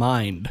or a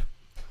mind?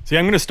 See,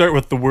 I'm going to start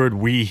with the word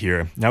we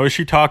here. Now, is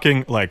she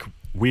talking like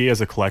we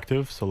as a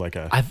collective? So like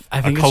a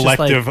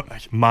collective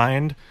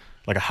mind,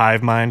 like a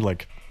hive mind,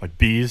 like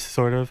bees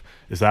sort of?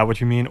 Is that what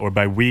you mean? Or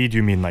by we, do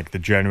you mean like the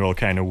general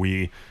kind of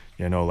we,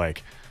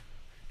 like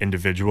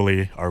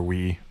individually, are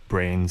we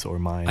brains or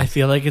minds? I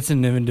feel like it's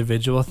an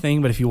individual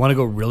thing, but if you want to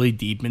go really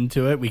deep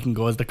into it, we can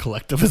go as the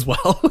collective as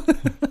well.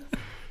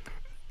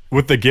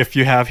 With the gif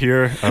you have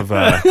here of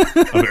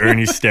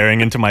Ernie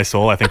staring into my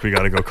soul, I think we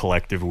got to go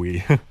collective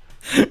we.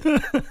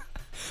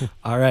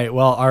 All right.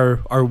 Well,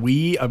 are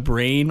we a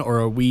brain or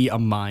are we a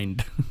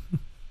mind?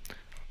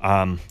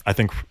 I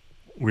think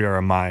we are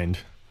a mind.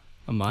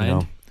 A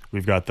mind?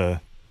 We've got the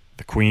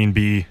queen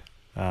bee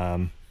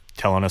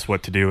telling us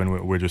what to do,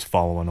 and we're just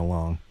following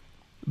along.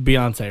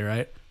 Beyonce,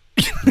 right?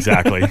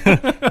 Exactly.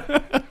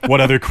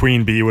 What other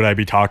queen bee would I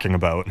be talking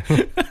about?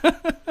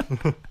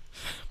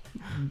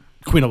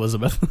 Queen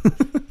Elizabeth.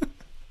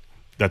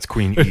 That's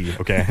Queen E,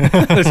 okay?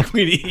 That's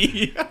Queen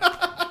E.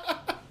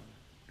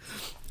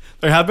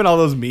 There have been all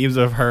those memes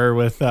of her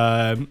with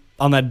on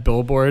that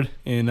billboard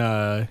in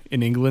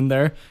England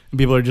there, and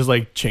people are just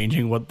like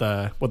changing what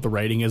the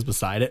writing is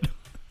beside it.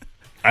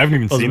 I haven't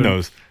even seen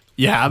those.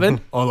 You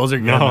haven't? Oh, those are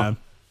good, man.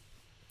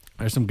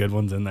 There's some good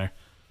ones in there.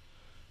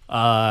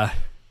 Man,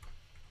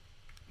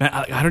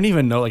 I don't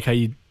even know like how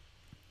you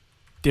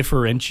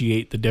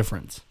differentiate the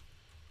difference,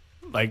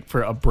 like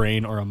for a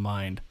brain or a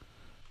mind.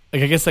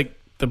 Like I guess like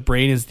the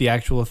brain is the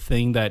actual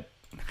thing that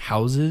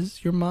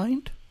houses your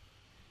mind.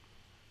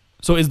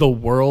 So is the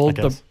world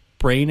the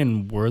brain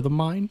and we're the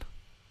mind?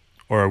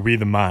 Or are we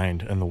the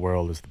mind and the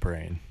world is the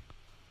brain?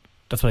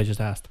 That's what I just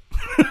asked.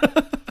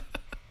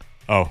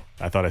 Oh,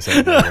 I thought I said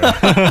it that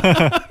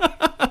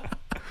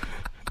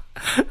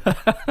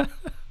way.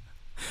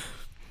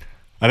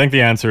 I think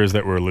the answer is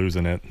that we're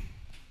losing it.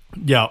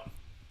 Yeah.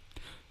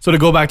 So to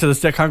go back to the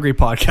Stick Hungry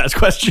podcast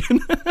question.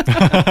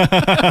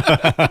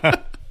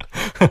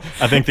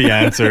 I think the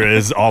answer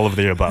is all of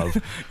the above.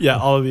 Yeah,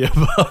 all of the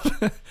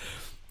above.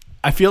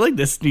 I feel like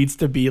this needs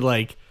to be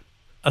like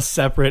a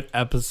separate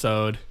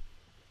episode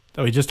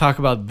that we just talk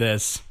about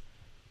this,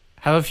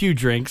 have a few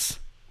drinks,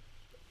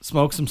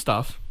 smoke some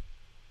stuff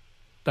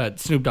that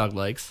Snoop Dogg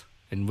likes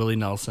and Willie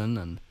Nelson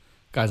and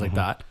guys like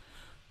that.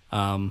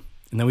 And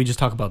then we just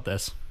talk about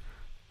this.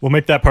 We'll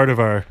make that part of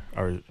our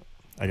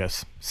I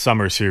guess,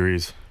 summer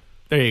series.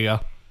 There you go.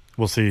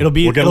 We'll see. We'll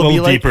get a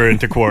little deeper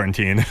into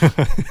quarantine.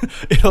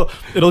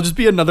 It'll just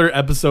be another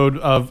episode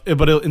of,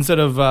 but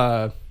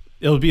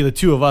it'll be the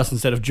two of us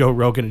instead of Joe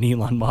Rogan and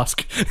Elon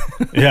Musk.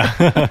 Yeah.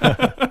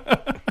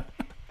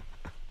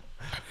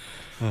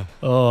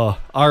 Oh,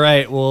 all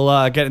right.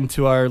 We'll get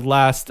into our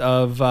last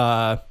of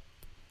our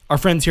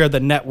friends here at the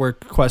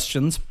network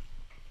questions.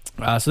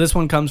 So this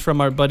one comes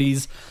from our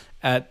buddies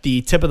at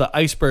the Tip of the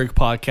Iceberg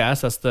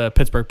podcast. That's the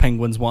Pittsburgh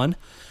Penguins one.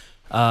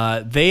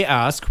 They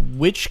ask,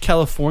 which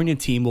California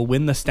team will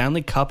win the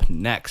Stanley Cup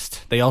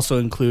next? They also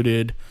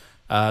included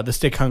the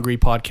Stick Hungry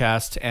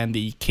podcast and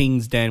the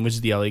King's Den, which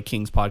is the LA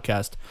Kings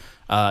podcast,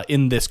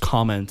 in this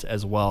comment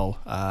as well.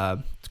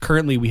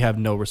 Currently, we have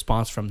no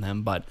response from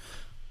them, but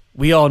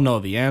we all know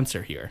the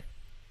answer here.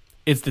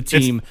 It's the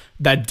team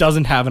that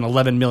doesn't have an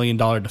 $11 million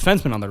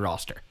defenseman on their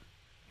roster.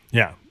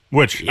 Yeah,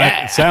 which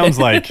sounds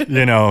like,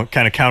 kind of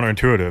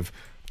counterintuitive,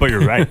 but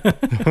you're right.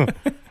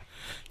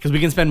 Because we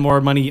can spend more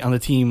money on the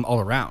team all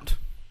around.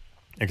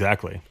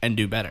 Exactly. And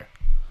do better.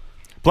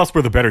 Plus,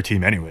 we're the better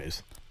team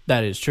anyways.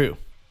 That is true.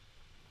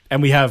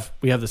 And we have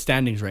the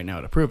standings right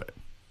now to prove it.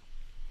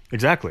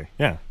 Exactly,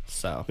 yeah.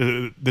 So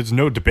there's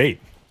no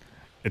debate.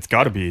 It's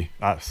got to be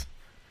us.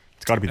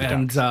 It's got to be the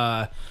Ducks.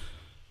 And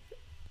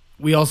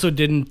we also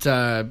didn't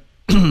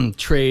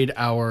trade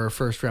our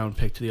first round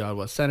pick to the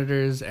Ottawa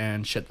Senators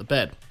and shit the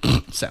bed.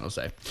 San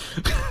Jose.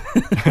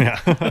 Yeah.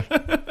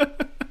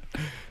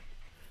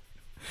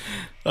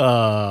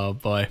 Oh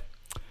boy.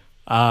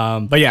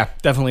 But yeah,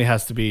 definitely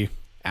has to be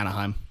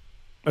Anaheim.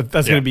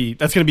 That's gonna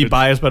be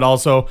biased, but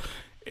also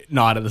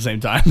not at the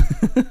same time.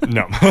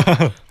 No.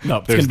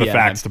 No, there's the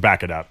facts to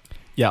back it up.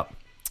 Yep.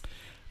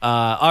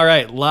 All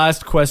right,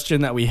 last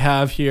question that we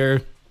have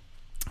here.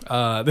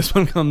 This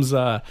one comes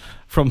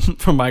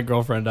from my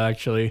girlfriend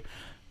actually.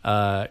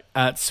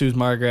 At Sue's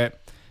Margaret.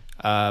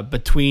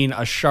 Between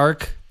a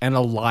shark and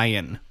a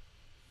lion,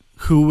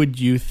 who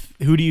do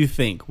you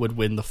think would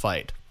win the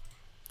fight?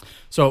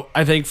 So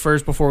I think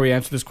first, before we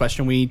answer this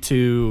question, we need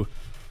to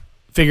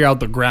figure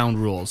out the ground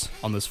rules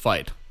on this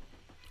fight,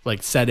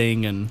 like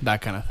setting and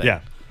that kind of thing.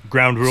 Yeah,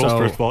 ground rules.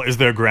 First of all, is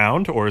there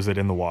ground or is it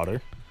in the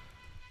water?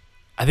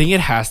 I think it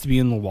has to be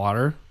in the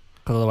water,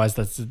 because otherwise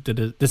that's a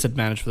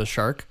disadvantage for the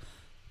shark.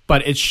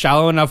 But it's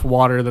shallow enough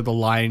water that the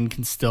lion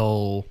can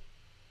still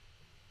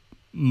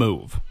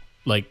move,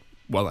 like,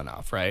 well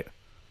enough, right?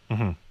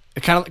 Mm-hmm.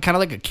 It kind of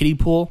like a kiddie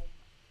pool,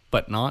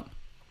 but not.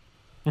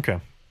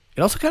 Okay.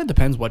 It also kind of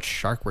depends what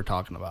shark we're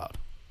talking about,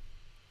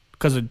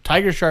 because a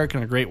tiger shark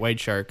and a great white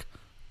shark,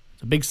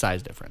 it's a big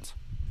size difference.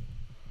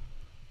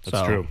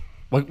 That's true.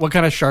 What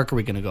kind of shark are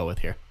we going to go with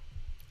here?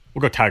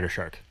 We'll go tiger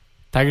shark.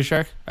 Tiger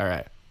shark? All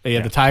right.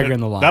 Yeah, the tiger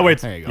and the lion. That way,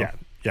 there you go.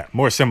 Yeah,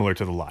 more similar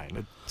to the lion.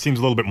 It seems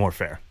a little bit more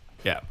fair.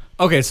 Yeah.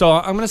 Okay, so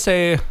I'm going to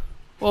say,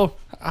 well,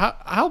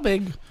 how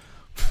big?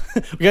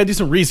 We got to do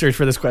some research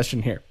for this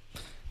question here.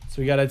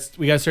 So we got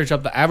to search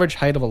up the average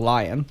height of a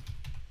lion.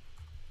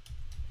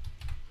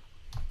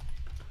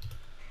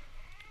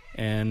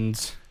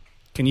 And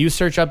can you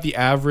search up the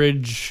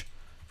average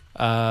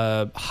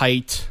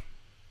height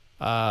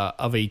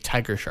of a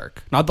tiger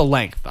shark? Not the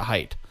length, the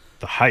height.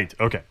 The height,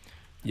 okay.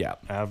 Yeah.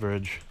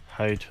 Average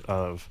height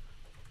of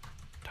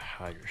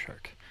tiger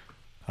shark.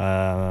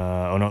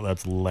 Oh no,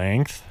 that's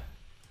length.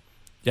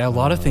 Yeah, a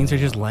lot of things are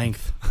just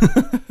length.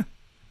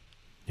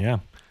 Yeah,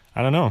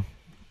 I don't know.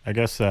 I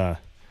guess. Okay.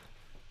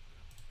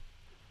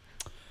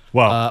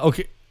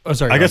 Oh,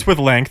 sorry. I guess with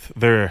length,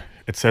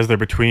 it says they're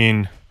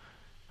between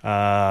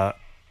about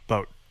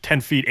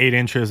 10 feet 8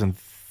 inches and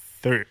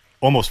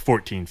almost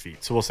 14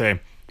 feet. So we'll say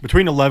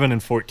between 11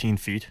 and 14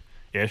 feet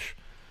ish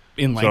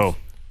in length. So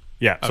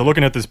yeah. So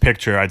looking at this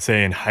picture, I'd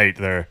say in height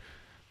they're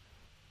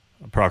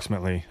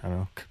approximately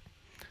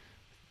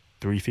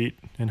 3 feet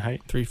in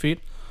height. 3 feet.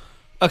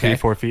 Okay.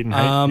 3-4 feet in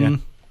height. Yeah.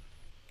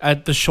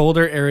 At the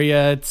shoulder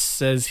area, it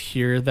says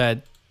here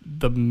that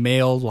the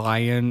male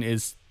lion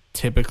is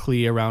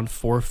typically around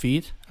 4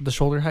 feet at the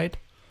shoulder height.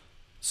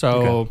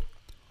 So,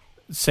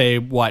 say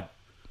what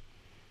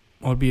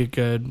would be a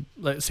good,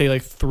 let's say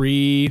like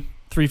 3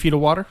 feet of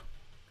water?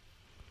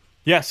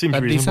 Yeah, seems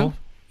reasonable. Decent?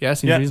 Yeah,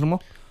 seems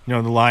reasonable.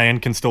 The lion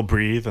can still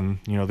breathe, and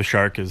the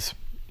shark is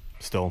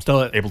still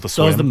able to swim.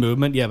 Still has the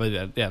movement, yeah,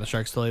 but the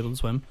shark's still able to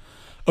swim.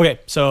 Okay,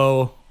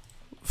 so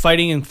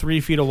fighting in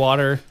 3 feet of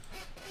water.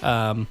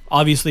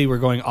 Obviously, we're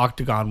going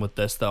octagon with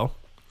this, though.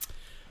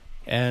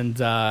 And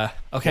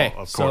okay,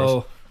 well, of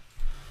course.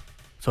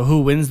 So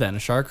who wins then, a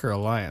shark or a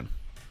lion?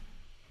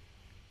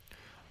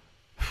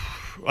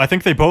 I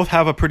think they both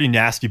have a pretty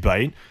nasty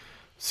bite,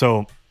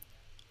 so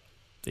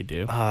they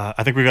do.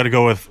 I think we got to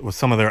go with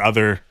some of their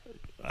other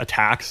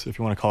attacks, if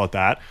you want to call it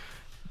that.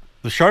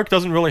 The shark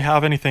doesn't really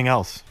have anything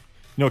else.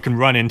 It can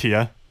run into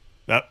you.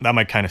 That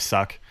might kind of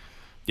suck.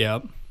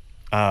 Yep.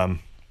 But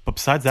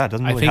besides that, it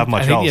doesn't really have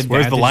much else.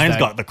 Whereas the lion's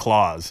got the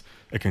claws.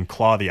 It can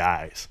claw the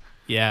eyes.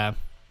 Yeah.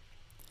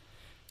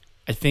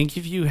 I think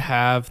if you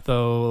have,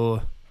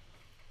 though,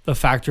 the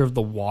factor of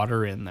the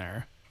water in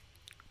there,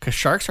 because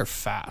sharks are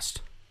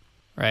fast,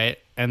 right?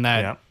 And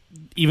that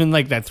even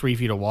like that 3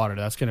 feet of water,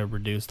 that's going to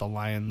reduce the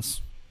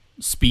lion's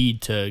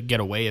speed to get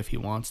away if he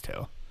wants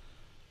to.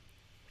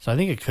 So I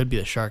think it could be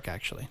the shark,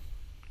 actually.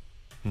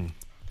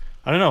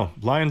 I don't know.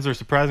 Lions are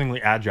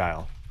surprisingly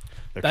agile.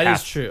 That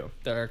is true.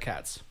 There are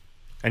cats.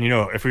 And,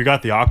 if we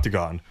got the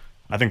octagon,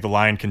 I think the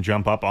lion can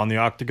jump up on the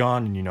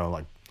octagon and,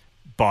 like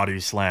body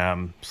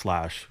slam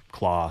 /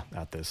 claw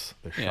at this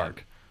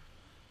shark.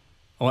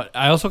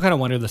 I also kind of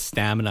wonder the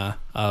stamina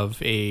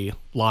of a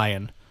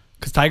lion,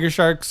 because tiger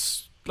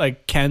sharks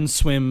can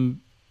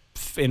swim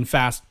in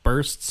fast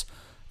bursts,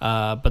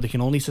 but they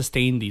can only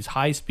sustain these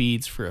high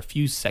speeds for a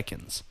few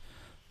seconds.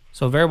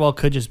 So very well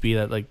could just be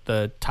that like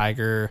the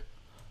tiger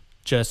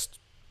just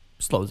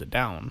slows it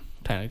down,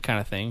 kind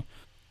of thing.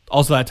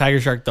 Also, that tiger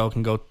shark though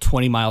can go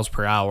 20 miles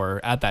per hour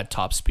at that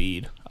top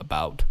speed.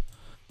 About.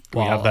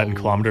 Can we have that in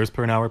kilometers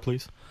per hour,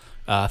 please?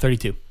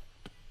 32.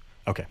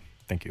 Okay,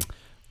 thank you.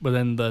 But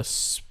then the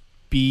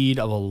speed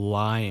of a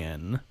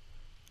lion,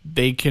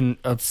 they can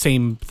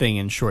same thing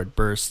in short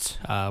bursts,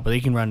 but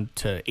they can run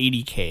to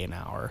 80k an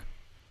hour.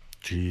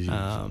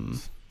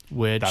 Jesus.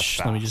 Which,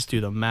 let me just do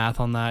the math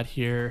on that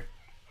here.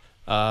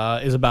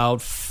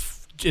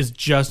 Is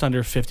just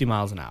under 50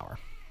 miles an hour.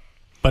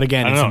 But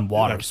again, it's in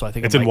water, so I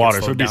think it's in water,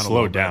 so it'd be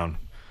slowed down.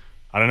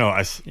 I don't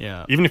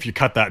know. Even if you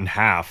cut that in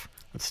half,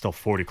 it's still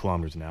 40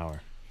 kilometers an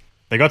hour.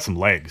 They got some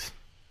legs.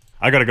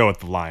 I got to go with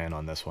the lion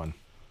on this one.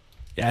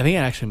 Yeah, I think it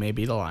actually may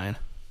be the lion.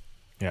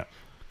 Yeah.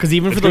 Because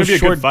even for those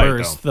short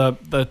bursts,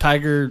 the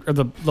tiger or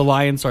the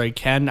lion,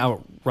 can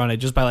outrun it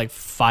just by like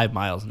 5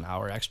 miles an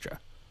hour extra.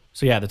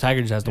 So yeah, the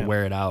tiger just has to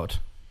wear it out.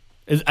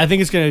 I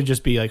think it's going to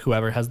just be like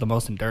whoever has the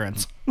most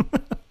endurance.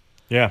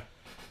 Yeah.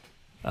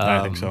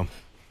 I think so.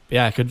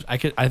 Yeah,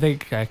 I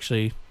think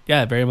actually,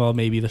 very well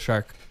maybe the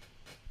shark.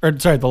 Or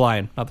sorry, the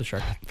lion, not the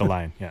shark. The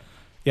lion, yeah.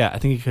 Yeah, I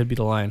think it could be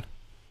the lion.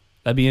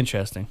 That'd be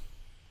interesting.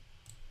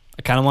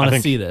 I kind of want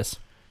to see this.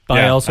 But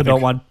I also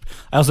don't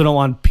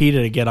want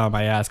PETA to get on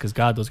my ass because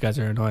God, those guys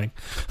are annoying.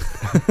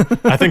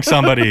 I think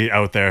somebody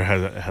out there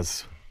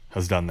has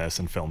done this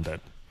and filmed it.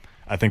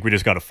 I think we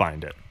just got to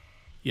find it.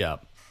 Yeah.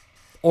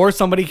 Or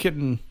somebody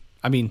can,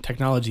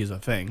 technology is a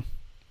thing.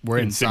 We're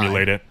in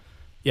simulate it.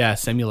 Yeah,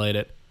 simulate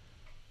it.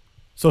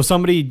 So if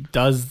somebody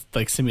does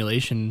like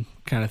simulation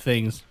kind of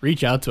things,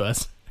 reach out to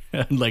us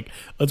and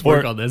let's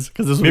work on this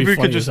because this will be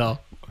funny as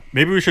hell.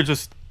 Maybe we should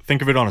just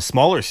think of it on a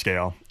smaller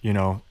scale,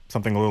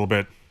 something a little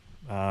bit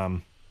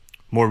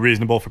more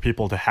reasonable for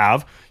people to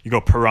have. You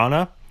go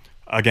piranha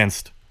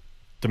against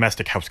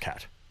domestic house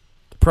cat.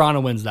 The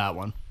piranha wins that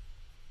one.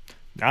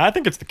 I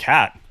think it's the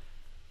cat.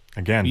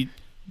 Again,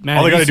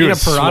 all they got to do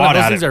is swat at it.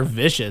 Those things are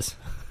vicious.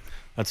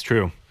 That's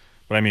true.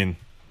 But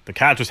the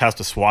cat just has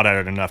to swat at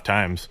it enough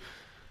times,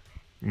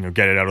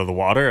 get it out of the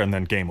water and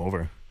then game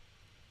over.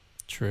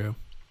 True.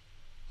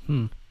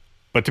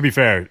 But to be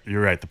fair,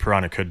 you're right. The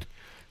piranha could,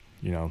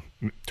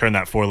 turn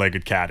that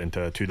 4-legged cat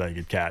into a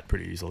 2-legged cat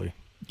pretty easily.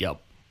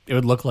 Yep. It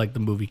would look like the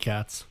movie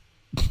Cats.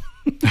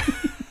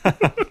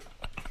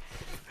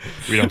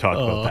 We don't talk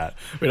about that.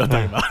 We don't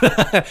talk about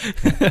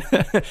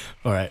that.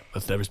 All right.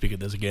 Let's never speak of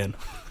this again.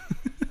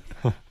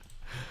 All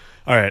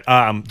right.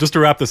 Just to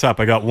wrap this up,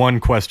 I got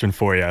one question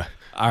for you.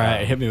 All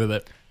right. Hit me with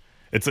it.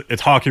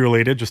 It's hockey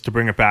related, just to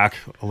bring it back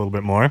a little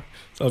bit more.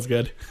 Sounds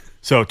good.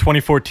 So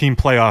 2014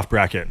 playoff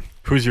bracket.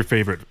 Who's your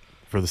favorite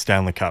for the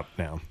Stanley Cup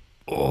now?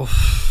 Oh.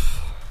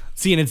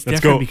 See, and it's Let's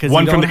different go because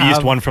one from the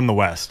East, one from the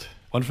West.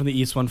 One from the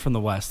East, one from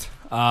the West.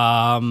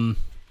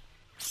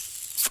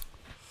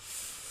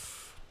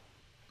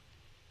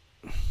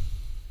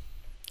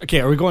 Okay,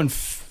 are we going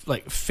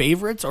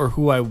favorites or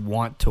who I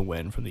want to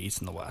win from the East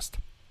and the West?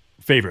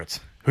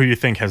 Favorites. Who you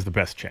think has the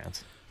best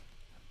chance?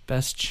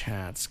 Best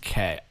chance.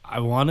 Okay,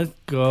 I want to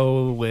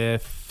go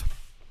with...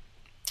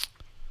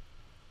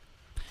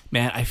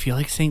 Man, I feel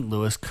like St.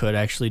 Louis could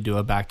actually do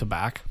a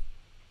back-to-back,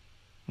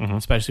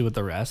 especially with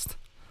the rest.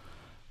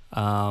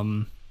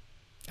 And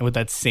with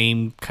that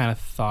same kind of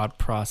thought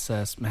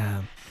process,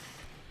 man,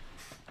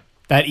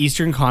 that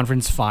Eastern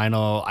Conference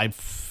final, I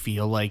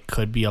feel like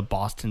could be a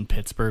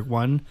Boston-Pittsburgh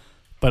one.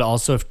 But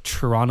also, if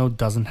Toronto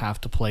doesn't have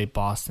to play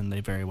Boston, they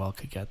very well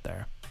could get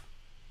there.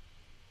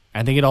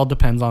 I think it all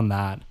depends on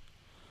that.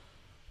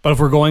 But if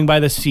we're going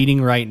by the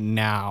seeding right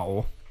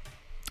now,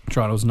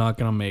 Toronto's not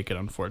going to make it,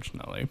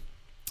 unfortunately.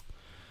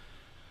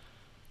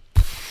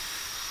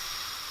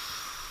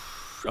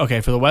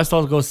 Okay, for the West,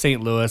 I'll go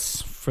St.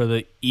 Louis. For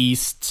the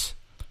East,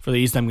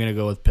 I'm going to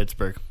go with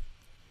Pittsburgh.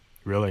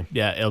 Really?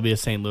 Yeah, it'll be a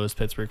St.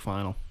 Louis-Pittsburgh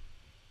final.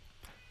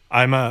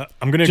 I'm going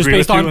to agree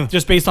with you.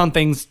 Just based on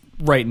things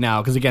right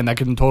now, because again, that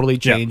can totally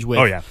change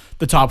with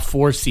the top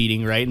 4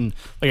 seeding, right? And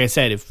like I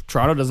said, if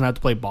Toronto doesn't have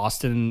to play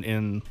Boston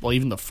in,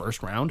 even the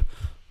first round,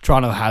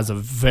 Toronto has a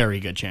very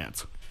good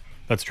chance.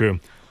 That's true.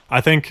 I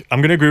think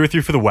I'm going to agree with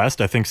you for the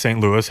West. I think St.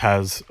 Louis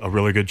has a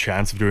really good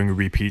chance of doing a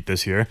repeat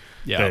this year.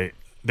 Yeah.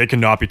 They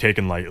cannot be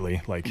taken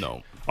lightly.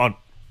 No.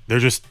 They're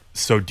just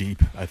so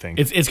deep, I think.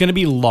 It's going to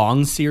be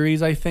long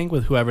series, I think,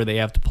 with whoever they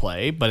have to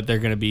play, but they're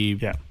going to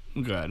be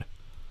good.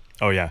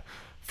 Oh, yeah.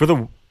 For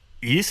the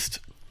East,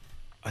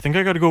 I think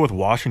I got to go with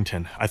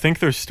Washington. I think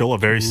they're still a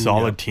very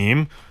solid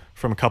team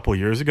from a couple of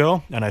years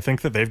ago, and I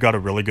think that they've got a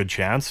really good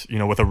chance.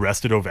 With a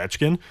rested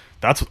Ovechkin,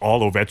 that's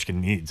all Ovechkin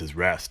needs is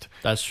rest.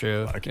 That's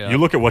true. You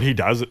look at what he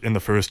does in the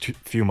first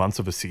few months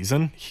of a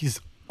season, he's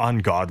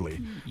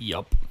ungodly.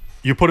 Yep.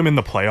 You put him in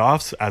the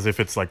playoffs as if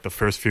it's like the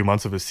first few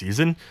months of a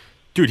season,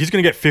 dude, he's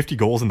going to get 50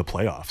 goals in the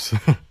playoffs.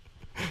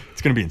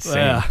 It's going to be insane.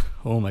 Yeah.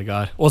 Oh, my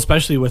God. Well,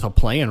 especially with a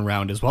play-in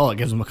round as well. It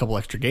gives him a couple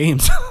extra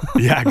games.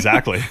 Yeah,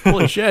 exactly.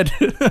 Holy shit.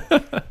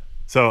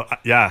 So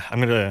I'm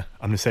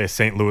gonna say a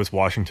St. Louis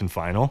Washington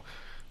final.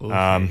 Ooh,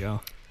 there you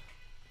go.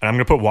 And I'm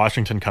gonna put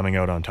Washington coming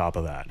out on top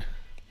of that.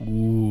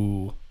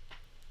 Ooh,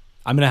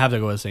 I'm gonna have to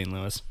go with St.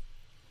 Louis.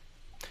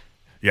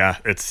 Yeah,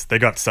 they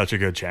got such a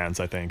good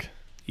chance. I think.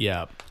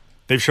 Yeah,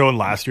 they've shown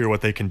last year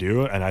what they can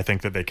do, and I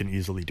think that they can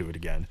easily do it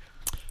again.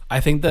 I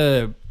think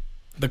the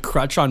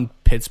crutch on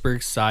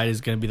Pittsburgh's side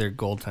is going to be their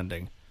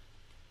goaltending.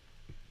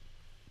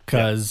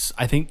 Because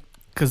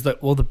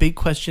the big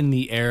question in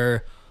the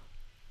air,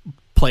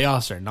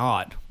 playoffs or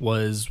not,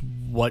 was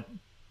what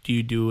do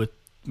you do with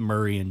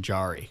Murray and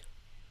Jari,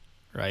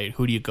 right?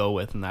 Who do you go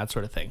with and that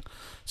sort of thing.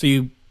 So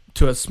you,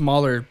 to a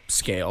smaller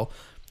scale,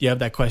 you have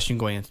that question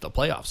going into the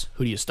playoffs.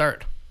 Who do you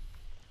start?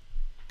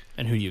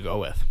 And who do you go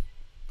with?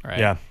 Right?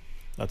 Yeah,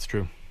 that's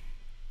true.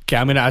 Okay,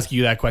 I'm going to ask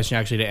you that question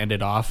actually to end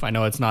it off. I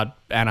know it's not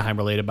Anaheim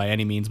related by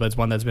any means, but it's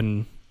one that's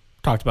been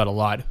talked about a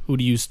lot. Who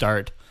do you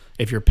start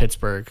if you're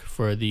Pittsburgh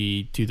for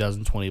the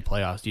 2020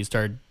 playoffs? Do you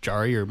start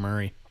Jari or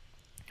Murray?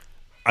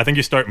 I think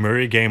you start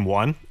Murray game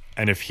 1,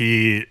 and if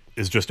he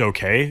is just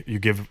okay, you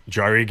give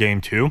Jari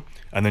game 2,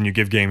 and then you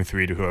give game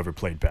 3 to whoever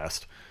played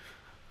best.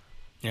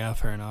 Yeah,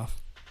 fair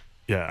enough.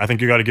 Yeah, I think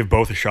you got to give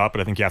both a shot,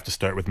 but I think you have to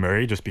start with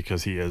Murray just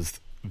because he is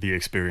the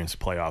experienced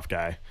playoff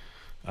guy.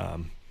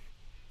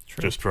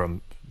 Just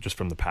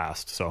from the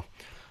past. So,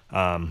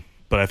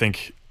 but I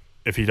think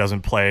if he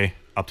doesn't play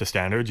up to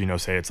standards,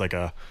 say it's like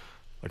a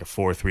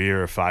 4-3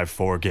 or a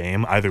 5-4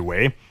 game, either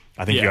way,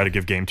 I think you got to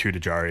give game 2 to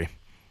Jari.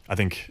 I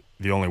think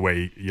the only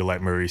way you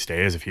let Murray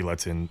stay is if he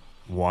lets in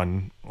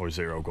 1 or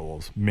 0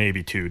 goals,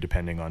 maybe 2,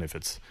 depending on if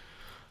it's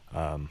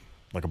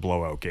like a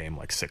blowout game,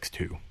 like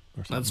 6-2 or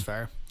something. That's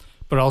fair.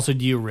 But also,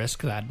 do you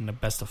risk that in a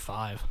best of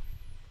 5?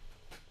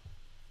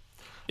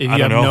 If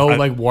you have no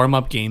warm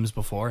up games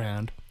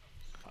beforehand.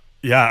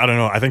 Yeah, I don't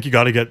know. I think you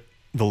got to get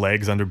the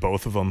legs under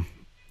both of them.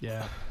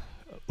 Yeah.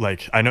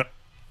 Like, I know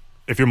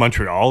if you're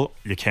Montreal,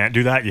 you can't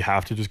do that. You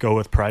have to just go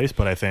with Price.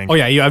 But I think,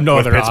 you have no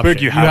other Pittsburgh,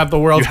 option. You have the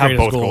world's greatest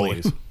both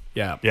goalies.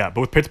 Yeah. Yeah, but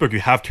with Pittsburgh, you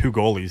have 2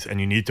 goalies, and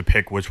you need to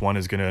pick which one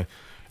is going to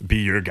be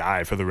your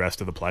guy for the rest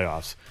of the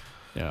playoffs.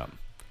 Yeah.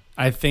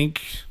 I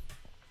think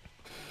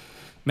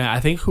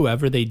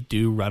whoever they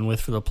do run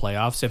with for the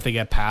playoffs, if they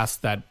get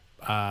past that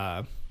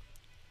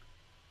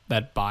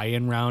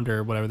buy-in round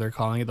or whatever they're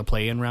calling it, the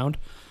play-in round,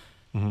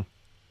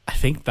 I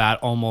think that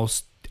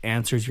almost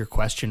answers your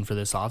question for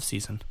this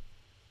offseason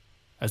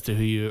as to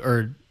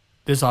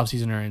this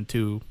offseason or in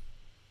 2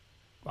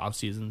 off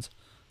seasons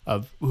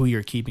of who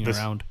you're keeping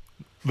around.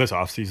 This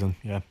offseason,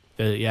 yeah.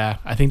 Yeah,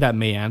 I think that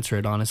may answer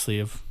it, honestly,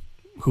 of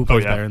who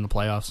plays better in the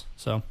playoffs.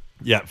 So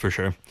yeah, for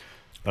sure.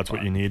 That's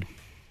what you need.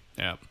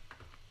 Yeah.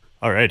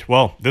 All right.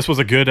 Well, this was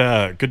a good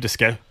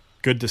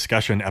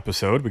discussion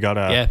episode. We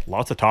got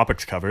lots of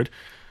topics covered,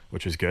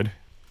 which is good.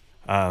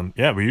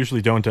 We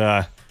usually don't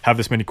have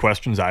this many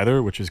questions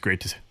either, which is great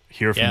to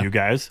hear from you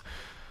guys.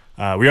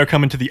 We are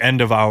coming to the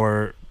end of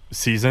our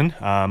season.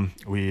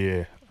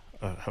 We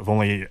have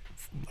only,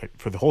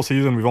 for the whole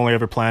season, we've only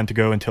ever planned to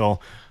go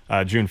until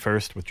June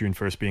 1st, with June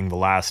 1st being the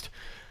last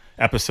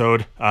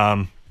episode.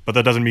 But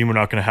that doesn't mean we're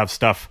not going to have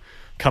stuff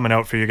coming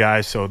out for you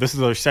guys. So this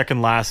is our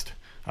second last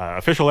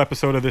official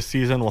episode of this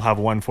season. We'll have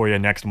one for you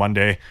next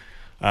Monday,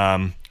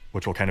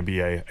 which will kind of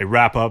be a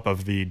wrap-up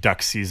of the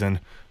Ducks season,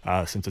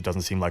 since it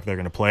doesn't seem like they're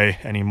going to play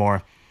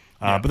anymore.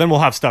 But then we'll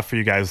have stuff for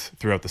you guys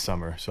throughout the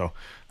summer, so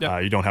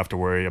you don't have to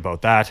worry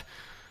about that.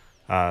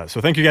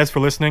 So thank you guys for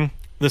listening.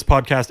 This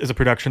podcast is a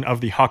production of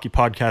the Hockey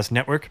Podcast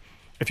Network.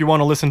 If you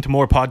want to listen to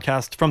more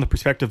podcasts from the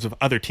perspectives of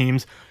other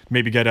teams,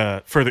 maybe get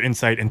a further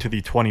insight into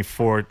the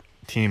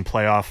 24-team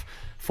playoff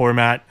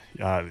format,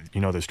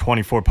 there's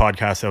 24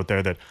 podcasts out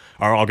there that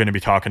are all going to be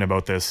talking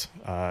about this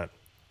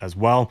as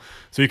well.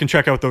 So you can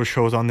check out those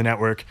shows on the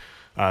network.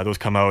 Those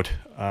come out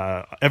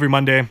every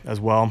Monday as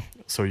well,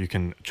 so you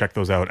can check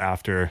those out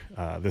after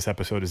this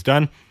episode is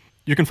done.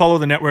 You can follow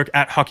the network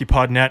at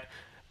HockeyPodNet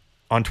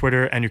on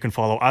Twitter, and you can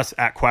follow us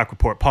at Quack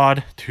Report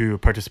Pod to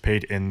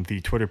participate in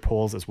the Twitter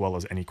polls as well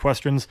as any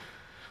questions.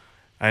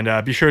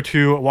 And be sure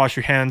to wash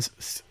your hands,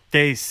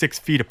 stay 6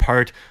 feet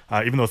apart,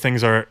 even though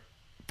things are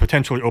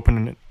potentially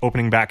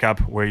opening back up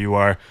where you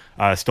are.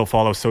 Still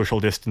follow social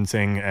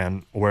distancing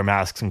and wear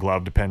masks and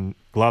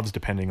gloves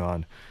depending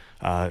on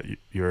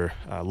your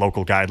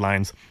local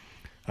guidelines.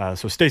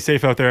 So stay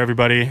safe out there,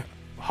 everybody.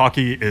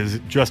 Hockey is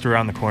just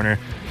around the corner,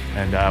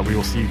 and we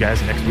will see you guys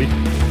next week.